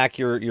don't stack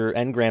your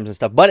engrams and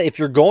stuff. But if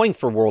you're going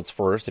for World's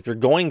First, if you're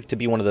going to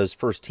be one of those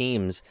first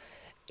teams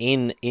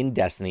in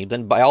Destiny,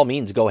 then by all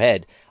means go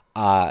ahead.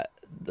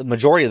 The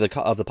majority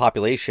of the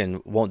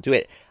population won't do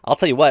it. I'll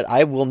tell you what,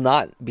 I will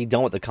not be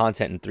done with the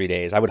content in 3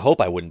 days. I would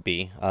hope I wouldn't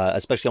be,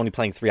 especially only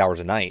playing 3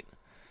 hours a night.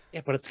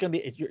 Yeah, but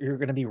you're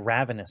gonna be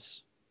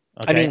ravenous.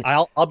 Okay? I mean,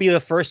 I'll be the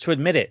first to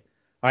admit it.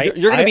 Right?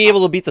 You're gonna be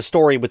able to beat the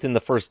story within the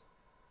first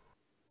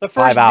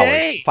 5 day.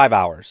 hours. 5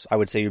 hours, I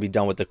would say you'd be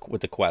done with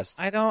the quests.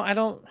 I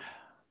don't.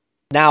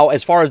 Now,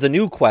 as far as the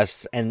new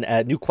quests and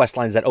new quest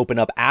lines that open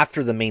up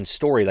after the main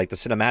story, like the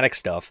cinematic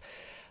stuff,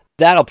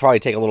 that'll probably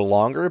take a little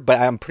longer, but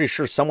I'm pretty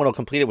sure someone will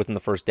complete it within the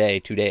first day,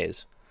 2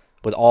 days,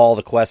 with all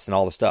the quests and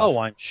all the stuff. Oh,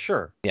 I'm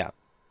sure. Yeah.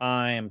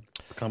 I am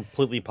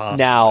completely positive.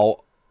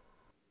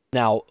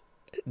 Now,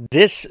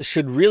 this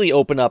should really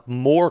open up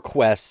more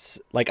quests.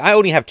 Like, I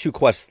only have 2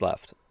 quests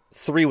left.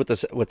 3 with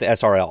the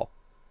SRL,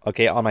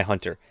 okay, on my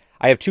Hunter.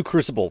 I have 2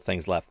 Crucible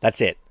things left. That's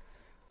it,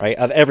 right,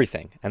 of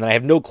everything. And then I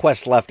have no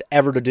quests left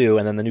ever to do,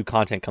 and then the new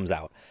content comes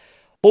out.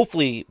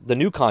 Hopefully, the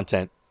new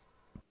content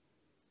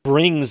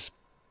brings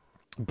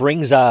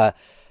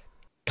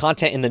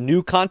content in the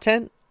new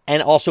content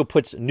and also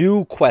puts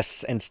new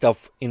quests and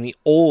stuff in the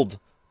old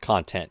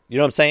content. You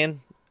know what I'm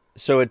saying?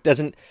 So it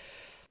doesn't,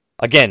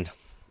 again,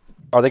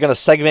 are they going to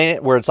segment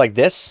it where it's like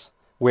this,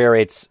 where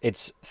it's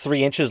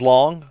 3 inches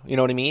long? You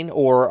know what I mean?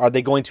 Or are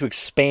they going to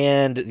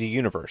expand the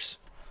universe?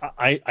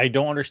 I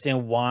don't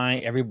understand why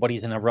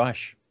everybody's in a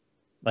rush.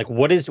 Like,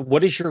 what is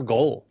your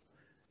goal?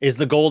 Is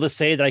the goal to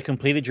say that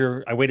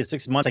I waited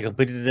 6 months, I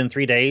completed it in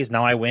 3 days,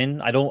 now I win?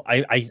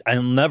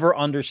 I'll never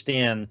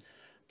understand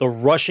the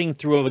rushing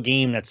through of a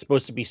game that's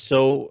supposed to be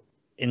so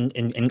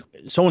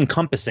so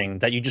encompassing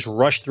that you just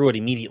rush through it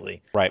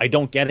immediately. Right. I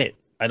don't get it.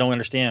 I don't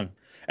understand.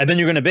 And then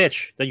you're going to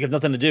bitch that you have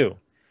nothing to do.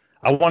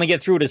 I want to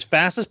get through it as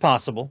fast as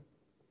possible,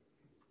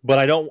 but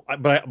I don't.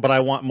 But I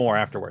want more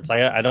afterwards.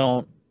 I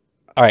don't.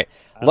 All right.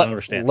 I don't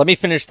understand. Let me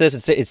finish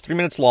this. It's 3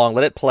 minutes long.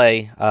 Let it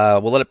play.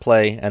 We'll let it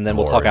play, and then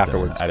we'll talk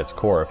afterwards. At its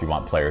core, if you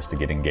want players to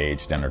get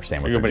engaged and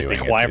understand what You're they're gonna doing,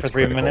 stay quiet for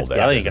 3 minutes?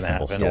 That ain't gonna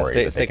happen.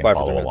 Story Stay quiet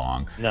for 3 minutes.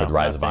 Along. No, With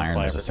Rise I'm of not Iron,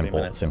 staying there's a quiet for 3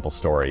 minutes. simple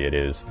story. It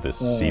is this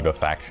Siva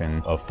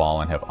faction of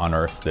Fallen have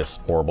unearthed this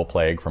horrible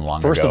plague from long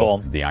ago. First of all,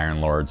 the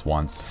Iron Lords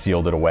once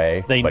sealed it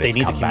away. They but it's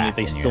need to come back,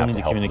 they and you still have need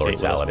to help communicate Lord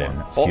with us Saladin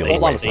more. seal Hold it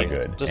on away a for second.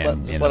 good, Just and let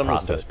in them the listen to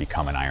process it.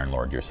 become an Iron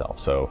Lord yourself.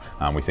 So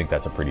we think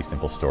that's a pretty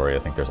simple story. I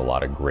think there's a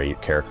lot of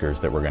great characters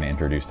that we're going to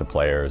introduce to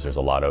players. There's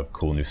a lot of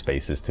cool new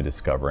spaces to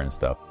discover and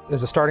stuff.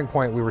 As a starting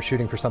point, we were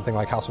shooting for something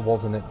like House of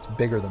Wolves, and it's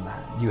bigger than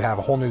that. You have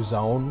a whole new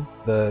zone.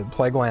 The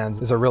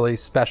Plaguelands is a really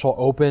special,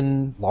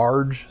 open,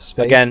 large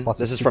space. Again,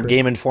 Lots of this is from secrets,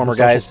 Game Informer, the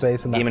social guys.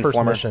 Space, and Game that first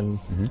Informer. mission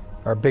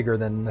are bigger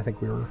than I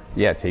think we were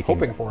Taking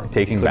hoping for.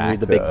 Couldn't back read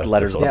the big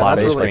letters at the Yeah, bottom.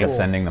 that's basically really cool.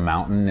 ascending the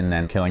mountain and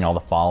then killing all the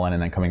fallen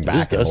and then coming this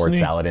back and Lord Destiny?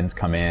 Saladin's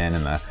come in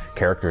and the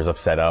characters have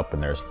set up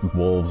and there's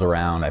wolves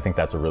around. I think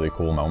that's a really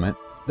cool moment.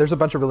 There's a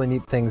bunch of really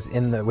neat things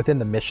within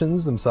the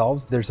missions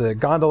themselves. There's a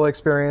gondola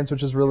experience,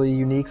 which is really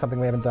unique, something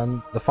we haven't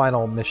done. The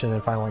final mission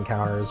and final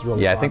encounter is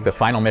really Yeah, fun. I think the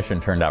final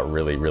mission turned out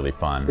really, really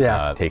fun.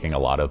 Yeah. Taking a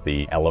lot of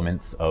the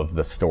elements of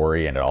the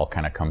story and it all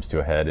kind of comes to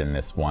a head in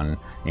this one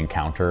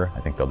encounter.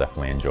 I think they'll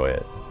definitely enjoy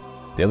it.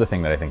 The other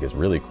thing that I think is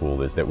really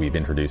cool is that we've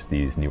introduced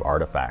these new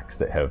artifacts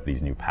that have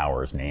these new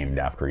powers named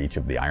after each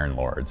of the Iron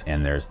Lords.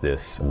 And there's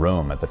this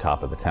room at the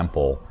top of the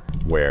temple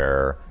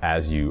where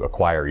as you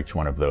acquire each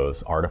one of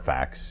those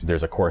artifacts,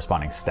 there's a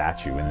corresponding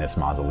statue in this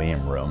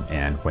mausoleum room.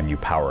 And when you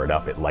power it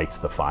up, it lights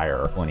the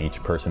fire. And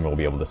each person will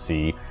be able to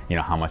see,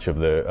 how much of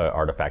the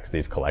artifacts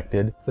they've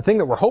collected. The thing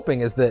that we're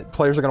hoping is that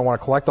players are going to want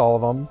to collect all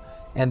of them,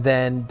 and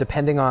then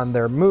depending on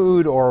their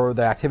mood or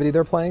the activity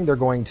they're playing, they're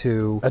going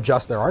to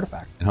adjust their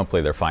artifact. And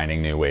hopefully they're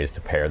finding new ways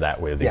to pair that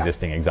with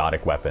existing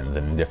exotic weapons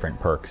and different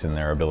perks in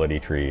their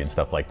ability tree and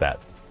stuff like that.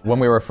 When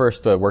we were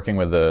first working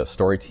with the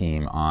story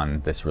team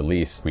on this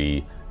release,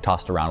 we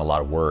tossed around a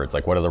lot of words,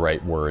 like what are the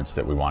right words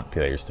that we want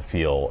players to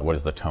feel? What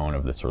is the tone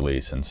of this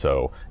release? And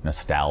so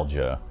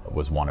nostalgia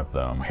was one of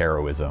them,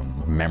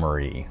 heroism,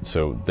 memory.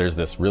 So there's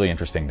this really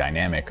interesting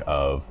dynamic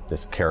of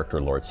this character,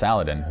 Lord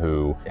Saladin,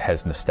 who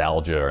has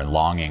nostalgia and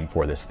longing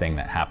for this thing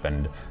that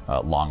happened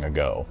long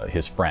ago.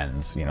 His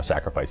friends,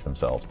 sacrificed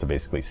themselves to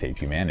basically save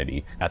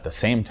humanity. At the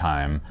same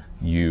time,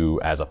 you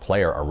as a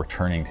player are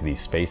returning to these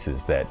spaces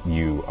that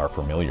you are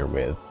familiar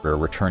with. We're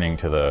returning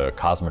to the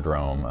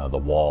Cosmodrome, the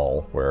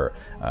wall where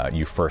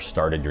you first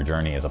started your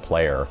journey as a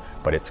player,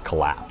 but it's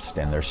collapsed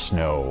and there's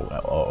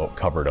snow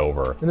covered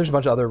over. And there's a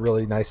bunch of other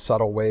really nice,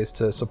 subtle ways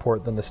to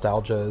support the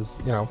nostalgia.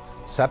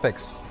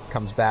 Sepix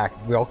comes back.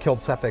 We all killed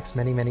Sepix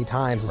many, many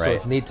times, and so Right.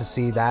 it's neat to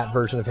see that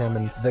version of him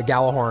and the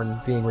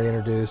Galahorn being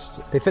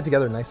reintroduced. They fit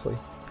together nicely.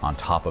 On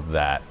top of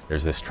that,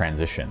 there's this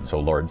transition. So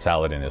Lord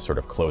Saladin is sort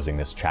of closing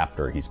this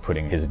chapter. He's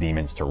putting his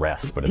demons to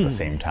rest, but at the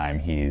same time,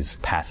 he's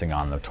passing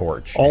on the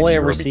torch. All I and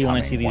ever you're see when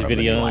I see becoming these one of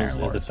the new Iron videos is the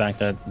Lords. fact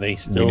that they We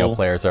still know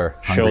players are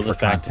show hungry the for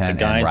fact that content,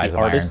 the guys, and Rise the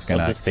of Iron's artists of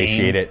gonna this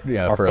satiate game it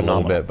are for a little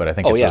phenomenal. bit, but I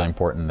think Oh, it's yeah. really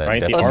important that Right?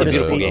 The definitely artistry-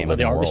 the the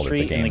living world is artistry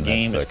a in the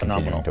game that's, is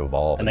continuing phenomenal. to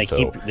evolve, And they so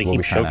keep we'll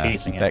be trying to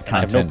showcasing keep it. that And I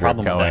have no content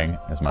problem with going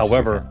that. as much as we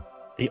However, can.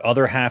 the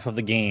other half of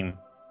the game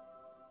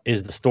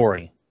is the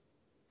story,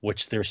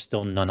 which there's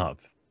still none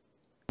of.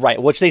 Right,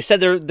 which they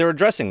said they're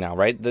addressing now,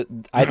 right?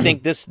 I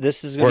think this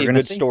is going We're to be a gonna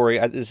good see. story.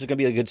 This is going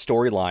to be a good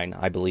storyline,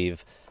 I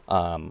believe.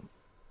 In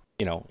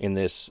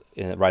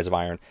Rise of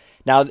Iron.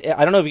 Now,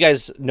 I don't know if you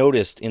guys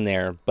noticed in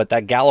there, but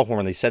that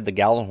Galahorn, they said the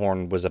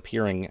Galahorn was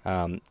appearing,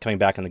 coming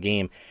back in the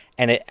game,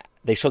 and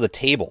they show the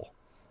table,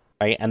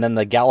 right? And then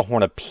the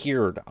Galahorn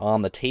appeared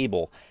on the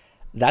table.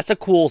 That's a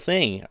cool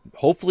thing.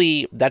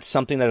 Hopefully, that's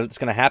something that's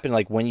going to happen.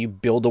 Like when you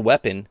build a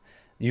weapon,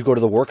 you go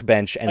to the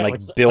workbench and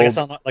build.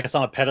 It's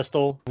on a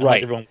pedestal, and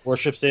Right. everyone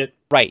worships it.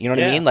 Right, you know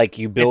what I Yeah. mean? Like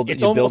you build.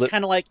 It's you almost build it.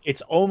 kind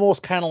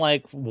of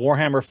like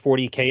Warhammer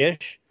 40K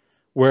ish,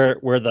 where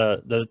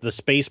the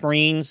Space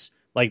Marines,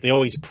 like they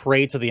always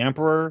pray to the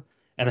Emperor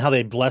and how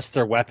they bless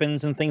their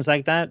weapons and things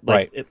like that. Like,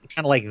 Right. It's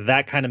kind of like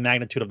that kind of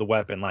magnitude of the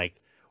weapon. Like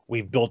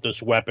we've built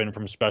this weapon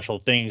from special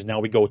things. Now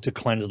we go to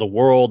cleanse the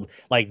world.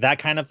 Like that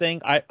kind of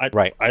thing.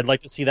 Right. I'd like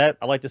to see that.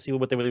 I'd like to see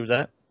what they would do with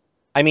that.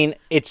 I mean,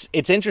 it's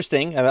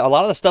interesting. A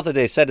lot of the stuff that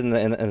they said in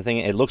the thing,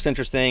 it looks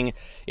interesting.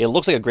 It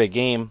looks like a great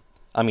game.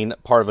 I mean,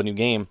 part of a new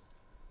game.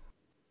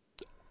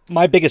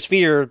 My biggest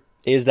fear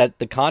is that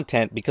the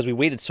content, because we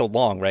waited so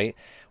long, right?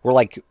 We're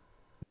like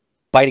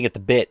biting at the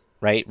bit,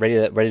 right?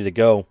 Ready to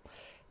go.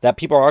 That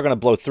people are going to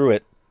blow through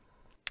it,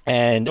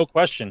 and No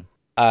question.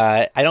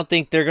 I don't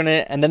think they're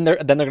gonna. And then they're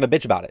gonna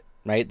bitch about it,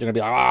 right? They're gonna be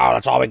like, "Oh,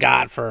 that's all we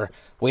got for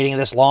waiting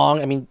this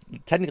long." I mean,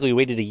 technically, we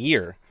waited a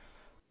year.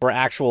 for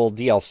actual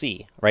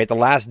DLC, right? The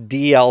last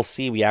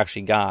DLC we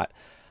actually got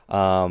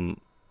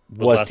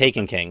was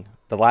Taken King.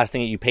 The last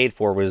thing that you paid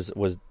for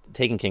was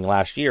Taken King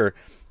last year,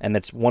 and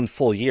that's 1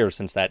 full year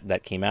since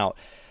that came out.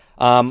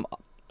 All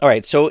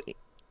right, so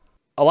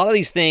a lot of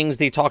these things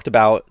they talked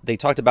about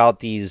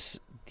these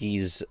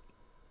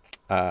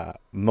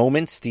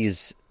moments,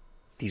 these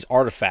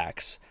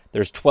artifacts.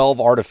 There's 12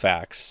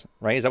 artifacts,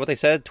 right? Is that what they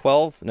said?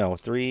 12? No,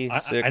 3,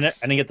 6. I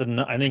didn't get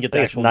the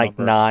actual like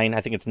number. 9. I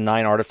think it's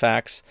 9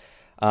 artifacts,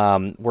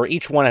 where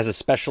each one has a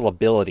special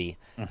ability,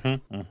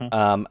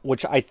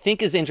 which I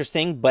think is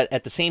interesting. But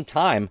at the same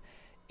time,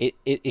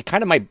 it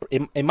kind of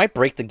might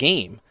break the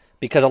game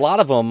because a lot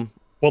of them.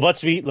 Well,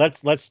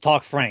 let's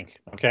talk frank,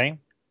 okay?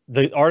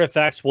 The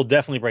artifacts will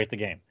definitely break the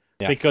game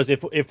because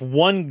if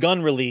one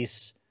gun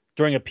release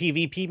during a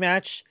PvP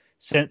match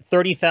sent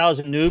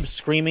 30,000 noobs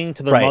screaming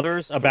to their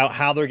mothers about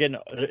how they're getting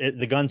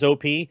the guns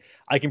OP,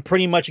 I can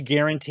pretty much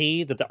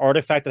guarantee that the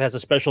artifact that has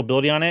a special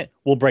ability on it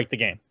will break the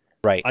game.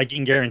 Right. I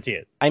can guarantee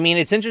it. I mean,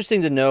 it's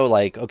interesting to know,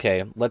 like,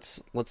 okay,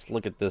 let's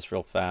look at this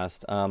real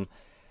fast.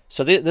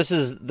 So this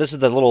is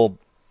the little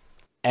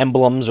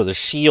emblems or the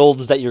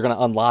shields that you're going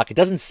to unlock. It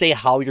doesn't say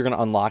how you're going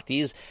to unlock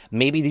these.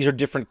 Maybe these are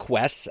different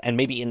quests, and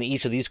maybe in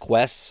each of these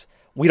quests,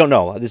 we don't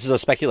know. This is a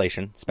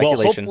speculation. Well,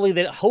 hopefully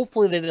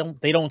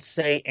they don't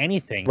say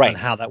anything on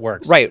how that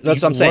works. Right,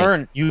 that's what I'm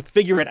saying. You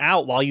figure it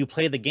out while you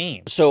play the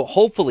game. So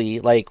hopefully,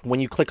 like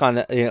when you click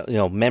on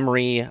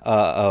memory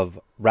of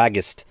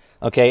Ragist,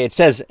 okay, it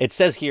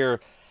says here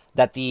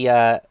that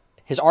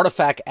his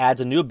artifact adds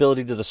a new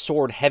ability to the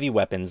sword heavy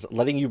weapons,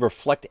 letting you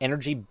reflect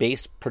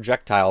energy-based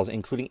projectiles,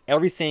 including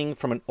everything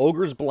from an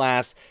ogre's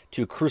blast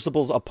to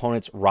Crucible's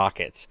opponent's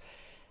rockets.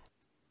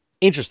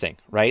 Interesting,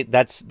 right?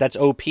 That's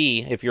OP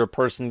if you're a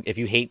person, if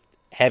you hate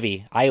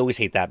heavy. I always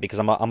hate that because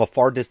I'm a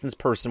far distance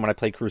person when I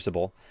play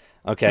Crucible.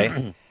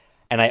 Okay.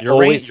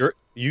 And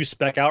you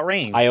spec out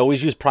range. I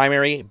always use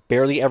primary,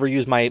 barely ever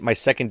use my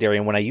secondary.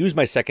 And when I use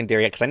my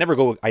secondary, because I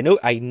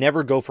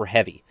never go for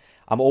heavy.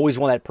 I'm always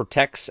one that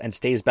protects and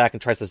stays back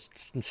and tries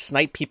to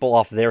snipe people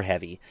off their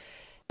heavy.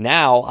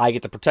 Now I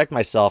get to protect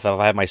myself. If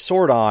I have my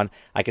sword on,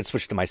 I can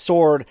switch to my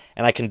sword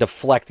and I can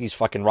deflect these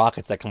fucking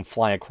rockets that come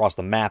flying across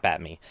the map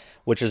at me,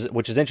 which is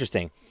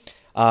interesting.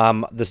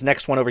 This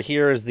next one over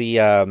here is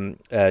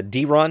the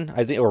D run,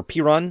 I think, or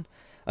P run.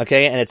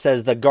 Okay, and it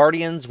says the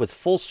Guardians with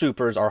full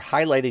supers are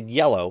highlighted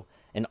yellow,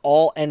 and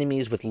all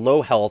enemies with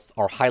low health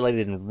are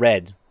highlighted in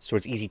red, so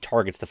it's easy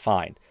targets to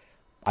find.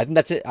 I think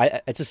that's it.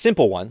 It's a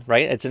simple one,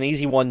 right? It's an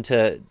easy one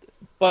to.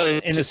 But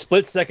in the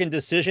split-second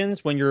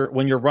decisions, when you're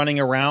running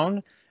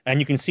around and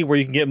you can see where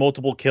you can get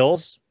multiple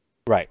kills,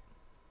 right?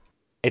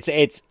 I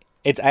think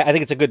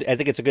it's a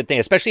good thing,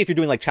 especially if you're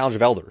doing like Challenge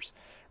of Elders,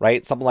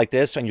 right? Something like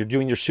this, and you're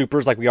doing your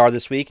supers like we are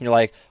this week, and you're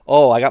like,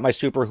 oh, I got my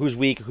super. Who's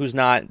weak? Who's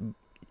not?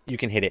 You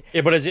can hit it.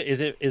 Yeah, but is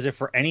it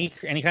for any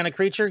kind of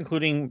creature,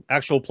 including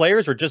actual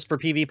players, or just for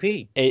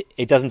PvP?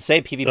 It doesn't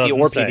say PvP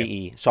or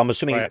PvE, so I'm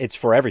assuming it's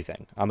for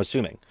everything. I'm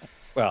assuming.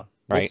 Well,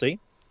 we'll see.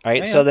 All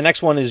right, so the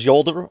next one is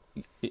Yolder.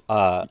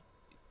 How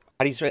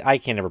do you say? I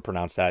can't ever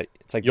pronounce that.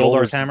 It's like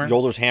Yolder's hammer.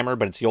 Yolder's hammer,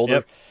 but it's Yolder.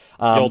 Yep.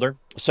 Yolder.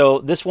 So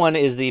this one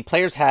is the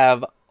players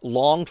have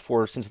longed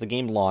for since the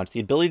game launched, the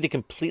ability to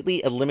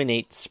completely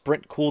eliminate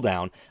sprint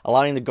cooldown,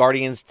 allowing the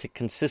Guardians to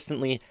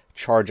consistently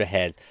charge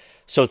ahead.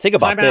 So think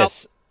about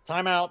this.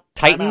 Time out.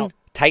 Titan.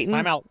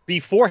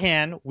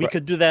 Beforehand, we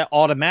could do that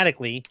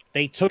automatically.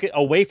 They took it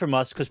away from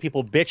us because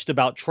people bitched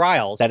about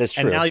trials. That is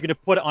true. And now you're going to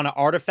put it on an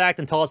artifact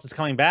and tell us it's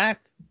coming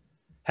back?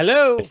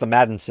 Hello? It's the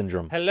Madden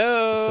syndrome.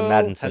 Hello? It's the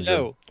Madden syndrome.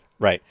 Hello?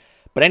 Right.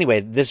 But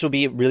anyway, this would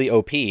be really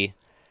OP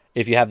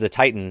if you have the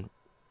Titan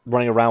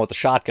running around with the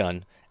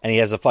shotgun and he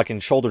has a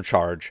fucking shoulder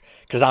charge,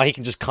 because now he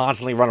can just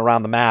constantly run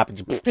around the map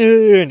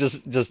and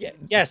just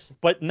Yes,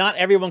 but not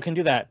everyone can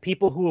do that.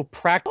 People who have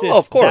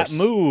practiced that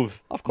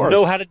move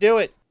know how to do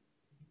it.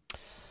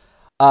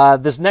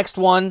 This next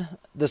one,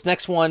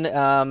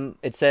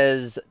 it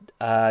says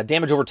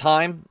damage over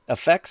time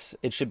effects.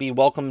 It should be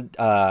welcome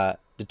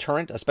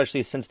deterrent,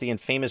 especially since the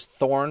infamous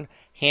Thorn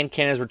hand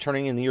cannon is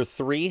returning in the year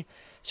 3.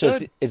 So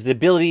it's the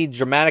ability to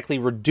dramatically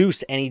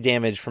reduce any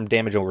damage from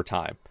damage over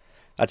time.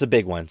 That's a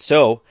big one.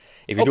 So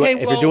if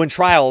you're doing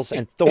trials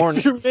and Thorn,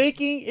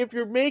 if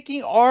you're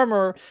making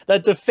armor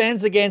that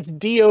defends against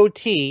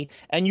DOT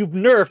and you've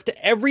nerfed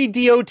every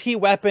DOT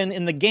weapon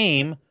in the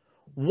game,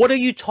 what are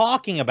you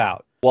talking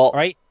about? Well,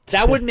 right.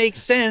 That would make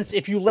sense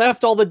if you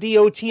left all the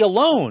DOT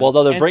alone. Well,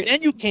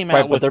 then you came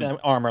out with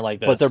armor like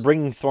this. But they're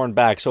bringing Thorn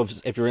back. So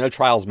if you're in a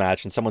trials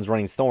match and someone's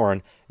running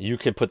Thorn, you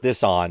could put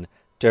this on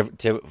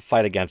to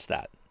fight against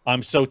that.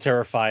 I'm so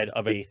terrified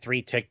of a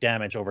 3-tick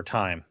damage over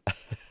time.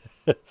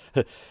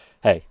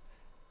 Hey,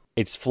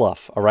 it's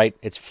fluff, all right?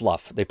 It's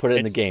fluff. They put it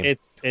in the game.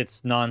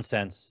 It's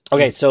nonsense.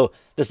 Okay, so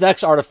this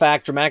next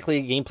artifact,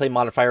 dramatically gameplay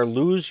modifier,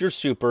 lose your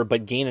super,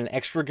 but gain an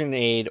extra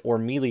grenade or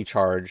melee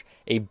charge,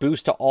 a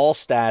boost to all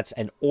stats,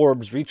 and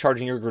orbs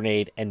recharging your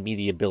grenade and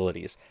melee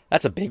abilities.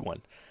 That's a big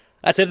one.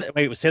 Say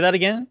that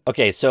again?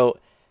 Okay, so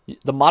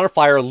the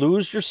modifier,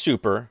 lose your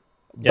super,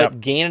 but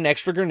gain an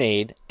extra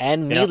grenade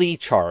and melee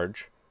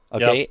charge,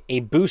 Okay,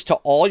 a boost to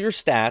all your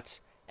stats,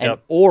 and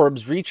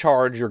orbs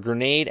recharge your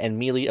grenade and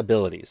melee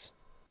abilities.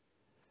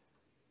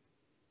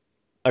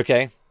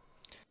 Okay,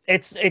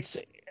 it's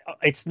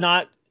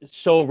not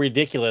so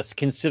ridiculous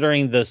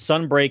considering the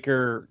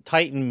Sunbreaker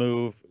Titan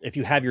move. If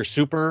you have your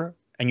super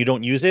and you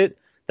don't use it,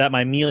 that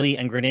my melee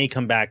and grenade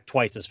come back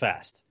twice as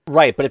fast.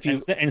 Right, but if you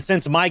and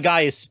since my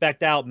guy is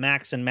spec'd out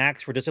max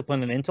for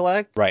discipline and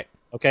intellect, right,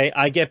 okay,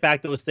 I get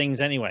back those things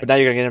anyway. But now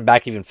you're gonna get them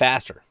back even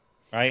faster.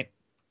 Right.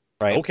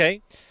 Right.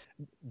 Okay.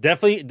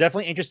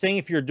 Definitely interesting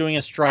if you're doing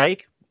a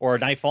strike or a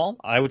nightfall.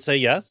 I would say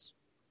yes.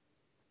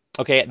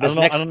 Okay, I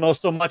don't know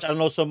so much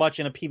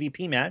in a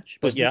PvP match,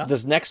 but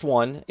this next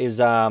one is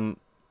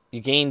you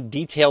gain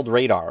detailed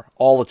radar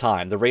all the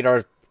time. The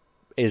radar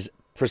is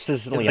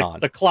persistently on.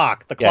 The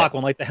clock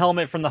one, like the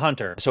helmet from the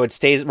hunter. So it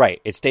stays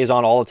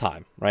on all the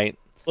time, right?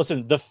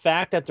 Listen, the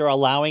fact that they're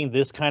allowing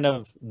this kind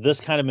of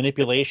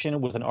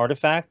manipulation with an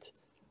artifact,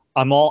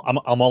 I'm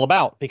all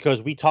about,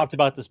 because we talked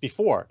about this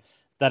before.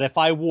 That if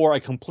I wore a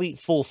complete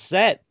full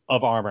set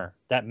of armor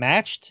that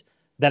matched,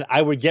 that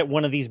I would get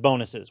one of these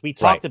bonuses. We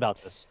talked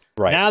about this.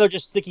 Right. Now they're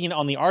just sticking it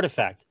on the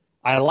artifact.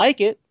 I like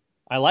it.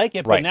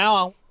 But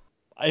now,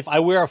 if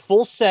I wear a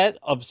full set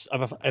of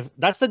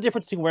that's the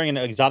difference between wearing an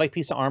exotic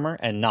piece of armor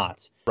and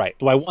not. Right.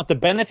 Do I want the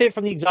benefit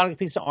from the exotic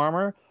piece of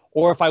armor,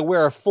 or if I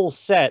wear a full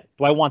set,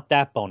 do I want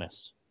that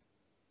bonus?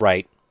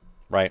 Right.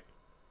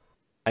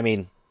 I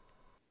mean,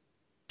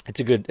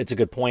 it's a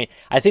good point.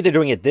 I think they're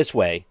doing it this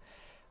way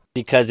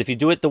because if you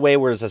do it the way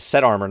where it's a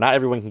set armor, not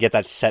everyone can get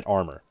that set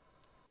armor.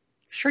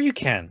 Sure you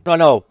can.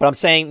 No, but I'm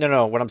saying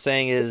no. What I'm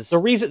saying is the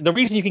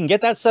reason you can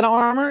get that set of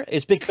armor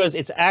is because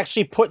it's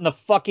actually put in the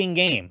fucking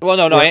game. Well,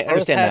 no, I understand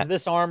Earth that. has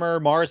this armor,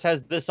 Mars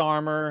has this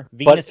armor,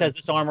 Venus has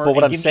this armor. But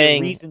what I'm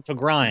saying, a reason to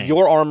grind.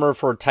 Your armor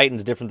for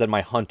Titan's different than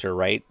my hunter,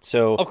 right?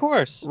 So of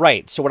course,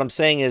 right. So what I'm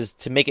saying is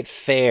to make it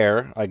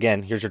fair.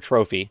 Again, here's your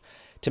trophy.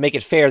 To make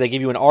it fair, they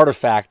give you an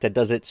artifact that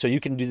does it, so you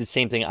can do the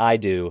same thing I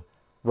do,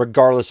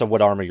 regardless of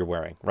what armor you're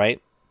wearing,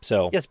 right?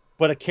 So yes,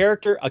 but a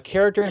character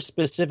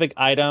specific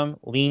item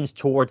leans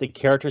towards a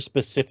character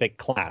specific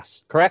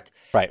class, correct?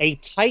 Right. A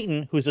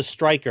Titan who's a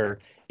striker,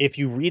 if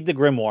you read the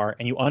grimoire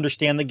and you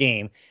understand the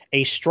game,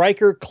 a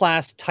striker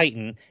class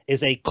Titan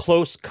is a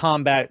close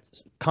combatant,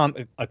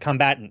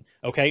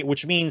 okay?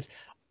 Which means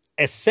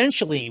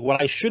essentially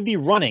what I should be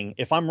running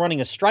if I'm running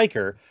a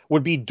striker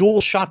would be dual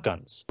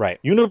shotguns. Right.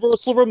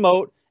 Universal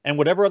remote and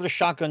whatever other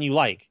shotgun you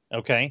like,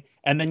 okay?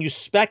 And then you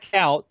spec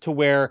out to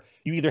where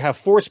you either have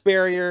force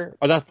barrier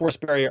or not force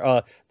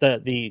barrier,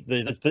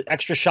 the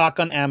extra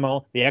shotgun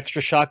ammo, the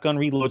extra shotgun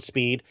reload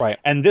speed. Right.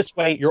 And this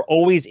way you're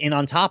always in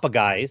on top of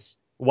guys,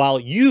 while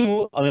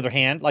you, on the other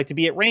hand, like to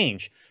be at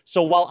range.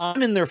 So while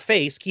I'm in their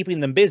face, keeping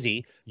them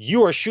busy,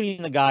 you are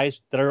shooting the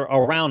guys that are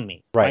around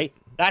me. Right.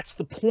 That's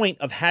the point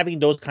of having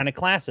those kind of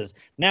classes.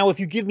 Now, if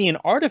you give me an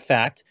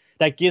artifact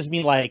that gives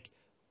me like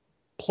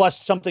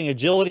plus something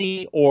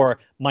agility, or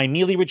my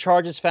melee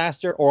recharges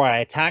faster, or I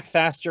attack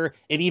faster,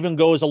 it even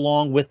goes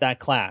along with that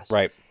class.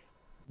 Right.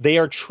 They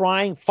are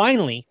trying,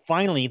 finally,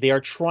 they are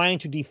trying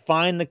to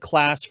define the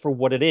class for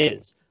what it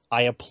is.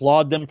 I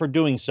applaud them for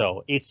doing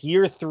so. It's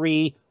year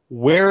 3.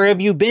 Where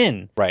have you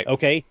been? Right.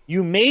 Okay.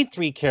 You made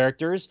 3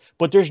 characters,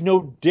 but there's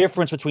no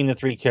difference between the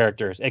 3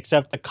 characters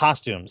except the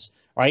costumes.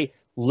 Right.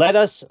 Let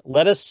us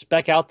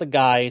spec out the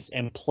guys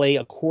and play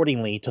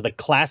accordingly to the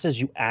classes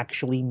you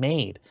actually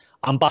made.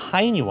 I'm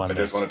behind you on this.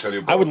 Just want to tell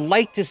you both, I would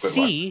like to good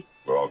see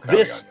luck.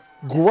 this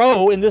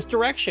grow in this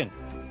direction.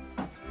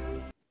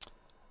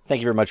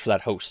 Thank you very much for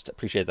that, host.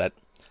 Appreciate that.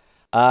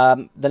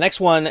 The next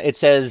one, it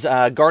says,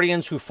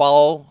 Guardians who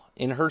follow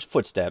in her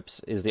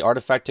footsteps is the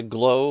artifact to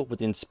glow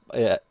with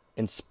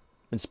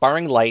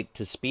inspiring light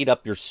to speed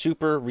up your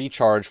super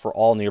recharge for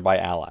all nearby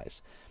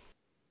allies.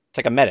 It's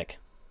like a medic,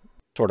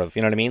 sort of.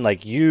 You know what I mean?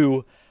 Like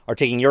you are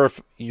taking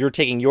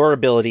your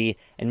ability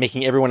and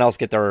making everyone else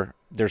get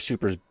their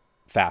supers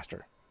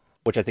faster,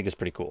 which I think is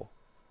pretty cool.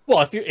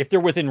 Well, if they're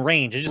within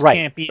range, it just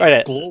can't be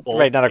global.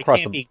 Right, not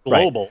across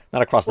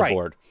not across the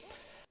board.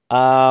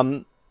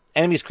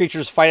 Enemies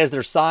creatures fight as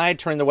their side,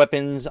 turning their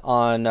weapons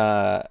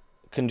on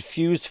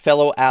confused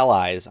fellow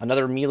allies.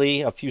 Another melee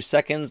a few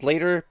seconds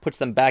later puts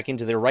them back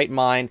into their right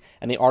mind,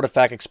 and the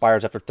artifact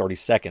expires after 30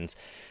 seconds.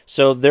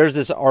 So there's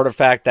this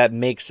artifact that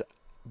makes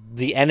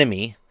the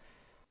enemy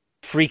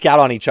freak out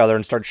on each other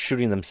and start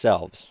shooting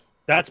themselves.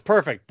 That's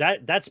perfect.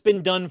 That's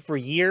been done for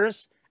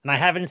years, and I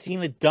haven't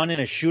seen it done in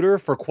a shooter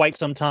for quite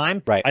some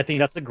time. Right. I think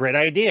that's a great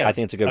idea. I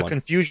think it's a good one. A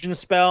confusion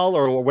spell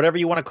or whatever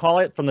you want to call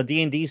it from the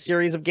D&D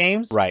series of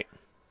games. Right.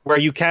 Where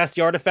you cast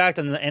the artifact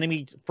and the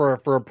enemy for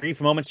a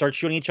brief moment starts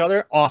shooting each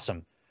other.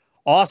 Awesome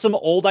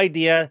old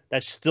idea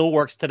that still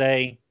works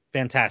today.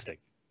 Fantastic.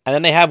 And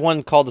then they have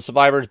one called the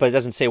Survivors, but it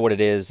doesn't say what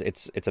it is.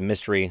 It's a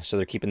mystery, so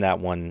they're keeping that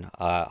one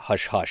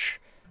hush hush.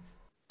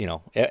 You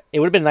know, it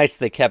would have been nice if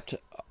they kept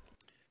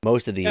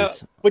most of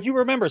these. But you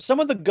remember some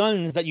of the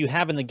guns that you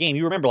have in the game.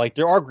 You remember, like,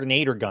 there are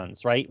Grenader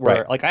guns, right?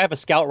 Where like I have a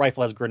scout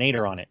rifle that has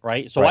Grenader on it,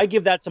 right? So I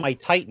give that to my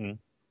Titan,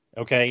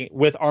 okay,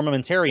 with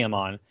armamentarium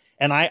on.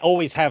 And I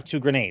always have 2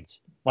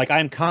 grenades. Like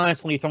I'm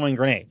constantly throwing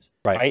grenades.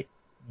 Right.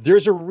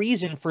 There's a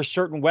reason for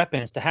certain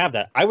weapons to have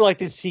that. I would like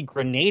to see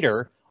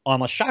Grenader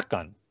on a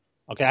shotgun.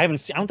 Okay, I don't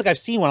think I've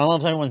seen one. I don't know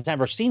if anyone's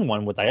ever seen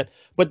one with that,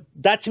 but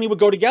that to me would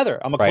go together.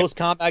 I'm a close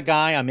combat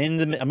guy. I'm in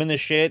the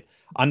shit.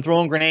 I'm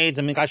throwing grenades.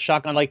 I got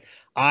shotgun. Like,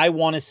 I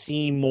want to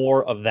see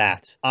more of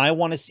that. I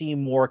want to see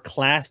more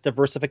class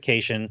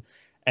diversification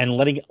and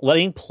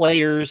letting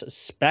players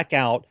spec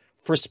out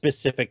for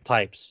specific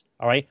types.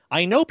 All right.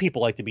 I know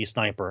people like to be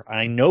sniper, and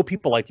I know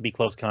people like to be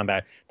close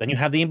combat. Then you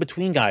have the in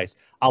between guys.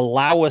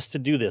 Allow us to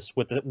do this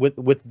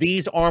with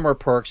these armor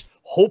perks.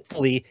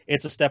 Hopefully,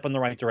 it's a step in the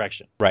right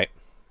direction. Right.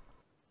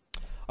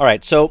 All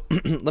right. So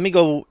let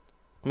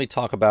me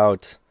talk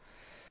about.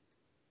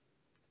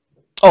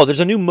 Oh, there's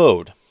a new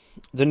mode.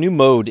 The new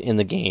mode in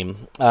the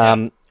game.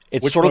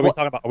 It's Which sort one of. are we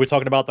talking about? Are we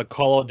talking about the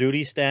Call of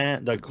Duty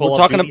The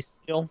Call of Duty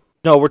steel?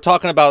 No, we're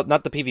talking about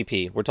not the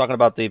PvP. We're talking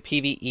about the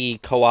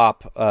PvE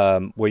co-op,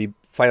 where you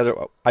fight other.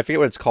 I forget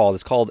what it's called.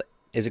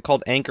 Is it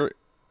called Anchor?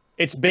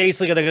 It's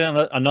basically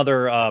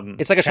another.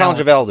 It's like a Challenge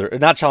of Elders,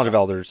 not Challenge of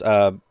Elders.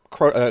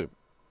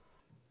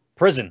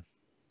 Prison.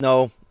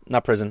 No,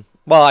 not prison.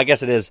 Well, I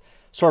guess it is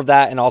sort of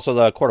that, and also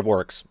the Court of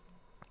Works.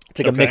 It's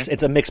like a mix.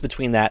 It's a mix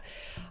between that.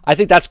 I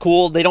think that's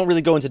cool. They don't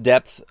really go into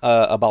depth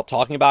about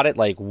talking about it,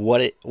 like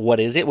what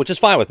is it, which is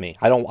fine with me.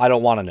 I don't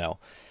want to know.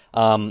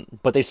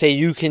 But they say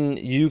you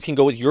can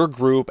go with your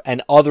group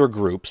and other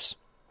groups,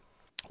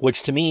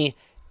 which to me,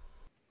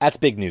 that's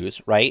big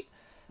news, right?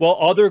 Well,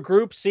 other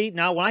groups. See,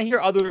 now when I hear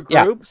other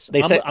groups,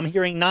 I'm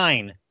hearing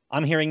 9.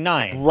 I'm hearing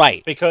 9,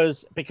 right?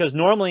 Because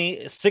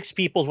normally 6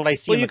 people is what I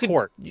see in the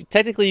court.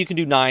 Technically, you can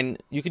do 9.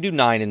 You can do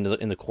 9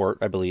 in the court,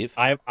 I believe.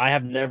 I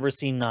have never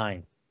seen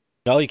 9.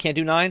 No, you can't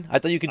do 9. I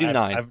thought you could do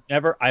 9.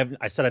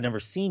 I said I've never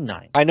seen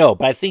 9. I know,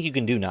 but I think you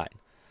can do 9.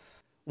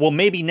 Well,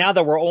 maybe now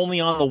that we're only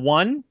on the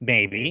 1,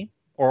 maybe,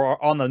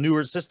 or on the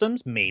newer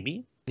systems,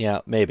 maybe.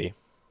 Yeah, maybe.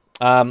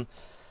 But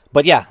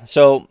yeah,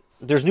 so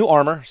there's new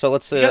armor. So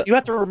let's. You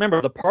have to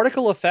remember the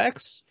particle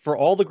effects for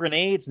all the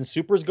grenades and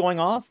supers going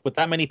off with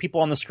that many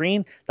people on the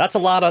screen. That's a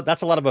lot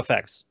of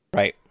effects.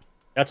 Right.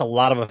 That's a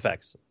lot of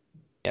effects.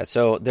 Yeah.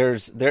 So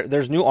there's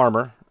new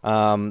armor. The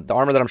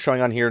armor that I'm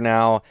showing on here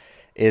now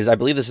is, I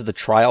believe this is the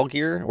trial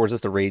gear, or is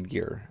this the raid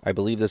gear? I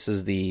believe this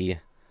is the.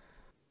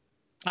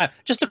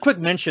 Just a quick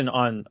mention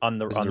on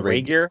the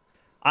raid gear.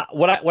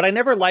 What I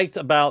never liked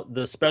about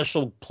the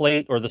special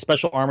plate or the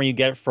special armor you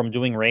get from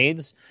doing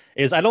raids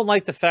is I don't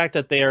like the fact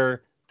that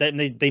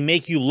they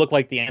make you look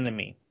like the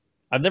enemy.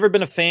 I've never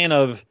been a fan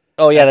of.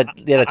 Oh yeah,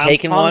 the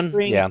Taken one.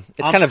 Yeah,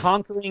 I'm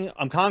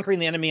conquering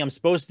the enemy. I'm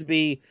supposed to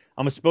be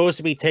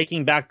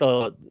taking back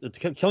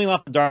killing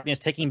off the darkness,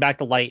 taking back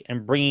the light,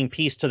 and bringing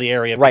peace to the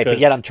area. Right, but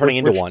yet I'm turning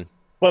into one.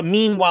 But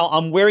meanwhile,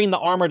 I'm wearing the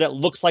armor that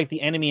looks like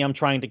the enemy I'm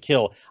trying to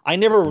kill. I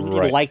never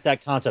really liked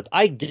that concept.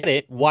 I get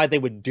it, why they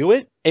would do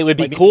it. It would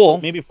be cool.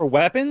 Maybe for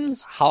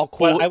weapons. How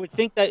cool. But I would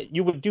think that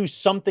you would do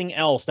something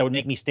else that would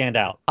make me stand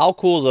out. How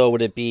cool, though,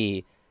 would it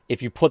be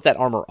if you put that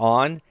armor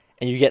on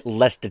and you get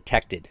less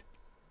detected?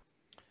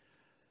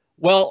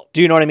 Well,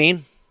 do you know what I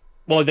mean?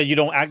 Well, that you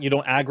don't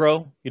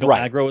aggro. You don't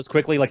aggro as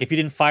quickly. Like if you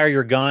didn't fire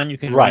your gun, you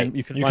can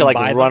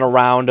run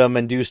around them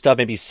and do stuff.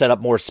 Maybe set up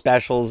more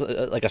specials,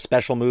 like a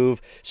special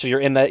move. So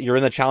you're in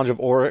the Challenge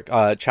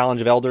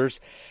of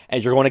Elders,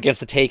 and you're going against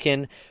the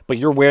Taken, but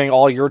you're wearing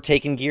all your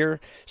Taken gear.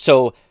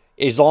 So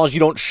as long as you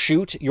don't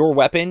shoot your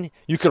weapon,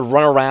 you could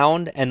run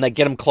around and like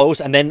get them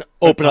close, and then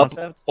open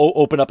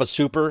up a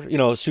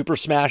super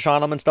smash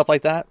on them and stuff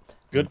like that.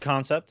 Good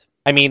concept.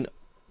 I mean.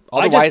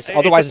 Otherwise,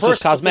 it's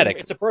just cosmetic.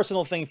 It's a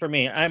personal thing for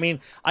me. I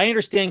mean, I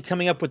understand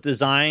coming up with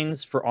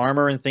designs for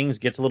armor and things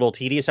gets a little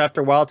tedious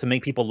after a while to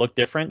make people look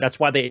different. That's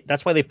why they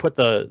put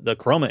the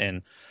chroma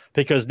in,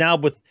 because now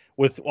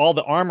with all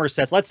the armor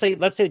sets, let's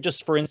say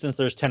just for instance,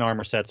 there's 10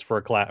 armor sets for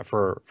a class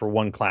for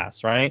one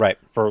class, right? Right.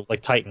 For like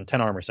Titan, 10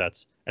 armor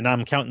sets, and now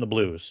I'm counting the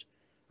blues.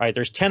 Right?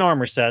 There's 10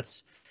 armor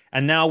sets,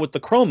 and now with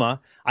the chroma,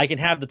 I can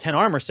have the 10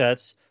 armor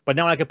sets. But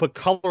now I can put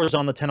colors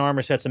on the 10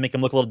 armor sets and make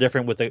them look a little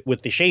different with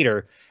the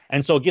shader.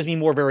 And so it gives me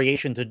more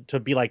variation to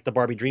be like the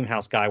Barbie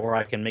Dreamhouse guy, where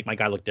I can make my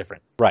guy look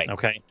different. Right.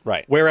 Okay.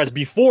 Right. Whereas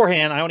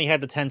beforehand, I only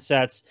had the 10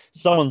 sets.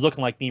 Someone's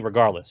looking like me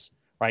regardless.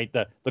 Right.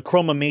 The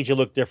chroma made you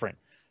look different.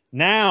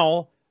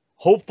 Now,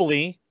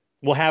 hopefully,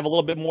 we'll have a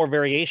little bit more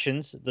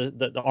variations.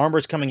 The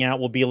armors coming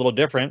out will be a little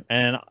different.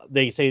 And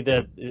they say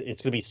that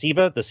it's going to be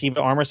SIVA. The SIVA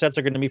armor sets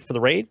are going to be for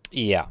the raid.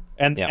 Yeah.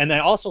 And I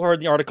also heard in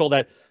the article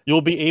that you'll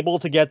be able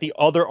to get the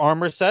other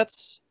armor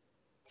sets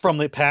from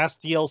the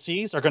past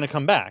DLCs are going to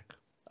come back.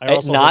 I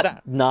also heard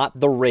that. Not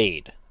the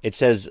raid. It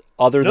says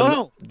other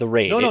than the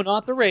raid. No,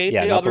 not the raid.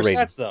 Yeah, the not other the raid.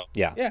 sets, though.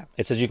 Yeah.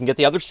 It says you can get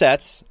the other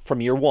sets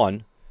from year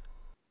 1,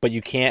 but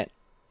you can't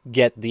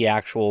get the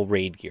actual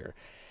raid gear,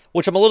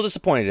 which I'm a little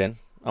disappointed in.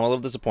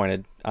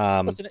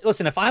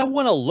 Listen, if I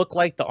want to look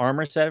like the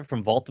armor set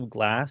from Vault of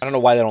Glass, I don't know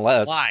why they don't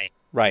let us. Why?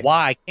 Right.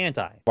 Why can't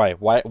I? Right.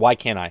 Why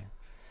can't I?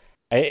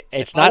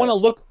 It's if not.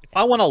 If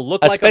I want to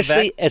look like a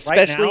Vex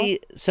especially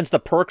right now, since the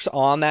perks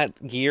on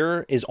that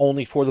gear is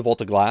only for the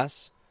Vault of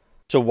Glass.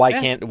 So why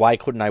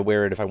couldn't I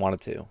wear it if I wanted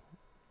to?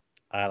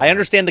 I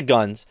understand the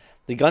guns.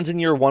 The guns in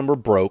year 1 were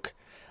broke.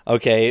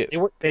 Okay.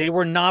 They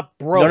were not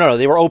broke. No,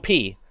 they were OP.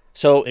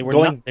 So They were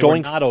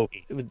not OP.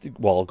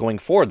 Well, going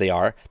forward, they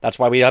are. That's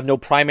why we have no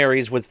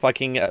primaries with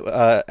fucking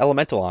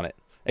elemental on it,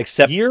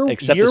 except the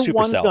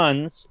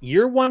supercell.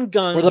 Year one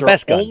guns were the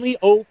best guns. Only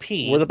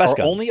OP. Were the best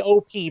guns. Only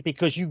OP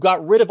because you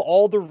got rid of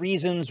all the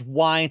reasons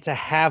why to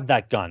have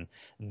that gun.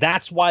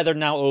 That's why they're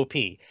now OP.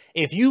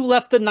 If you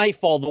left the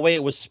Nightfall the way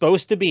it was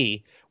supposed to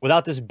be,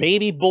 without this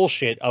baby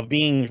bullshit of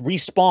being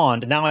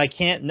respawned, now I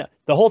can't.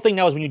 The whole thing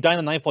now is when you die in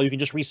the Nightfall, you can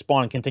just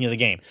respawn and continue the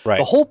game. Right.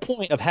 The whole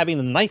point of having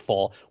the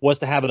Nightfall was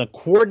to have a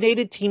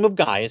coordinated team of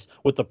guys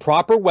with the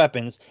proper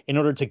weapons in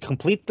order to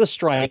complete the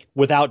strike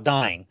without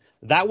dying.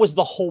 That was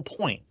the whole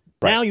point.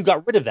 Right. Now you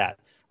got rid of that,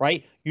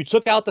 right? You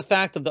took out the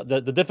fact of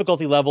the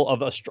difficulty level of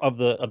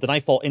the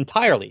Nightfall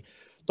entirely.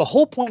 The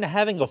whole point of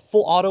having a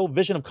full auto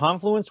Vision of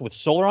Confluence with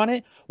Solar on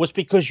it was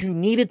because you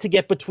needed to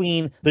get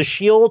between the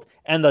shield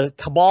and the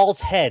Cabal's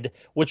head,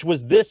 which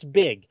was this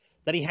big,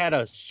 that he had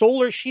a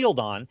solar shield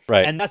on,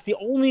 right. And that's the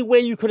only way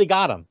you could have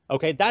got him,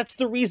 okay? That's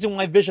the reason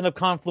why Vision of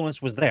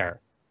Confluence was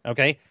there,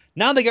 okay?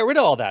 Now they got rid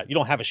of all that. You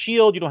don't have a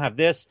shield, you don't have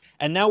this,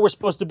 and now we're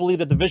supposed to believe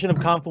that the Vision of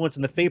Confluence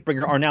and the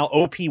Fatebringer are now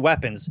OP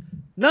weapons.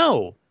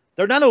 No,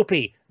 they're not OP.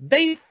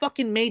 They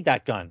fucking made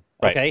that gun,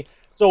 okay? Right.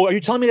 So are you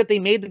telling me that they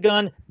made the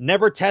gun,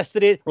 never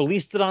tested it,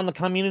 released it on the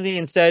community,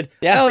 and said,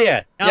 "Oh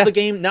yeah, now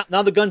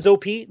the gun's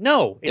OP"?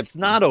 No, it's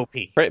not OP.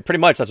 Pretty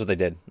much, that's what they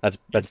did. That's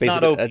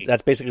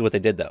basically what they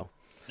did, though.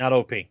 Not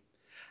OP.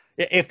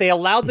 If they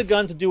allowed the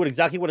gun to do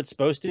exactly what it's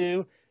supposed to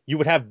do, you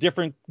would have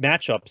different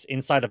matchups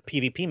inside a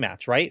PvP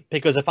match, right?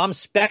 Because if I'm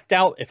spec'd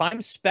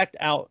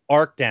out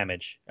arc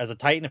damage as a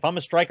Titan, if I'm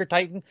a Striker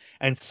Titan,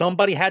 and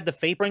somebody had the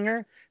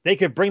Fatebringer, they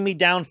could bring me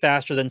down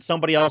faster than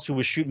somebody else who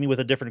was shooting me with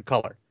a different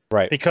color.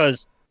 Right.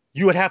 Because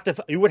you would have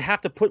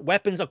to put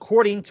weapons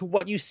according to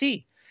what you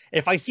see.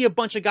 If I see a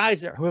bunch of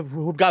guys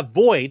who've got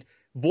void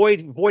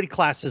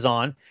classes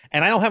on,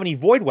 and I don't have any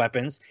void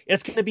weapons,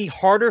 it's going to be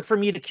harder for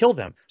me to kill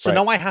them. So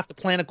now I have to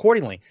plan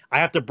accordingly. I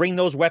have to bring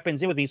those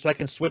weapons in with me so I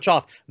can switch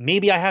off.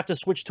 Maybe I have to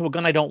switch to a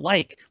gun I don't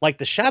like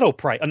the Shadow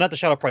Price. Not the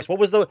Shadow Price. What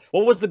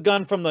was the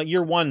gun from the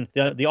year 1?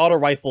 The auto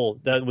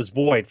rifle that was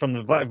void from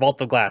the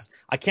Vault of Glass.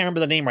 I can't remember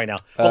the name right now.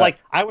 But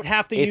I would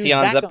have to use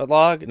Atheon's that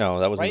Epilogue? No,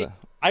 that wasn't. Right?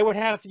 I would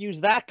have to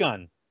use that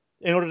gun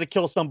in order to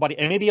kill somebody.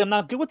 And maybe I'm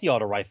not good with the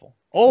auto rifle.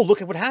 Oh,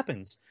 look at what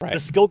happens. Right. The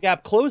skill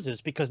gap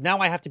closes because now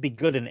I have to be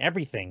good in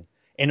everything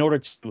in order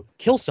to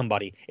kill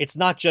somebody. It's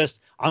not just,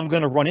 I'm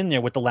going to run in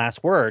there with the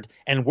last word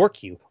and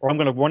work you, or I'm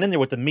going to run in there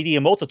with the Media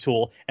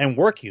Multitool and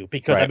work you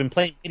because I've been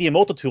playing Media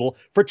Multitool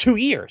for 2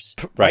 years.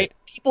 Right?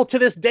 People to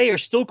this day are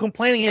still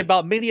complaining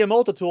about Media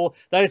Multitool,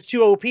 that it's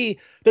too OP.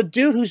 The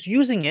dude who's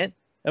using it,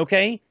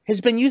 okay,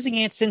 has been using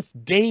it since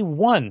day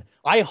 1.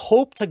 I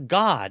hope to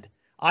God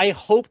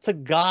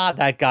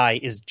that guy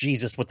is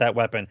Jesus with that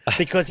weapon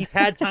because he's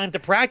had time to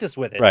practice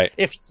with it. Right.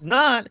 If he's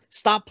not,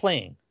 stop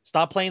playing.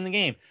 Stop playing the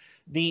game.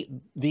 The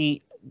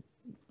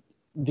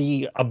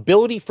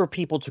ability for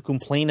people to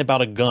complain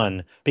about a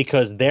gun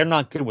because they're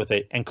not good with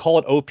it and call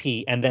it OP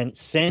and then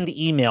send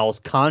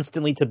emails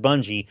constantly to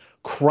Bungie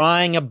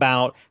crying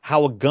about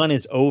how a gun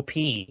is OP.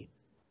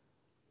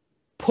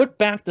 Put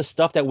back the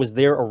stuff that was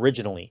there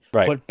originally.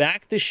 Right. Put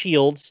back the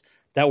shields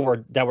that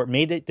were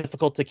made it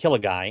difficult to kill a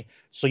guy,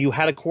 so you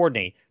had to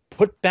coordinate.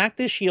 Put back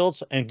the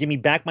shields and give me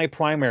back my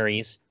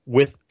primaries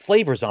with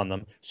flavors on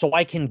them so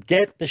I can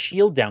get the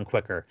shield down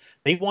quicker.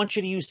 They want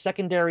you to use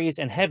secondaries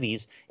and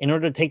heavies in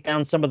order to take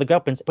down some of the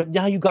weapons, but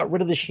now you got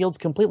rid of the shields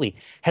completely.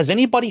 Has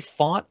anybody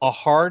fought a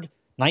hard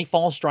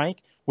Nightfall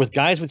strike with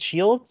guys with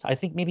shields? I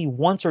think maybe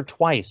once or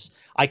twice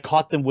I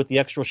caught them with the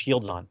extra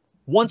shields on.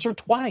 Once or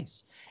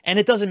twice. And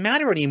it doesn't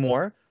matter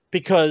anymore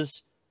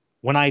because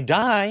when I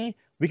die,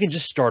 we can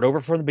just start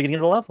over from the beginning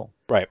of the level.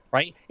 Right.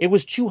 Right? It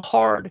was too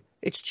hard.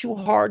 It's too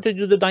hard to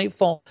do the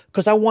Nightfall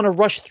because I want to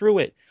rush through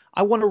it.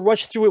 I want to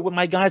rush through it with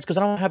my guys because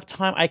I don't have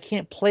time. I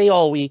can't play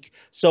all week.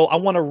 So I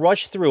want to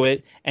rush through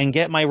it and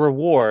get my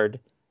reward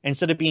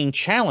instead of being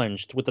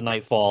challenged with the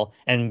Nightfall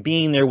and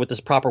being there with his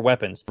proper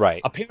weapons.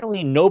 Right.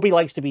 Apparently, nobody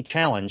likes to be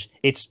challenged.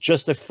 It's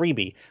just a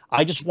freebie.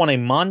 I just want a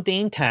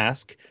mundane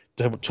task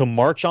to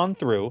march on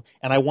through,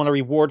 and I want a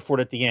reward for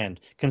it at the end.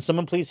 Can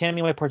someone please hand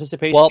me my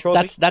participation trophy?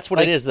 Well, that's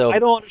what it is, though. I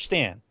don't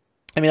understand.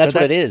 I mean, that's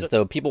what it is,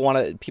 though. People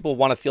want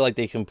to feel like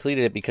they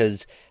completed it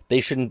because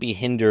they shouldn't be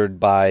hindered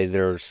by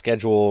their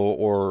schedule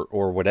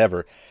or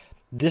whatever.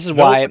 This is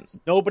why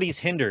nobody's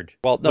hindered.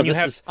 Well, no, when you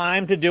have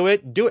time to do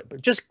it.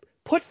 But just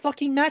put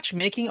fucking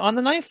matchmaking on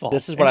the Nightfall.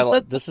 This is what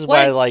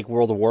why I like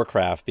World of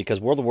Warcraft, because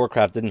World of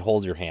Warcraft didn't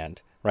hold your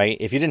hand, right?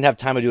 If you didn't have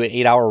time to do an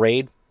 8-hour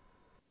raid,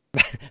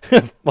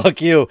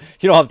 fuck you.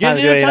 You don't have time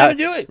to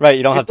do it. Right,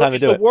 you don't have time to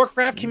do it. Is the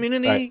Warcraft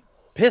community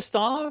pissed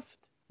off?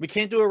 We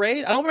can't do a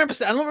raid. I don't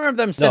remember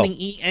them sending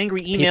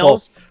angry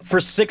emails for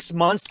 6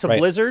 months to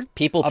Blizzard.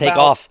 People take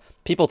off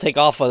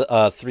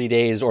 3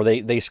 days, or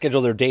they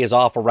schedule their days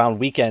off around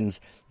weekends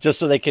just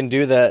so they can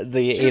do the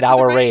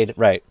 8-hour raid.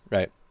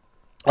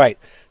 Right.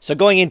 So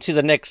going into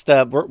the next,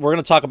 we're going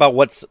to talk about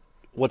what's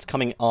what's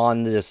coming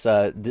on this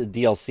the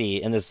DLC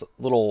in this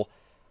little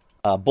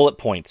bullet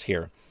points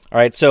here. All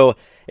right, so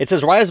it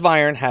says Rise of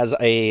Iron has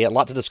a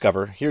lot to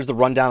discover. Here's the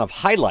rundown of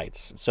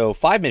highlights. So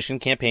 5-mission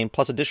campaign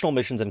plus additional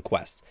missions and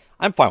quests.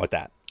 I'm fine with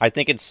that.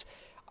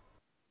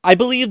 I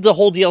believe the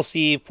whole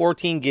DLC,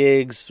 14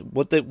 gigs,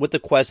 with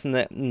the quests and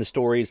the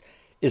stories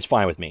is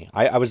fine with me.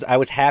 I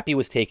was happy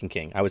with Taken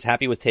King. You got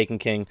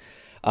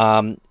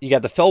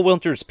the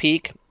Fellwinter's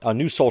Peak, a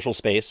new social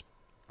space.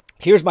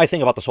 Here's my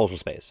thing about the social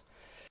space.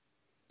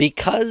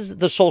 Because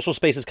the social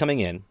space is coming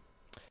in,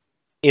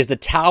 is the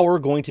tower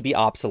going to be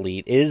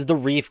obsolete? Is the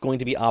reef going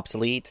to be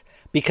obsolete?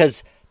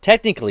 Because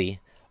technically,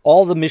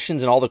 all the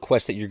missions and all the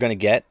quests that you're going to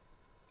get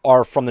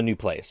are from the new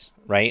place,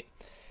 right?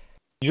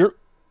 You're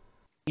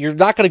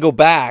not going to go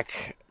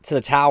back to the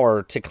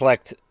tower to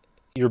collect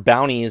your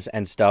bounties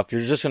and stuff.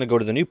 You're just going to go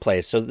to the new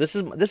place. So this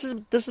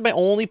is my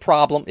only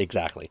problem.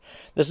 Exactly.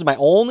 This is my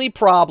only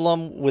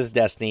problem with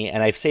Destiny,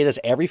 and I say this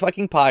every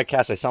fucking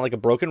podcast. I sound like a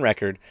broken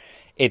record.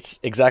 It's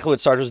exactly what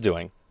Sarge's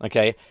doing.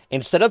 Okay,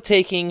 instead of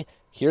taking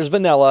here's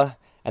vanilla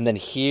and then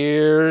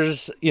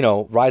here's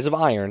Rise of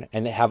Iron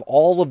and have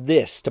all of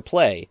this to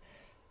play,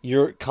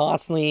 you're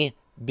constantly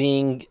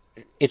being.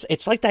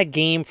 It's like that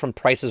game from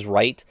Price is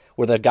Right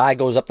where the guy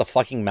goes up the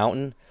fucking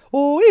mountain.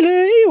 Yeah,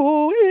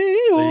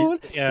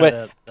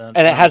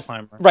 and it has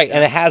and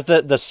it has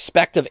the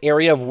spective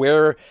area of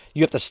where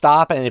you have to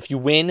stop, and if you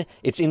win,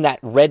 it's in that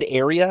red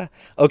area.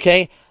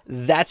 Okay,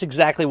 that's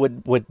exactly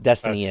what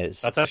Destiny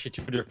is. That's actually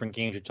two different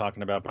games you're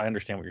talking about, but I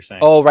understand what you're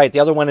saying. Oh, right. The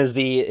other one is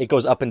it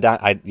goes up and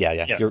down.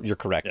 Yeah. You're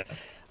correct. Yeah.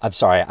 I'm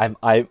sorry. I'm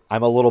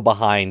a little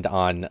behind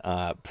on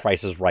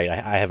Price is Right.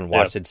 I haven't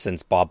watched it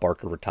since Bob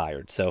Barker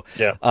retired. So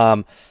yeah.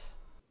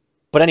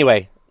 But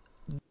anyway,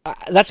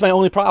 that's my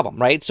only problem,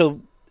 right?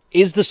 So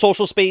is the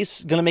social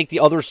space going to make the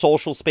other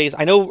social space?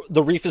 I know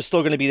the reef is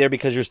still going to be there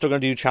because you're still going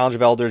to do Challenge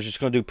of Elders, you're just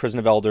going to do Prison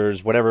of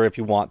Elders, whatever, if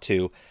you want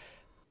to.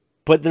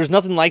 But there's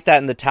nothing like that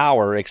in the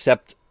tower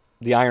except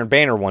the Iron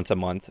Banner once a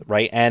month,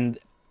 right? And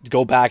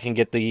go back and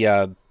get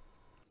the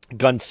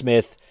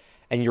Gunsmith,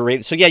 and you're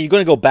ready. So yeah, you're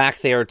going to go back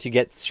there to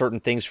get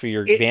certain things for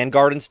your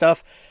Vanguard and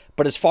stuff.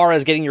 But as far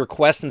as getting your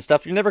quests and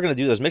stuff, you're never going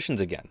to do those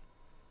missions again.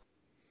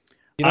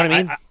 You know what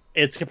I mean?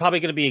 It's probably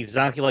going to be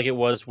exactly like it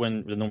was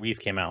when the Reef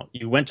came out.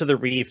 You went to the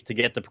Reef to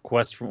get the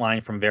quest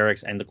line from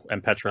Varix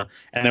and Petra,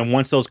 and then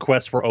once those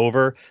quests were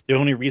over, the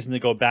only reason to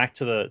go back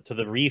to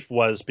the Reef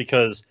was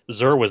because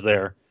Xur was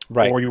there,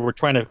 right? Or you were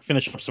trying to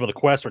finish up some of the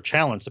quests or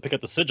challenge to pick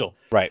up the sigil,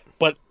 right?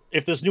 But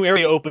if this new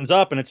area opens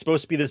up and it's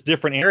supposed to be this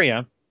different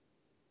area,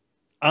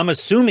 I'm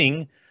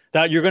assuming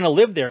that you're going to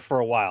live there for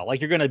a while.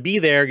 Like you're going to be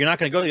there. You're not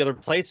going to go to the other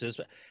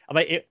places.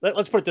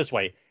 Let's put it this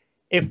way.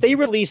 If they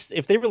release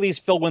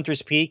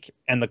Fellwinter's Peak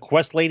and the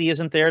quest lady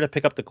isn't there to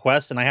pick up the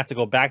quest, and I have to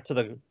go back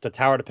to the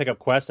tower to pick up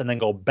quests and then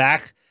go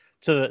back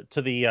to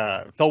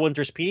the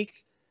Fellwinter's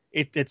Peak,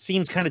 it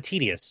seems kind of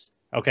tedious.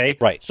 Okay,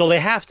 right. So they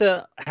have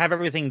to have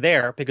everything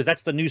there because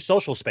that's the new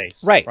social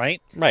space.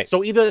 Right.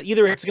 So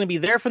either it's going to be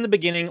there from the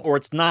beginning or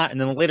it's not, and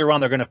then later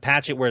on they're going to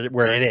patch it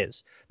where it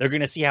is. They're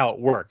going to see how it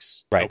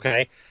works. Right.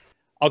 Okay.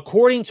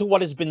 According to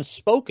what has been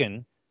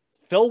spoken,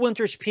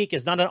 Fellwinter's Peak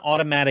is not an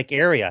automatic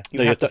area.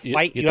 You have to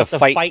fight. You have to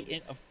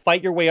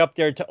fight your way up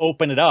there to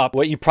open it up.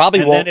 Well, you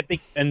probably won't.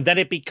 And then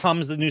it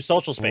becomes the new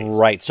social space.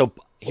 Right. So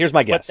here's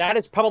my guess. But that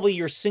is probably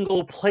your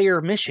single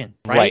player mission,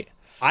 right?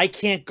 I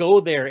can't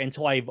go there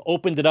until I've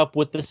opened it up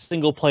with the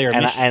single player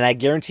mission. And I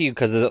guarantee you,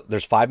 because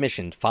there's 5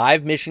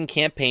 mission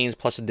campaigns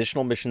plus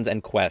additional missions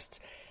and quests.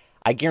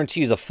 I guarantee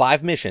you the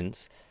 5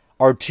 missions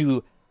are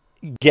to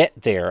get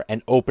there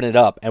and open it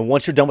up. And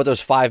once you're done with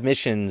those 5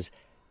 missions,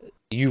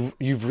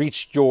 you've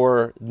reached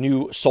your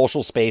new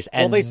social space,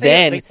 and they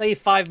say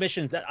 5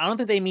 missions. I don't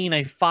think they mean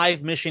a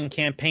 5 mission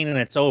campaign and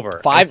it's over.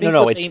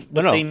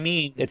 They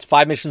mean it's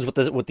 5 missions with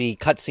the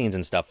cutscenes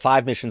and stuff.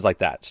 5 missions like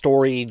that,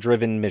 story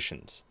driven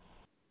missions.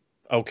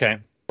 Okay.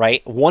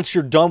 Right. Once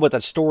you're done with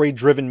the story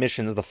driven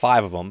missions, the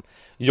 5 of them,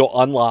 you'll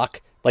unlock.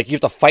 Like you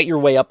have to fight your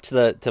way up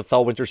to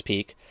Fellwinter's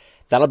Peak.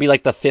 That'll be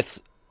like the 5th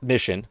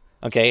mission.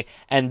 Okay,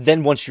 and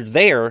then once you're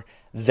there,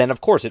 then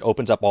of course it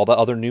opens up all the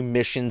other new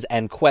missions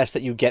and quests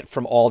that you get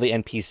from all the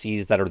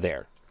NPCs that are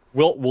there.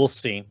 We'll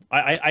see.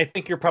 I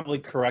think you're probably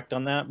correct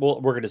on that. We're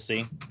going to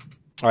see.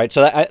 All right,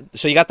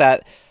 so you got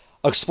that.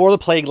 Explore the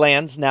Plague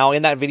Lands. Now,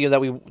 in that video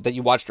that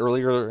you watched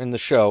earlier in the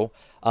show,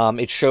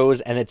 it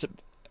shows, and it's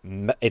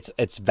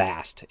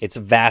vast. It's a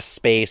vast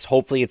space.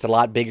 Hopefully, it's a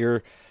lot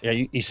bigger. Yeah,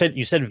 you said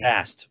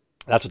vast.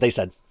 That's what they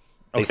said.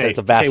 They said it's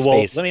a vast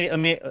space.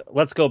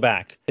 Let's go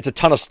back. It's a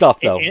ton of stuff,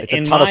 though. It's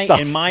a ton of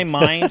stuff. In my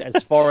mind,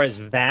 as far as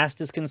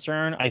vast is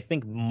concerned, I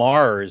think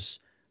Mars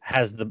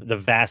has the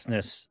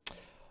vastness.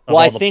 Well,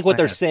 I think what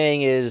they're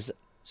saying is,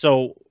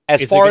 so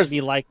as far as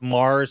be like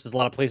Mars, there's a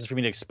lot of places for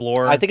me to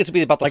explore. I think it's gonna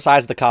be about the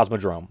size of the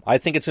Cosmodrome.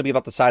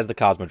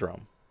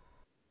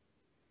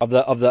 Of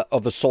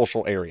the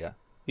social area.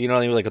 You know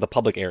what I mean, like the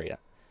public area.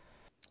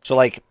 So,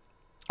 like,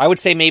 I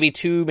would say maybe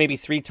 2, maybe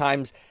 3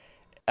 times.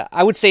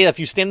 I would say if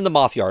you stand in the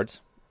Moth Yards,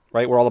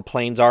 right, where all the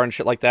planes are and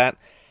shit like that,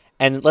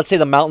 and let's say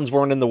the mountains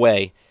weren't in the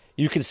way,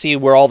 You can see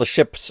where all the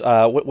ships.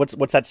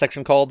 What's that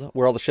section called?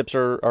 Where all the ships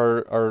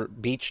are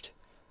beached.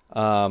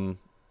 The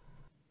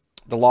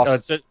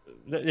lost.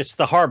 It's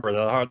the harbor.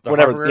 The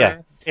Whatever. harbor Yeah.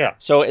 area. Yeah.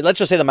 So let's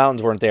just say the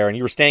mountains weren't there, and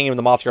you were standing in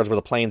the moth yards where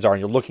the planes are, and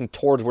you're looking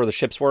towards where the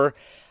ships were.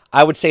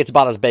 I would say it's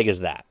about as big as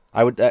that.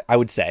 I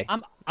would say.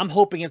 I'm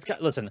hoping it's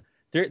got. Listen,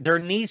 there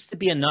needs to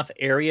be enough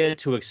area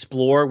to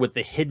explore with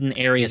the hidden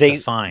areas to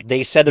find.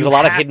 They said there's You a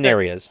lot of have hidden to-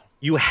 areas.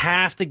 You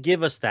have to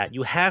give us that.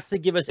 You have to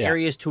give us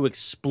areas to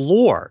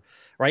explore,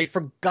 right?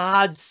 For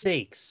God's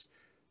sakes,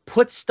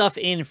 put stuff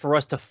in for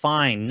us to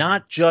find,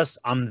 not just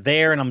I'm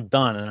there and I'm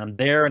done, and I'm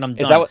there and I'm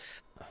done.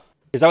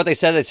 Is that what they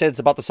said? They said it's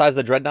about the size of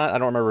the Dreadnought? I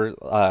don't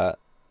remember.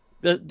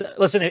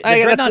 Listen, the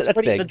yeah, Dreadnought's that's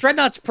pretty, big. the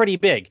Dreadnought's pretty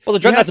big. Well, the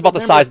Dreadnought's about the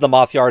size of the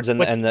moth yards, and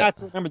But you the have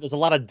to remember, there's a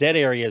lot of dead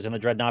areas in the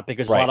Dreadnought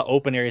because there's Right. a lot of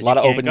open areas. A lot you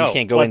of can't open go. you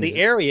can't go but in. the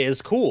area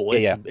is cool.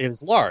 Yeah,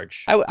 It's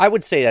large. I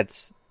would say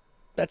that's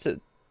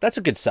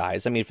a good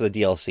size. I mean, for the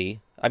DLC,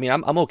 I mean,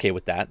 I'm okay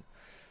with that.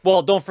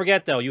 Well, don't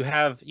forget though, you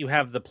have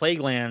the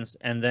Plaguelands,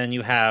 and then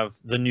you have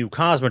the new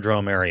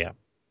Cosmodrome area.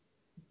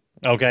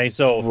 Okay,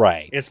 so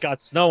Right. it's got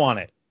snow on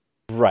it.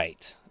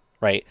 Right.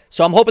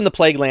 So I'm hoping the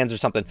Plaguelands or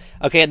something.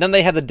 Okay, and then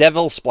they have the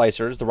Devil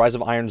Splicers, the Rise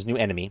of Iron's new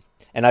enemy,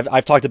 and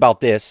I've talked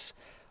about this.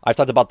 I've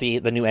talked about the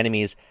new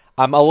enemies.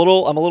 I'm a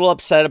little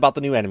upset about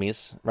the new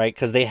enemies, right?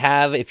 Because they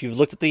have, if you've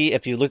looked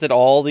at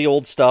all the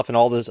old stuff and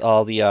all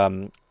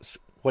the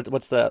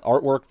what's the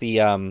artwork,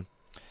 the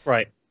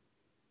Right.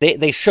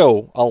 They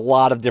show a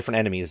lot of different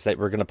enemies that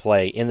we're going to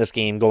play in this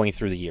game going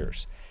through the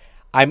years.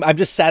 I'm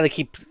just sad to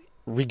keep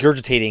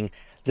regurgitating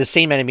the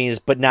same enemies,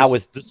 but now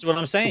this is what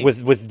I'm saying.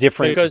 with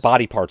different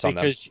body parts on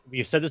them. Because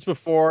we've said this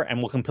before, and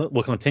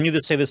we'll continue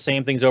to say the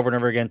same things over and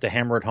over again to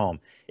hammer it home.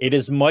 It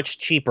is much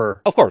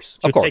cheaper, Of course.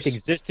 to take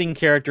existing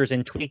characters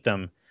and tweak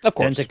them, Of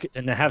course.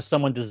 than to have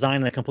someone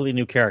design a completely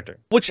new character.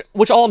 Which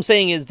all I'm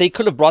saying is they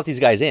could have brought these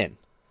guys in,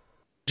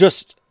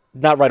 just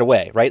not right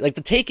away, right? Like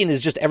the Taken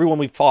is just everyone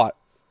we fought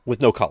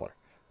with no color.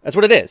 That's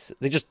what it is.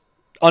 They just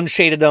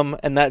unshaded them,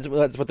 and that's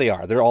what they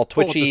are. They're all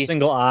Well, with twitchy. the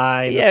single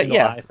eye,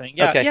 eye thing.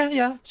 Yeah, Okay.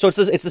 yeah. So it's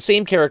the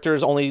same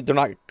characters, only they're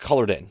not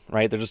colored in,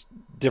 right? They're just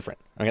different.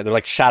 Okay, they're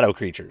like shadow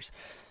creatures.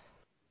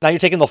 Now you're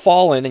taking the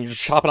Fallen and you're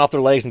chopping off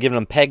their legs and giving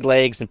them peg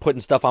legs and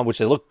putting stuff on, which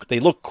they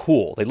look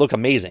cool. They look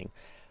amazing.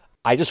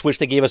 I just wish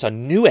they gave us a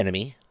new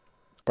enemy,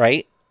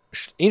 right?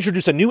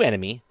 Introduce a new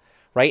enemy,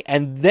 right?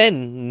 And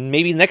then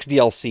maybe next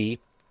DLC,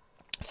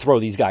 throw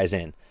these guys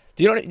in.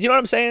 Do you know what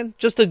I'm saying?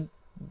 Just to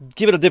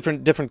give it a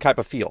different type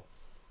of feel.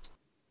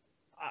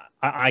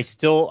 I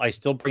still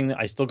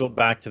go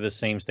back to the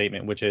same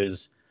statement, which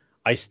is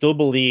I still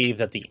believe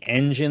that the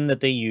engine that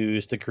they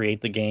use to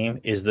create the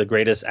game is the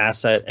greatest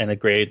asset and a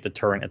great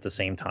deterrent at the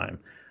same time.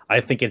 I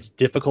think it's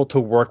difficult to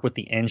work with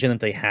the engine that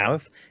they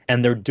have,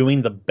 and they're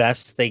doing the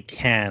best they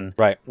can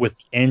with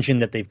the engine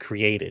that they've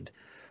created.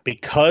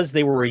 Because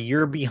they were a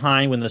year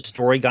behind when the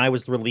story guide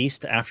was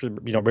released, after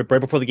right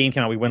before the game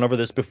came out, we went over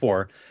this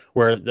before,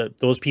 where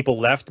those people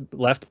left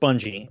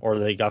Bungie, or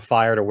they got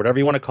fired, or whatever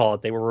you want to call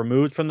it. They were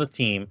removed from the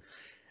team,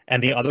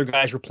 and the other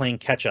guys were playing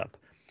catch up.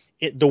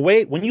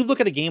 When you look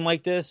at a game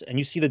like this and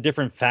you see the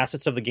different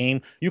facets of the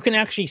game, you can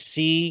actually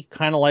see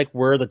kind of like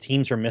where the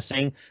teams are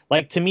missing.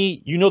 Like, to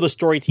me, the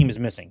story team is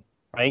missing,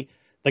 right?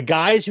 The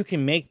guys who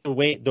can make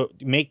the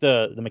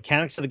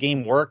mechanics of the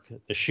game work,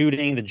 the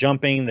shooting, the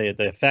jumping, the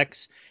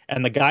effects,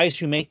 and the guys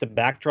who make the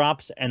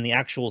backdrops and the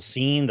actual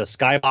scene, the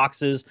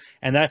skyboxes,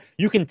 and that,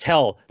 you can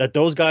tell that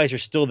those guys are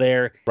still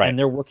there, and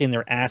they're working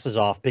their asses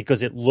off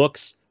because it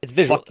looks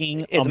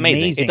fucking It's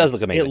amazing. It does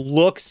look amazing. It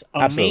looks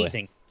Absolutely.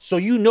 amazing. So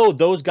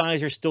those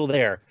guys are still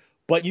there,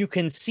 but you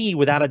can see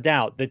without a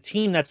doubt the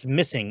team that's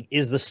missing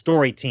is the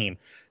story team.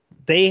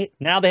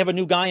 Now they have a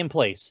new guy in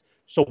place.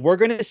 So we're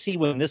going to see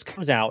when this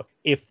comes out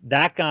if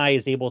that guy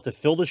is able to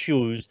fill the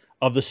shoes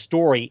of the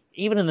story,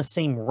 even in the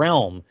same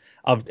realm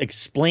of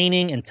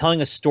explaining and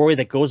telling a story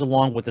that goes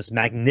along with this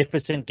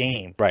magnificent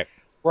game. Right.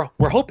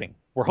 We're hoping.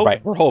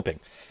 Right. We're hoping.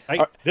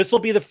 Right? This will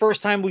be the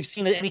first time we've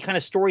seen any kind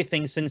of story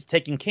thing since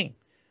Taken King.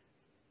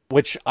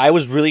 Which I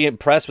was really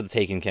impressed with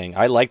Taken King.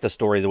 I like the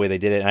story, the way they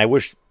did it, and I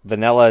wish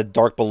Vanilla,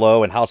 Dark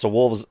Below, and House of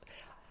Wolves.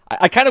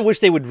 I kind of wish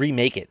they would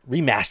remake it,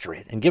 remaster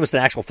it, and give us an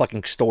actual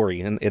fucking story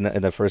in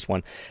the first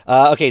one.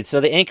 Okay, so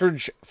the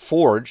Anchorage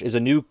Forge is a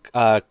new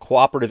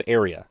cooperative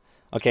area.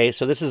 Okay,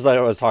 so this is what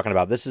I was talking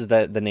about. This is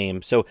the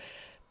name. So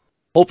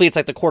hopefully it's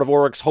like the Court of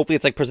Oryx. Hopefully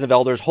it's like Prison of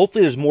Elders.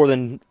 Hopefully there's more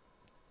than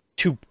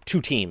two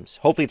teams.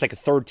 Hopefully it's like a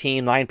third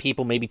team, 9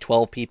 people, maybe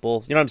 12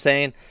 people. You know what I'm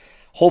saying?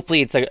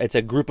 Hopefully it's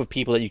a group of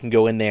people that you can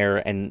go in there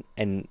and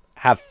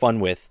have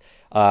fun with.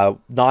 You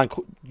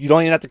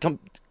don't even have to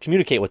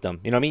communicate with them.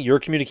 You know what I mean? You're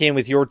communicating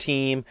with your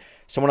team.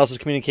 Someone else is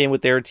communicating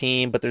with their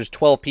team. But there's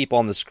 12 people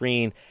on the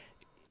screen.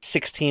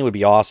 16 would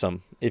be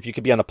awesome if you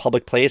could be on a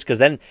public place, because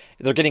then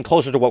they're getting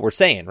closer to what we're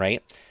saying,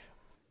 right?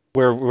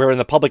 Where in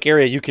the public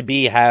area you could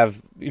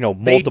have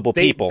multiple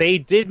people. They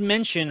did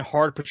mention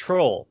Hard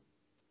Patrol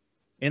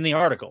in the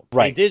article.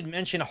 Right. They did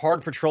mention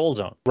Hard Patrol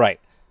Zone. Right.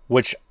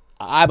 Which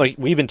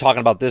we've been talking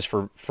about this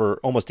for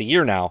almost a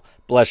year now.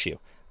 Bless you.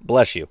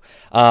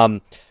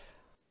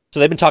 So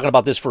they've been talking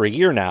about this for a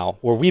year now,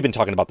 or we've been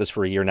talking about this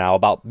for a year now,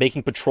 about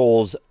making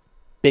patrols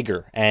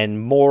bigger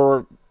and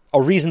more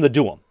a reason to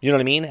do them. You know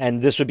what I mean?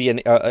 And this would be an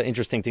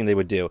interesting thing they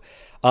would do.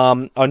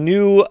 A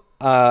new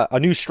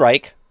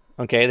strike.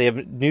 Okay, they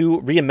have new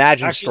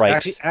reimagined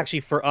strikes. Actually,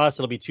 for us,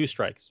 it'll be 2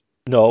 strikes.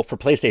 No, for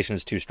PlayStation,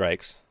 it's 2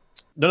 strikes.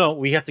 No,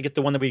 we have to get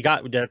the one that we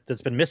got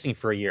that's been missing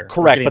for a year.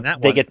 Correct,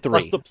 but they get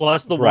 3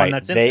 plus the right. one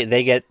that's in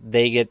there.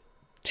 They get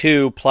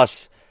 2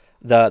 plus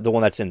the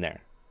one that's in there.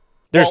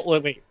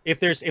 Wait. If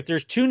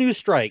there's 2 new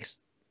strikes,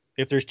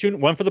 if there's 2,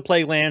 one for the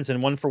Plaguelands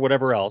and one for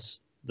whatever else,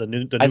 the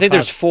new I think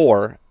there's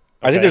 4. Okay.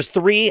 I think there's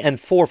 3 and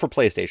 4 for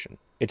PlayStation.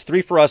 It's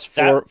 3 for us,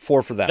 4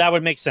 for them. That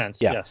would make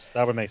sense. Yeah. Yes,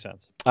 that would make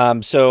sense.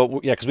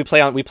 So yeah, because we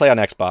play on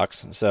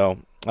Xbox. So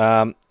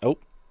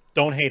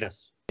don't hate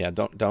us. Yeah,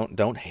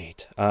 don't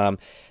hate.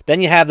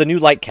 Then you have the new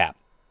light cap.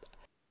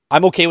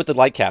 I'm okay with the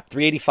light cap,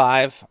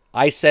 385.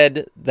 I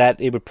said that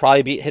it would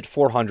probably hit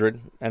 400,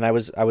 and I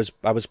was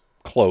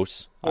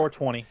close.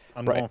 420.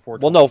 I'm right. going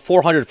 420. Well, no,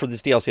 400 for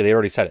this DLC. They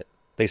already said it.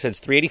 They said it's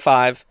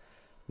 385.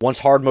 Once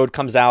hard mode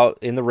comes out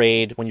in the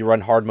raid, when you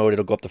run hard mode,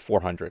 it'll go up to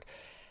 400.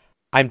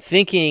 I'm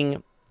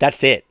thinking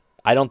that's it.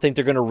 I don't think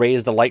they're going to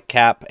raise the light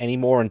cap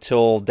anymore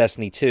until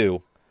Destiny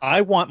 2.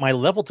 I want my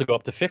level to go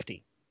up to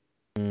 50.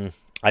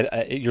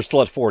 You're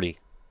still at 40.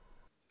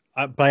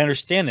 But I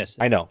understand this.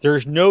 I know.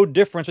 There's no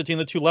difference between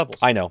the 2 levels.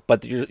 I know,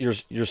 but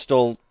you're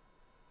still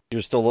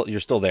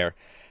there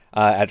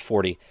at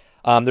 40.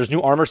 There's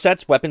new armor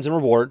sets, weapons, and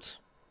rewards.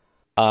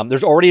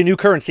 There's already a new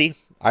currency.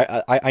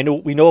 I know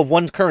we know of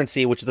one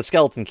currency, which is the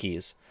skeleton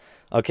keys.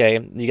 Okay,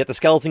 you get the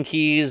skeleton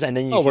keys, and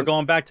then we're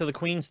going back to the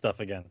Queen stuff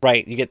again.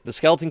 Right, you get the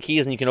skeleton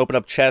keys, and you can open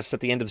up chests at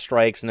the end of the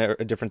strikes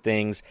and different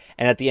things,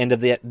 and at the end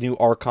of the new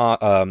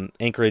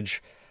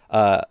Anchorage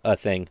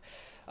thing.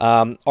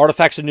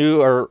 Artifacts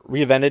are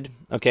reinvented.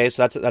 Okay,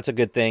 so that's a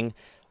good thing.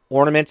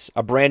 Ornaments,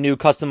 a brand new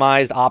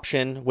customized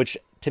option, which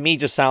to me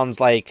just sounds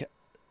like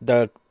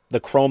the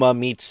Chroma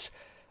meets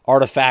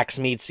artifacts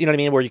meets, you know what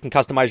I mean, where you can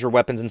customize your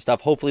weapons and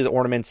stuff. Hopefully the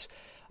ornaments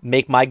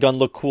make my gun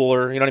look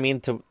cooler, you know what I mean,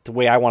 to the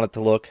way I want it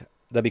to look.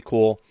 That'd be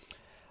cool.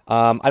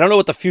 I don't know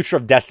what the future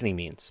of Destiny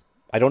means.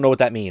 I don't know what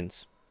that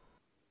means.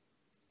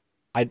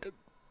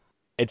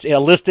 It's a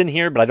list in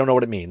here, but I don't know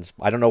what it means.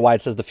 I don't know why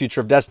it says the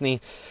future of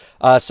Destiny.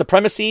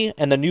 Supremacy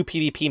and the new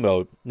PvP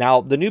mode.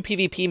 Now, the new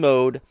PvP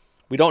mode,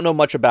 we don't know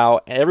much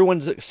about.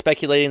 Everyone's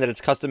speculating that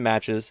it's custom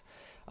matches.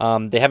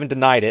 They haven't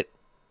denied it,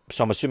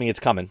 so I'm assuming it's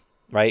coming,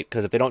 right?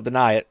 Because if they don't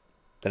deny it,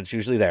 then it's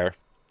usually there.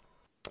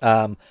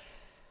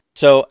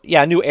 So,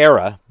 yeah, new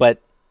era, but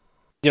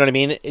you know what I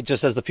mean? It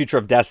just says the future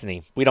of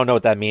Destiny. We don't know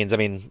what that means. I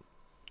mean,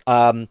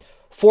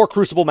 4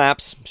 Crucible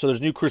maps. So there's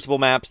new Crucible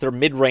maps. They're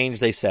mid-range,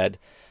 they said.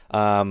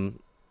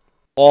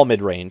 All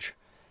mid-range.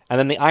 And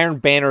then the Iron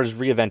Banner is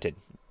reinvented.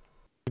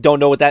 Don't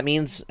know what that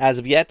means as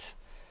of yet.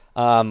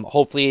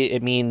 Hopefully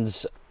it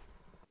means,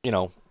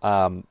 kind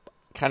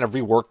of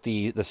rework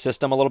the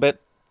system a little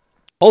bit.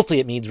 Hopefully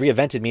it means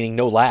reinvented, meaning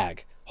no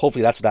lag.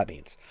 Hopefully that's what that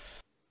means.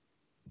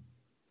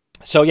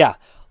 So yeah,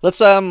 let's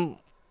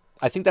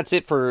I think that's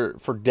it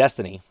for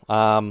Destiny.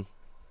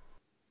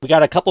 We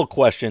got a couple of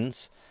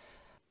questions.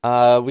 We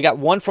got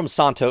one from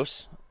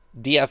Santos,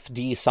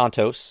 DFD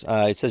Santos.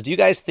 It says, do you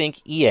guys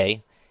think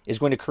EA is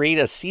going to create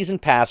a season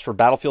pass for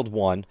Battlefield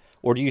 1,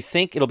 or do you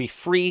think it'll be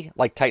free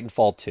like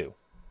Titanfall 2?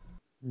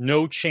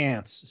 No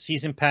chance.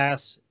 Season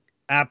pass,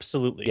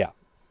 absolutely.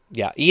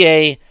 Yeah.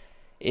 EA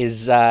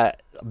is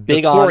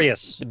big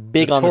Notorious.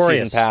 on the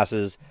season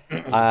passes.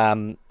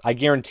 I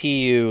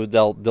guarantee you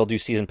they'll do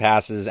season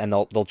passes and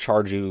they'll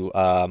charge you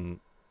 $30.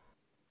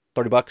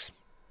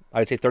 I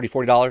would say $30,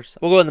 $40.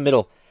 We'll go in the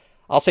middle.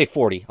 I'll say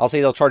 40. I'll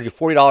say they'll charge you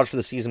 $40 for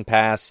the season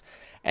pass.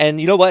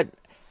 And you know what?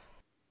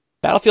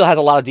 Battlefield has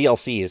a lot of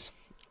DLCs.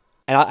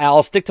 And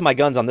I'll stick to my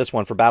guns on this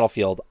one for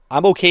Battlefield.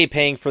 I'm okay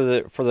paying for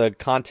the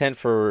content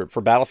for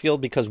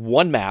Battlefield because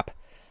one map,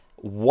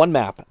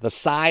 the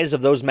size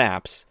of those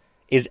maps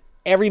is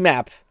every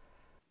map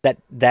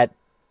that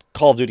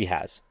Call of Duty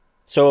has.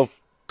 So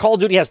if Call of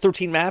Duty has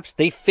 13 maps,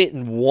 they fit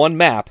in one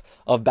map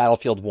of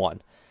Battlefield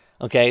 1.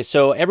 Okay,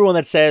 so everyone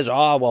that says,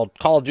 oh, well,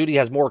 Call of Duty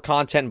has more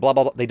content and blah,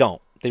 blah, blah, they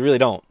don't. They really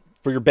don't.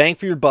 For your bang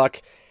for your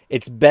buck,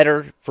 it's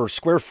better for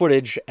square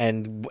footage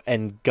and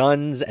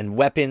guns and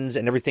weapons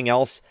and everything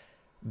else.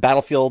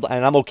 Battlefield,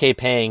 and I'm okay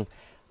paying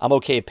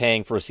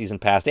for a season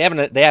pass. They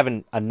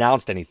haven't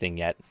announced anything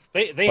yet.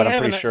 They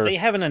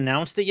haven't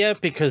announced it yet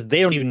because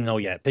they don't even know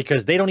yet,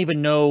 because they don't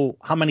even know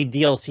how many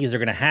DLCs they're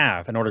going to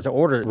have in order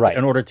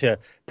to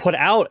put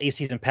out a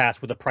season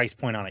pass with a price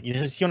point on it.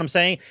 You see what I'm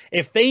saying?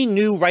 If they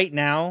knew right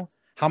now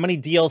how many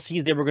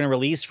DLCs they were going to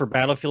release for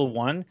Battlefield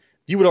 1,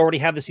 you would already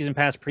have the season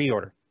pass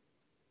pre-order.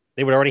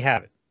 They would already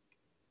have it.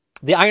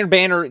 The Iron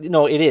Banner,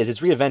 no,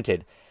 it's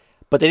reinvented,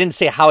 but they didn't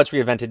say how it's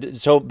reinvented.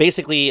 So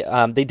basically,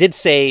 they did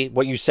say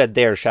what you said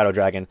there, Shadow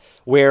Dragon,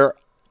 where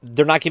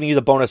they're not giving you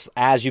the bonus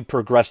as you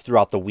progress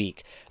throughout the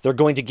week. They're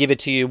going to give it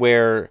to you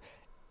where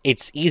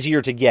it's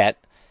easier to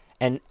get,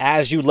 and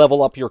as you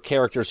level up your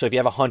character, so if you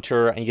have a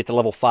hunter and you get to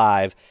level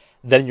 5,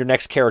 then your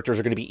next characters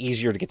are going to be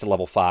easier to get to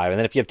level 5. And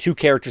then if you have 2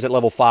 characters at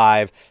level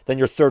 5, then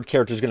your third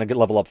character is going to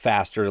level up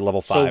faster to level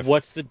 5. So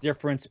what's the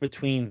difference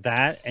between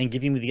that and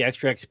giving me the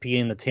extra XP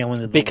in the tail end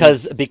of the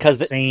because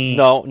week?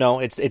 No,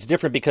 it's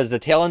different because the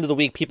tail end of the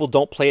week people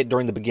don't play it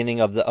during the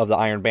beginning of the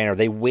Iron Banner.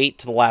 They wait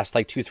to the last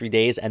like 2-3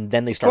 days and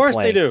then they start playing. Of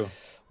course they do.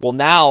 Well,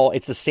 now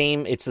it's the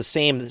same.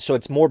 So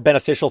it's more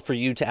beneficial for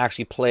you to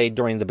actually play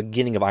during the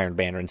beginning of Iron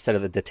Banner instead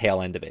of at the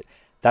tail end of it.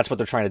 That's what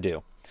they're trying to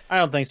do. I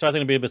don't think so. I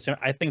think it's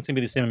going to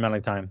be the same amount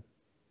of time.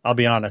 I'll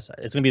be honest.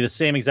 It's going to be the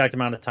same exact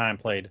amount of time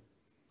played.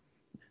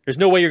 There's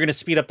no way you're going to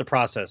speed up the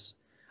process.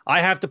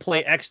 I have to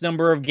play X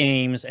number of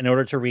games in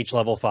order to reach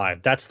level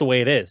 5. That's the way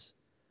it is.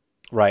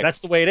 Right. That's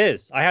the way it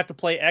is. I have to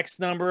play X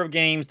number of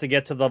games to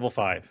get to level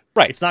 5.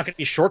 Right. It's not going to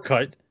be a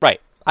shortcut. Right.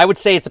 I would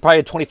say it's probably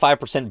a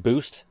 25%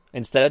 boost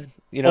instead.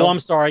 Oh, I'm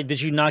sorry. Did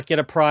you not get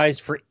a prize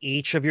for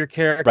each of your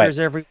characters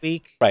every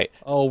week? Right.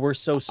 Oh, we're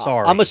so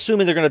sorry. I'm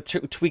assuming they're going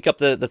to tweak up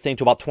the thing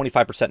to about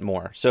 25%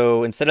 more.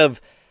 So instead of,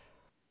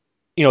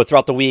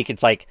 throughout the week,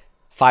 it's like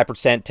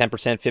 5%,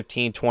 10%,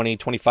 15, 20,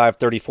 25,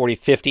 30, 40,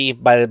 50.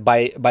 By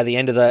the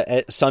end of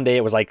the Sunday,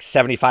 it was like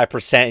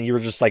 75%, and you were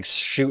just like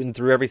shooting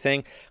through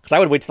everything. Because I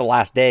would wait till the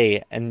last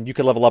day, and you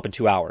could level up in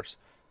 2 hours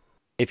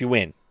if you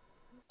win.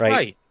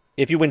 Right.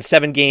 If you win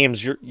 7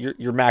 games,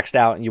 you're maxed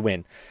out and you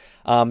win.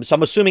 So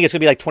I'm assuming it's going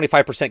to be like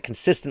 25%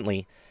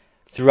 consistently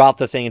throughout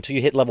the thing until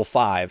you hit level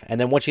 5. And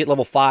then once you hit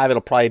level 5,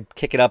 it'll probably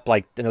kick it up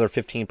like another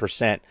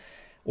 15%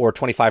 or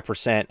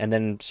 25%, and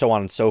then so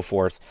on and so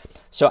forth.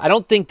 So I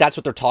don't think that's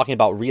what they're talking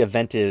about,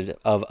 reinvented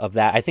of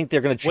that. I think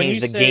they're going to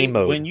change the game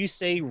mode. When you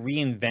say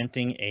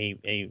reinventing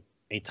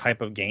a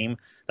type of game,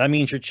 that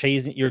means you're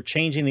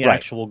changing the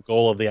actual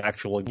goal of the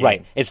actual game.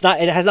 Right. It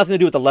has nothing to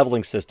do with the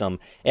leveling system.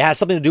 It has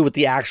something to do with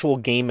the actual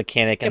game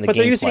mechanic and the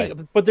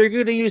gameplay. But they're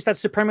going to use that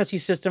supremacy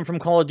system from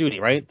Call of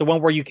Duty, right? The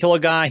one where you kill a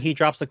guy, he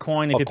drops a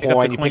coin. If you pick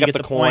up the coin, you get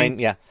the points.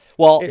 Yeah.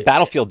 Well,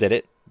 Battlefield did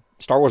it.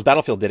 Star Wars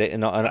Battlefield did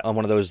it on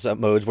one of those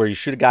modes where you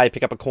shoot a guy,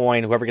 pick up a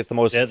coin, whoever gets the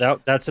most. Yeah,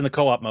 that's in the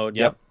co-op mode.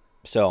 Yep.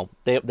 So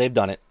they've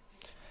done it.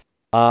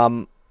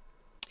 And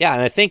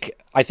I think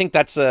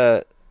that's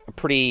a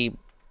pretty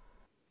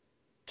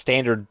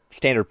standard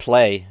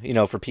play,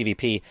 for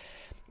PvP.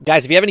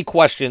 Guys, if you have any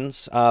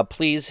questions,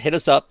 please hit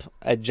us up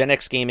at Gen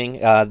X Gaming.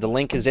 The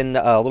link is in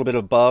a little bit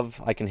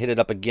above. I can hit it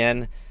up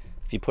again.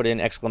 If you put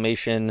in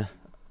exclamation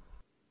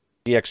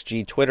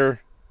GXG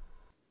Twitter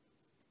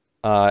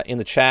in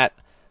the chat,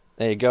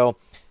 there you go.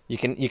 You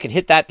can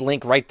hit that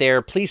link right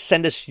there. Please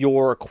send us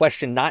your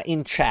question, not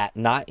in chat,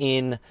 not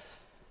in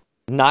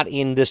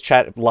this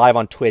chat live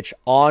on Twitch,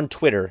 on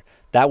Twitter.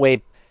 That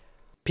way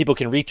people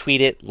can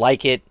retweet it,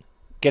 like it,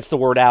 gets the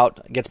word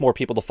out, gets more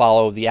people to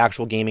follow the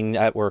actual gaming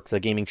network, the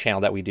gaming channel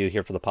that we do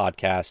here for the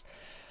podcast.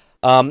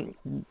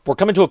 We're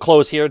coming to a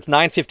close here. It's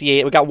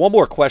 9:58. We got one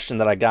more question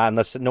that I got,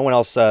 unless no one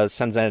else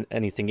sends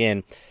anything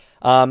in.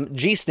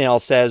 G Snail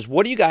says,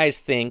 "What do you guys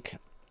think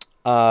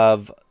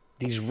of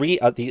these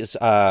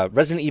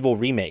Resident Evil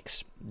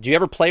remakes? Do you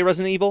ever play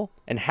Resident Evil?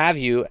 And have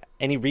you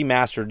any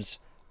remasters?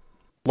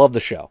 Love the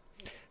show."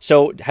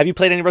 So, have you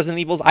played any Resident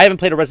Evils? I haven't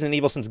played a Resident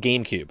Evil since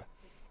GameCube.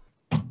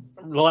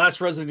 The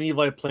last Resident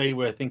Evil I played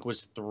with, I think,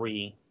 was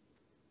 3.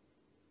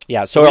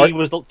 Yeah, so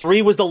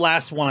 3 was the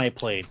last one I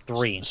played.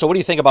 3. So what do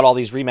you think about all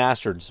these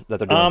remasters that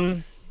they're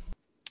doing?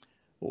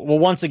 Well,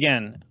 once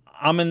again,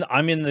 I'm in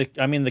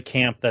the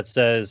camp that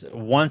says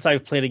once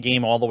I've played a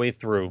game all the way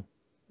through,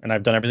 and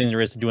I've done everything there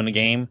is to do in a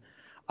game,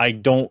 I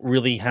don't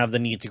really have the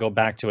need to go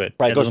back to it.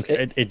 Right,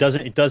 it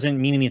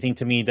doesn't mean anything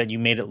to me that you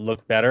made it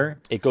look better.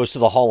 It goes to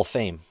the Hall of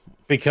Fame.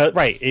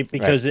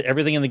 Because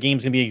everything in the game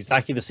is going to be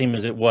exactly the same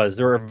as it was.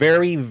 There are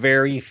very,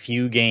 very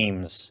few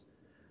games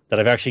that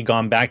I've actually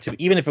gone back to,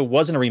 even if it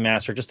wasn't a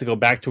remaster, just to go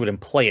back to it and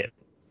play it.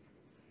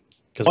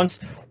 Because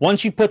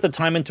once you put the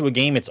time into a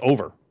game, it's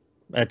over.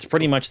 That's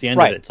pretty much the end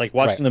of it. It's like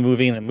watching the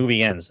movie and the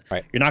movie ends.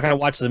 Right. You're not going to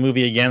watch the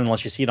movie again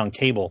unless you see it on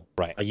cable.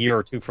 Right. A year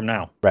or 2 from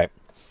now. Right.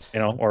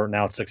 Or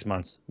now it's 6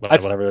 months.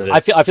 Whatever it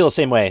is. I feel the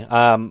same way.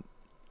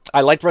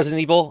 I liked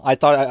Resident Evil. I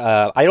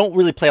thought I don't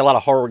really play a lot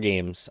of horror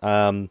games.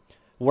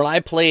 When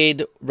I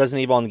played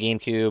Resident Evil on the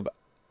GameCube,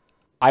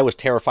 I was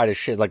terrified as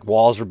shit. Like,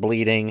 walls were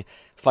bleeding.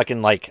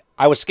 Fucking, like,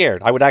 I was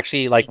scared. I would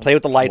actually, like, play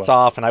with the lights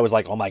off, and I was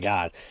like, oh my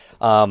god.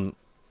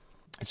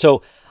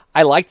 So,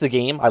 I liked the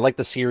game. I liked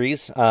the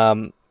series.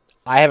 I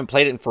haven't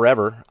played it in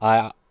forever.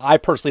 I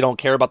personally don't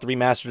care about the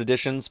remastered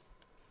editions.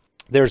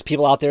 There's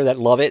people out there that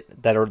love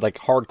it, that are, like,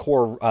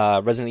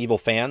 hardcore Resident Evil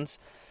fans.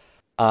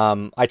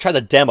 I tried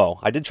the demo.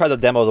 I did try the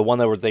demo, the one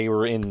that they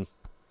were in...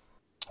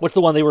 What's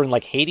the one they were in,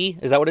 like, Haiti?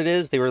 Is that what it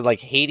is? They were,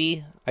 like,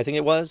 Haiti, I think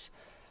it was.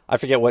 I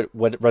forget what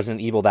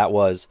Resident Evil that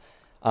was.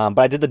 But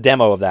I did the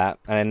demo of that,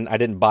 and I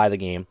didn't buy the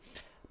game.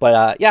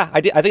 But,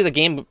 I think the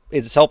game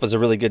itself is a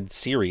really good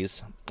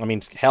series. I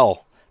mean,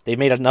 hell, they've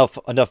made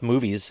enough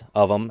movies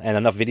of them and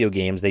enough video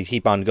games. They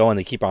keep on going.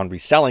 They keep on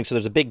reselling. So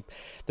there's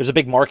a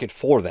big market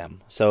for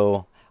them.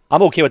 So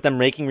I'm okay with them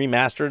making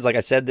remasters. Like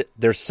I said,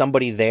 there's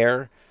somebody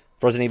there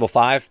Resident Evil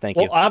 5. Thank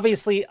you. Well,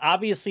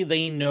 obviously,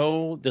 they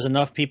know there's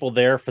enough people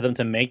there for them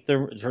to make the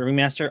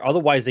remaster.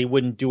 Otherwise, they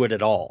wouldn't do it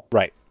at all.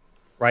 Right.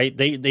 Right?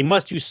 They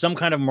must do some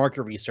kind of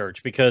market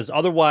research, because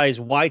otherwise,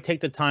 why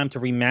take the time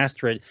to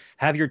remaster it?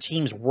 Have your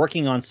teams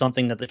working on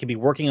something that they could be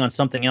working on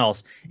something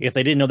else if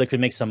they didn't know they could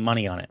make some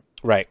money on it.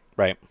 Right.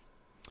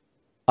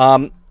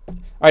 All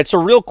right.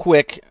 So real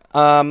quick,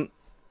 I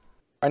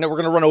know we're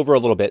going to run over a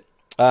little bit.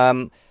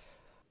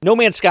 No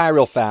Man's Sky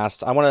real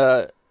fast. I want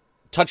to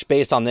touch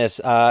base on this.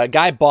 A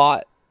guy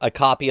bought a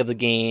copy of the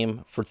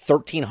game for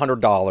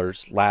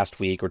 $1,300 last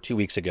week or 2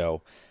 weeks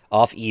ago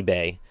off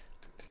eBay.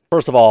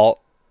 First of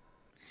all,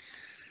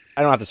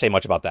 I don't have to say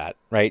much about that,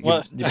 right?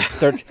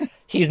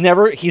 He's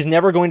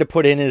never going to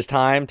put in his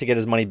time to get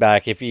his money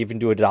back if you even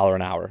do $1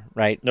 an hour,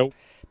 right? Nope.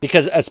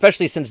 Because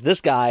especially since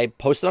this guy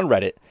posted on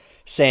Reddit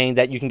saying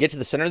that you can get to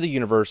the center of the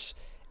universe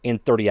in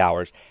 30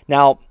 hours.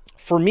 Now,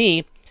 for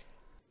me,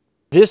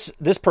 this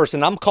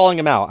person, I'm calling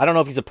him out. I don't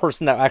know if he's a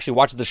person that actually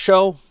watches the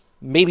show.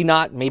 Maybe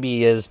not. Maybe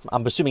he is.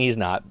 I'm assuming he's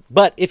not.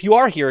 But if you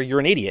are here, you're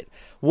an idiot.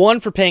 1,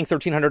 for paying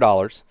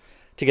 $1,300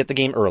 to get the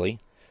game early.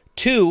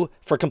 2,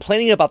 for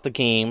complaining about the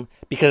game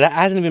because it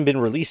hasn't even been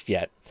released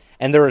yet.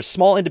 And they're a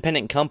small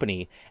independent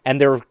company, and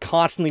they're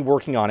constantly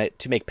working on it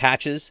to make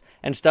patches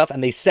and stuff.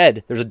 And they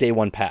said there's a day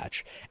 1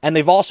 patch. And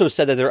they've also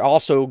said that they're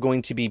also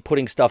going to be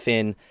putting stuff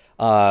in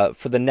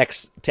for the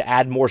next, to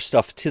add more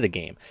stuff to the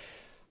game.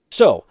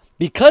 So,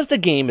 because the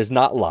game is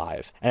not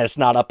live and it's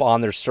not up on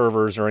their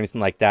servers or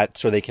anything like that,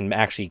 so they can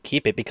actually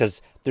keep it,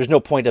 because there's no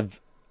point of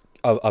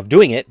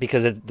doing it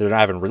because they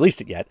haven't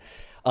released it yet.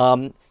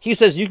 He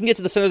says you can get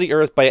to the center of the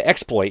earth by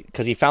exploit,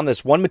 because he found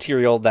this one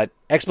material that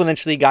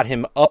exponentially got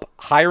him up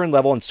higher in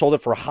level and sold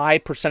it for a high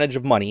percentage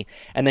of money.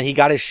 And then he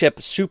got his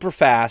ship super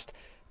fast,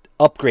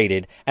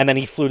 upgraded, and then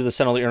he flew to the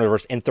center of the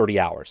universe in 30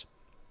 hours.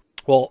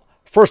 Well,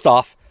 first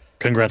off,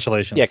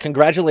 congratulations. Yeah,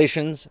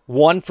 congratulations.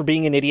 1, for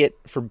being an idiot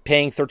for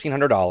paying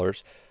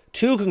 $1,300.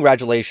 2,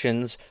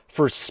 congratulations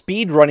for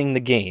speed running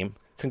the game.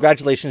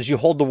 Congratulations, you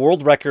hold the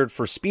world record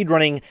for speed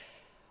running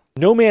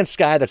No Man's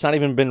Sky that's not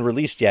even been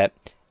released yet.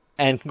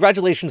 And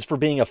congratulations for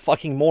being a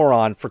fucking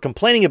moron for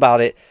complaining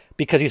about it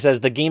because he says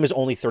the game is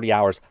only 30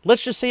 hours.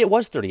 Let's just say it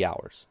was 30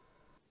 hours.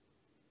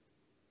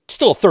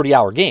 Still a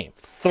 30-hour game.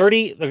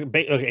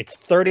 It's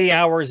 30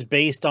 hours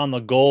based on the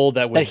goal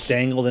that was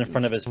dangled in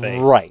front of his face.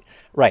 Right.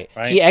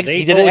 He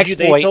did an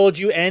exploit. They told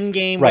you end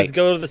game was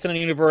go to the center of the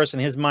universe,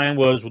 and his mind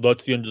was, well,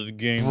 that's the end of the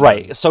game.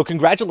 Right. So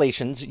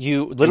congratulations.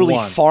 You literally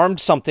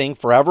farmed something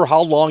forever how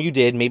long you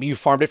did. Maybe you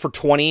farmed it for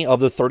 20 of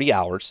the 30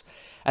 hours,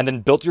 and then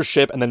built your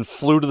ship, and then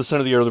flew to the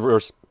center of the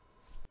universe.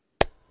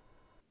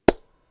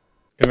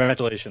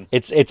 Congratulations.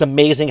 It's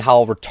amazing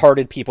how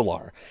retarded people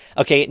are.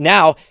 Okay,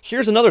 now,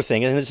 here's another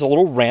thing, and this is a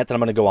little rant that I'm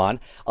going to go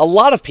on. A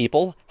lot of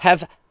people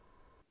have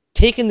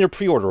taken their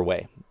pre-order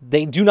away.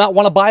 They do not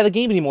want to buy the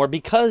game anymore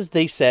because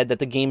they said that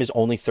the game is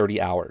only 30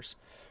 hours.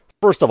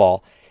 First of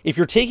all, if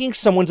you're taking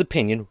someone's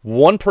opinion,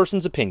 one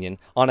person's opinion,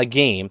 on a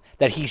game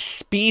that he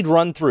speed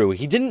run through,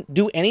 he didn't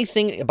do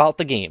anything about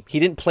the game. He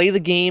didn't play the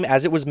game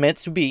as it was meant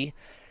to be.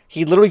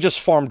 He literally just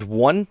farmed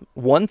one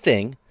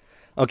thing,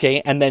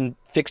 okay, and then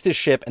fixed his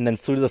ship and then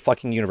flew to the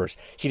fucking universe.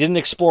 He didn't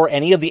explore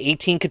any of the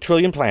 18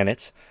 quadrillion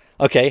planets,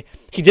 okay?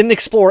 He didn't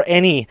explore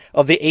any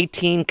of the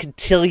 18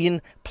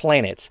 quintillion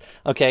planets,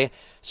 okay?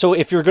 So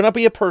if you're going to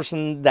be a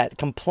person that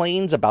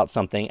complains about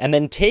something and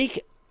then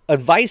take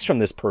advice from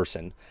this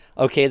person,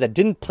 okay, that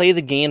didn't play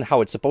the game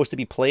how it's supposed to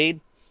be played,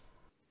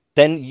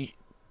 then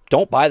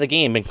don't buy the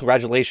game, and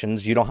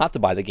congratulations, you don't have to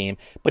buy the game.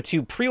 But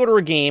to pre-order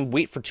a game,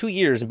 wait for 2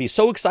 years, and be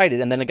so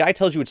excited, and then a guy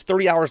tells you it's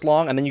 30 hours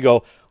long, and then you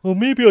go, oh,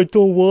 maybe I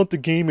don't want the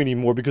game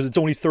anymore because it's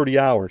only 30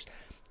 hours.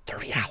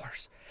 30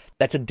 hours.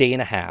 That's a day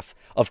and a half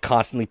of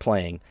constantly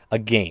playing a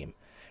game.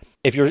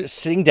 If you're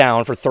sitting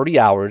down for 30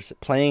 hours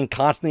playing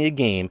constantly a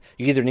game,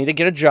 you either need to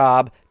get a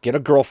job, get a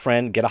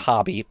girlfriend, get a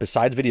hobby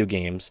besides video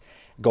games,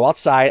 go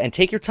outside and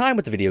take your time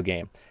with the video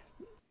game.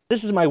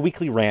 This is my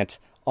weekly rant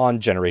on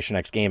Generation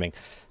X Gaming.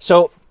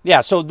 So,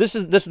 yeah, so this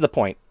is the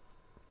point.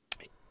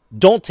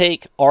 Don't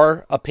take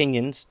our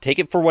opinions. Take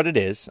it for what it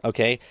is,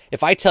 okay?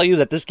 If I tell you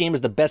that this game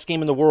is the best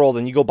game in the world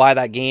and you go buy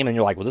that game and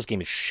you're like, well, this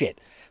game is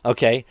shit,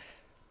 okay?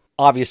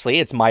 Obviously,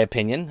 it's my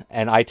opinion,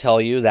 and I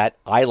tell you that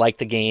I like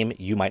the game,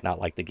 you might not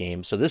like the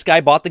game. So this guy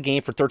bought the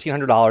game for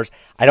 $1,300.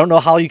 I don't know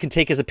how you can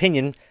take his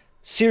opinion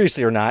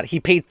seriously or not.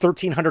 He paid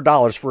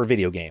 $1,300 for a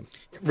video game.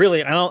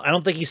 Really, I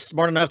don't think he's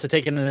smart enough to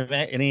take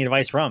any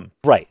advice from.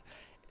 Right.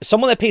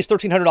 Someone that pays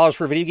 $1,300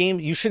 for a video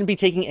game, you shouldn't be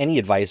taking any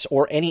advice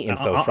or any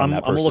info from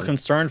that person. I'm a little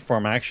concerned for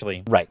him,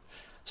 actually. Right.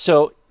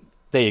 So,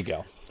 there you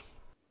go.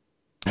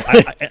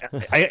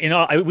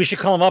 We should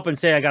call him up and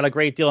say, I got a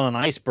great deal on an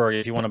iceberg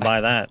if you want to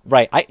buy that.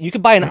 Right. You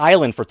could buy an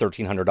island for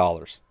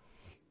 $1,300.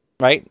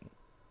 Right?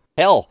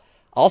 Hell,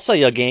 I'll sell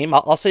you a game.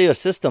 I'll sell you a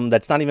system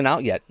that's not even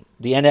out yet.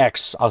 The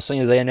NX. I'll sell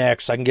you the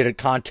NX. I can get a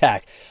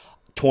contact.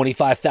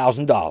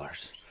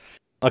 $25,000.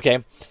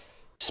 Okay.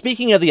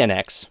 Speaking of the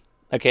NX,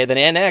 okay, the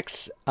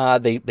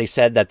NX, they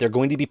said that they're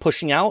going to be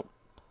pushing out.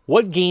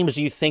 What games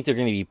do you think they're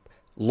going to be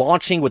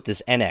launching with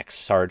this NX,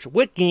 Sarge.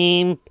 What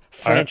game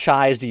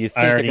franchise do you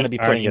think they're going to be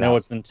putting it out?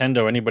 It's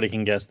Nintendo. Anybody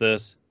can guess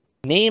this.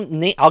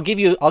 Name. I'll give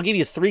you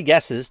 3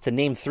 guesses to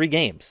name 3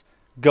 games.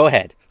 Go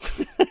ahead.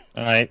 All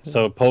right.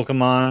 So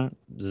Pokemon,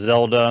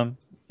 Zelda,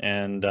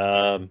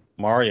 and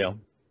Mario.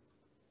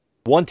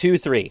 1, 2,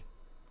 3.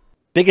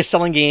 Biggest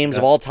selling games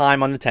of all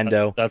time on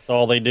Nintendo. That's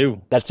all they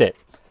do. That's it.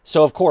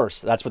 So of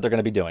course, that's what they're going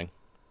to be doing.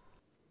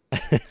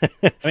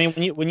 I mean,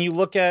 when you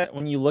look at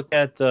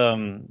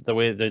the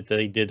way that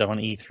they did on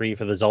E3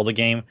 for the Zelda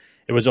game,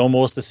 it was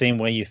almost the same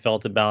way you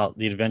felt about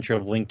the Adventure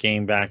of Link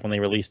game back when they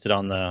released it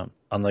on the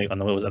I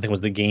think it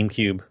was the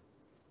GameCube,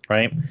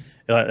 right?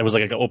 It was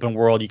like an open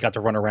world. You got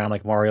to run around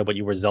like Mario, but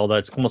you were Zelda.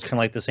 It's almost kind of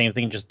like the same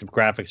thing, just the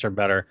graphics are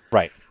better.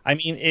 Right. I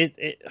mean,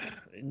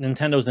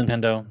 Nintendo's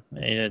Nintendo.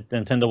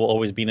 Nintendo will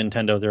always be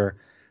Nintendo.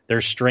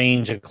 They're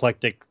strange,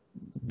 eclectic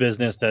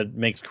business that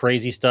makes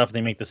crazy stuff. They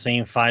make the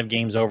same 5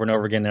 games over and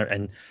over again,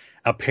 and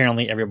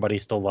apparently everybody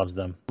still loves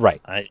them.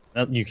 Right.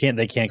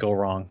 They can't go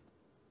wrong.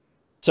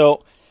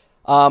 So,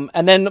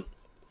 and then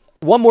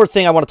one more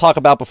thing I want to talk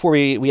about before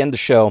we end the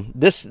show.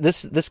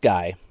 This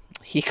guy,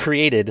 he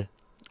created,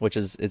 which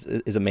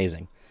is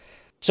amazing.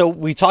 So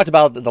we talked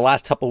about the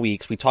last couple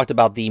weeks. We talked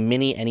about the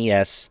mini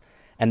NES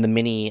and the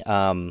mini.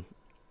 Let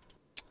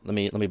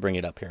me bring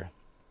it up here.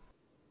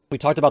 We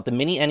talked about the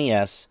mini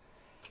NES.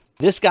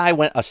 This guy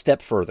went a step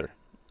further.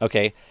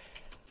 Okay,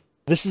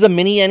 this is a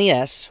mini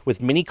NES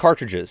with mini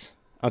cartridges.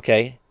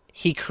 Okay,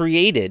 he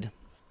created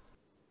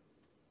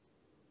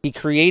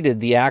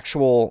the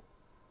actual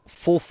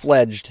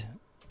full-fledged.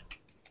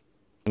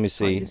 Let me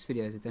see. This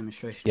video is a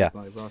demonstration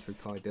by Raspberry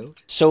Pi build.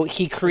 So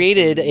he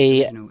created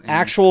a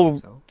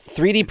actual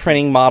 3D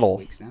printing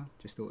model.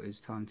 Just thought it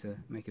was time to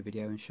make a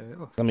video and show it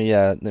off. Let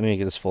me make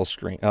this full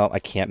screen. Oh, I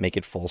can't make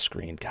it full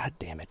screen. God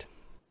damn it.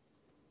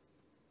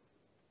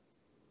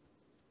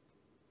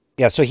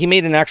 Yeah, so he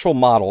made an actual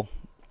model,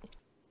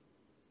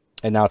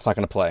 and now it's not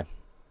going to play.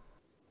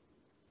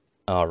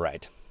 All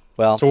right.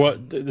 Well, so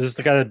what? This is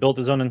the guy that built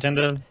his own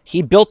Nintendo?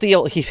 He built the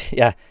own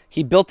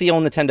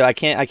Nintendo. I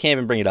can't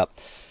even bring it up.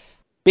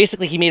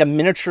 Basically, he made a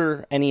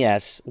miniature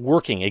NES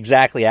working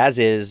exactly as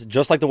is,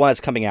 just like the one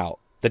that's coming out.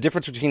 The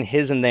difference between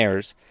his and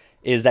theirs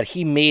is that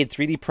he made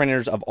 3D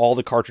printers of all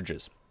the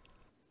cartridges.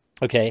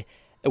 Okay,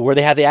 where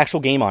they have the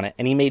actual game on it,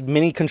 and he made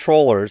mini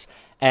controllers,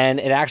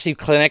 and it actually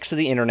connects to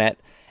the internet.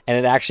 And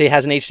it actually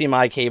has an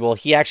HDMI cable.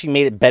 He actually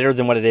made it better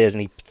than what it is,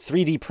 and he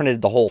 3D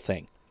printed the whole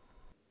thing.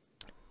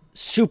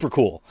 Super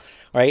cool,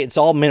 right? It's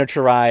all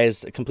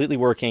miniaturized, completely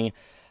working.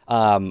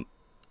 I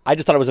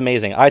just thought it was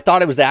amazing. I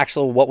thought it was the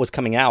actual what was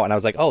coming out, and I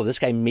was like, oh, this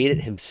guy made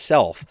it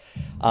himself.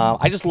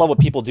 I just love what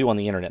people do on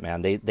the internet,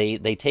 man.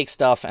 They take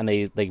stuff and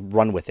they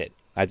run with it.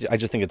 I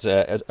just think it's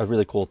a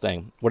really cool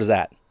thing. What is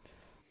that?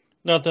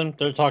 Nothing.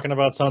 They're talking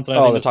about something.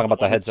 Oh, they're talking about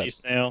the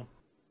headsets. Now.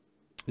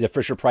 The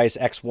Fisher-Price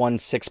X1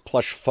 6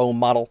 plush foam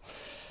model.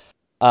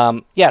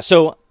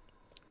 So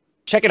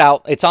check it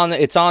out. It's on the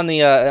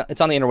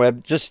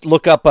interweb. Just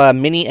look up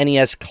Mini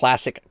NES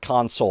Classic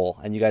Console,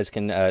 and you guys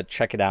can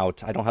check it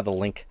out. I don't have the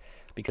link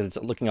because it's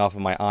looking off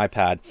of my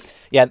iPad.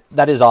 Yeah,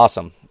 that is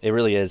awesome. It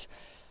really is.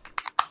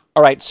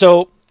 All right,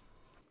 so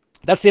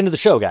that's the end of the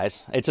show,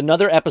 guys. It's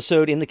another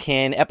episode in the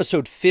can,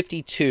 episode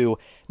 52.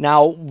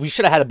 Now, we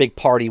should have had a big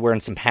party wearing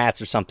some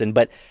hats or something,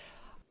 but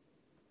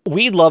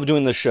we love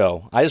doing the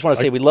show. I just want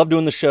to say we love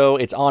doing the show.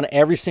 It's on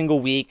every single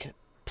week.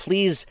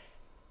 Please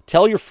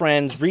tell your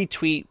friends,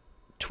 retweet,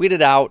 tweet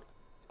it out,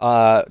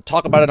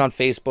 talk about it on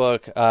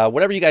Facebook,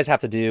 whatever you guys have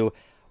to do.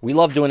 We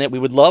love doing it. We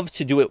would love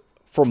to do it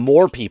for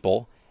more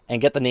people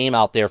and get the name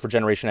out there for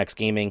Generation X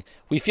Gaming.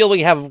 We feel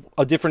we have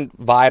a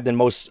different vibe than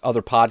most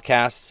other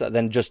podcasts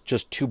than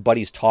just two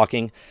buddies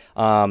talking.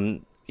 You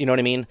know what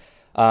I mean?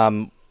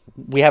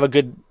 We have a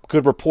good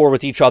rapport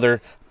with each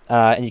other.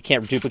 And you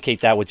can't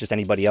duplicate that with just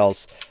anybody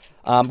else.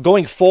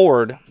 Going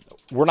forward,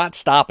 we're not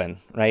stopping,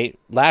 right?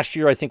 Last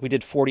year, I think we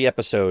did 40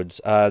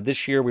 episodes.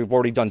 This year, we've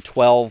already done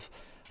 12.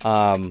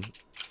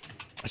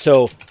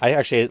 So I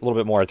actually a little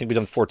bit more. I think we've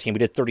done 14. We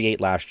did 38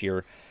 last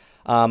year.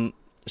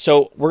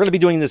 So we're going to be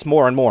doing this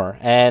more and more.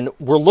 And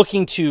we're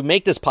looking to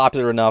make this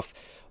popular enough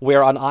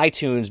where on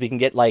iTunes we can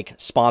get like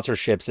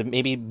sponsorships. And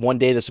maybe one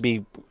day this will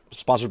be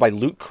sponsored by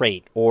Loot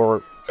Crate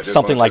or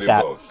something like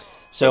that.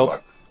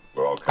 So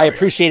I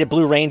appreciate it,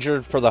 Blue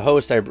Ranger, for the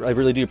host. I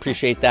really do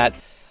appreciate that.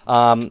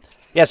 So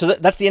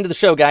that's the end of the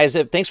show, guys.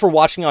 Thanks for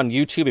watching on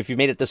YouTube. If you've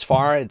made it this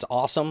far, it's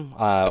awesome.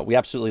 We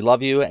absolutely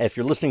love you. If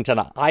you're listening to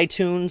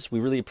iTunes, we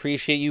really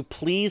appreciate you.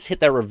 Please hit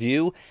that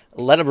review.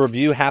 Let a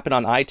review happen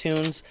on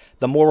iTunes.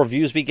 The more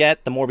reviews we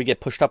get, the more we get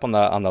pushed up on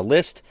the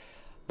list.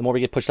 The more we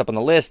get pushed up on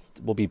the list,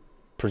 we'll be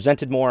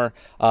presented more.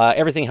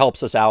 Everything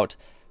helps us out.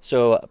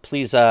 So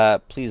please do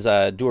a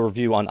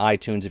review on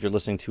iTunes if you're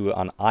listening to it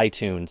on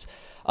iTunes.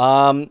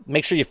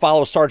 Make sure you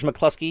follow Sarge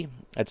McCluskey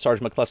at Sarge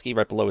McCluskey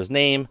right below his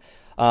name.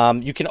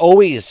 You can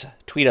always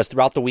tweet us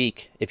throughout the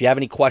week. If you have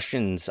any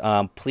questions,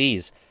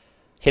 please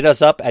hit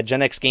us up at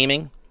Gen X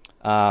Gaming.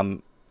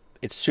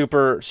 It's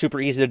super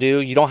easy to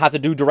do. You don't have to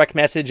do direct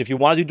message. If you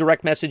want to do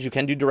direct message, you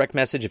can do direct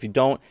message. If you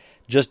don't,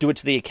 just do it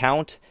to the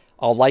account.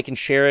 I'll like and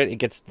share it. It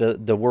gets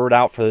the word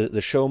out for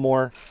the show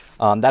more.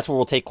 That's where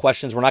we'll take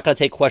questions. We're not going to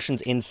take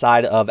questions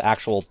inside of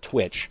actual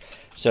Twitch.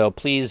 So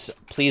please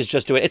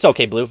just do it. It's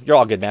okay, Blue. You're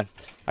all good, man.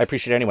 I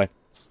appreciate it anyway.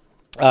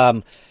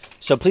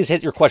 So please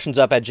hit your questions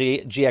up at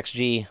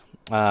GXG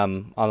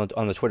on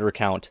the Twitter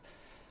account.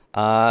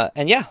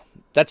 And yeah,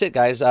 that's it,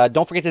 guys.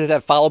 Don't forget to hit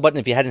that follow button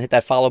if you hadn't hit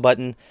that follow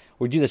button.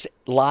 We do this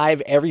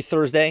live every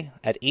Thursday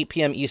at 8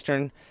 p.m.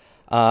 Eastern.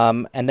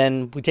 And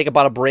then we take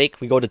about a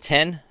break. We go to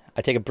 10.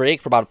 I take a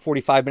break for about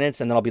 45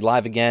 minutes, and then I'll be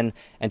live again.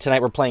 And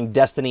tonight we're playing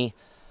Destiny.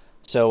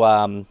 So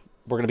we're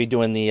going to be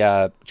doing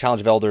the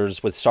Challenge of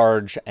Elders with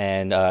Sarge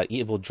and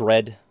Evil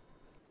Dread.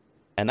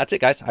 And that's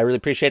it, guys. I really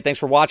appreciate it. Thanks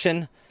for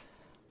watching.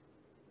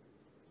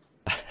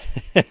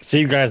 See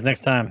you guys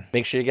next time.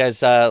 Make sure you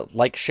guys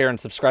like, share, and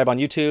subscribe on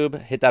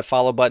YouTube. Hit that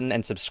follow button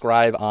and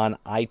subscribe on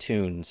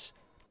iTunes.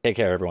 Take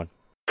care, everyone.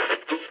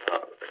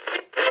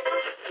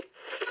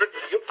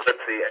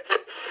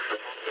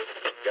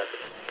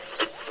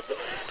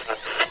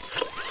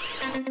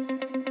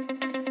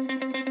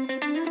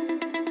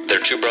 They're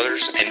two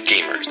brothers and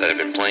gamers that have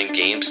been playing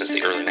games since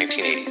the early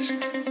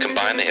 1980s.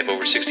 Combined, they have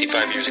over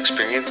 65 years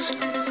experience.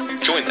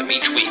 Join them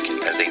each week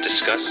as they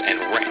discuss and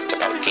rant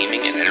about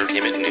gaming and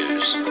entertainment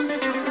news.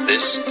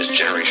 This is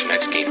Generation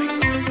X Gaming.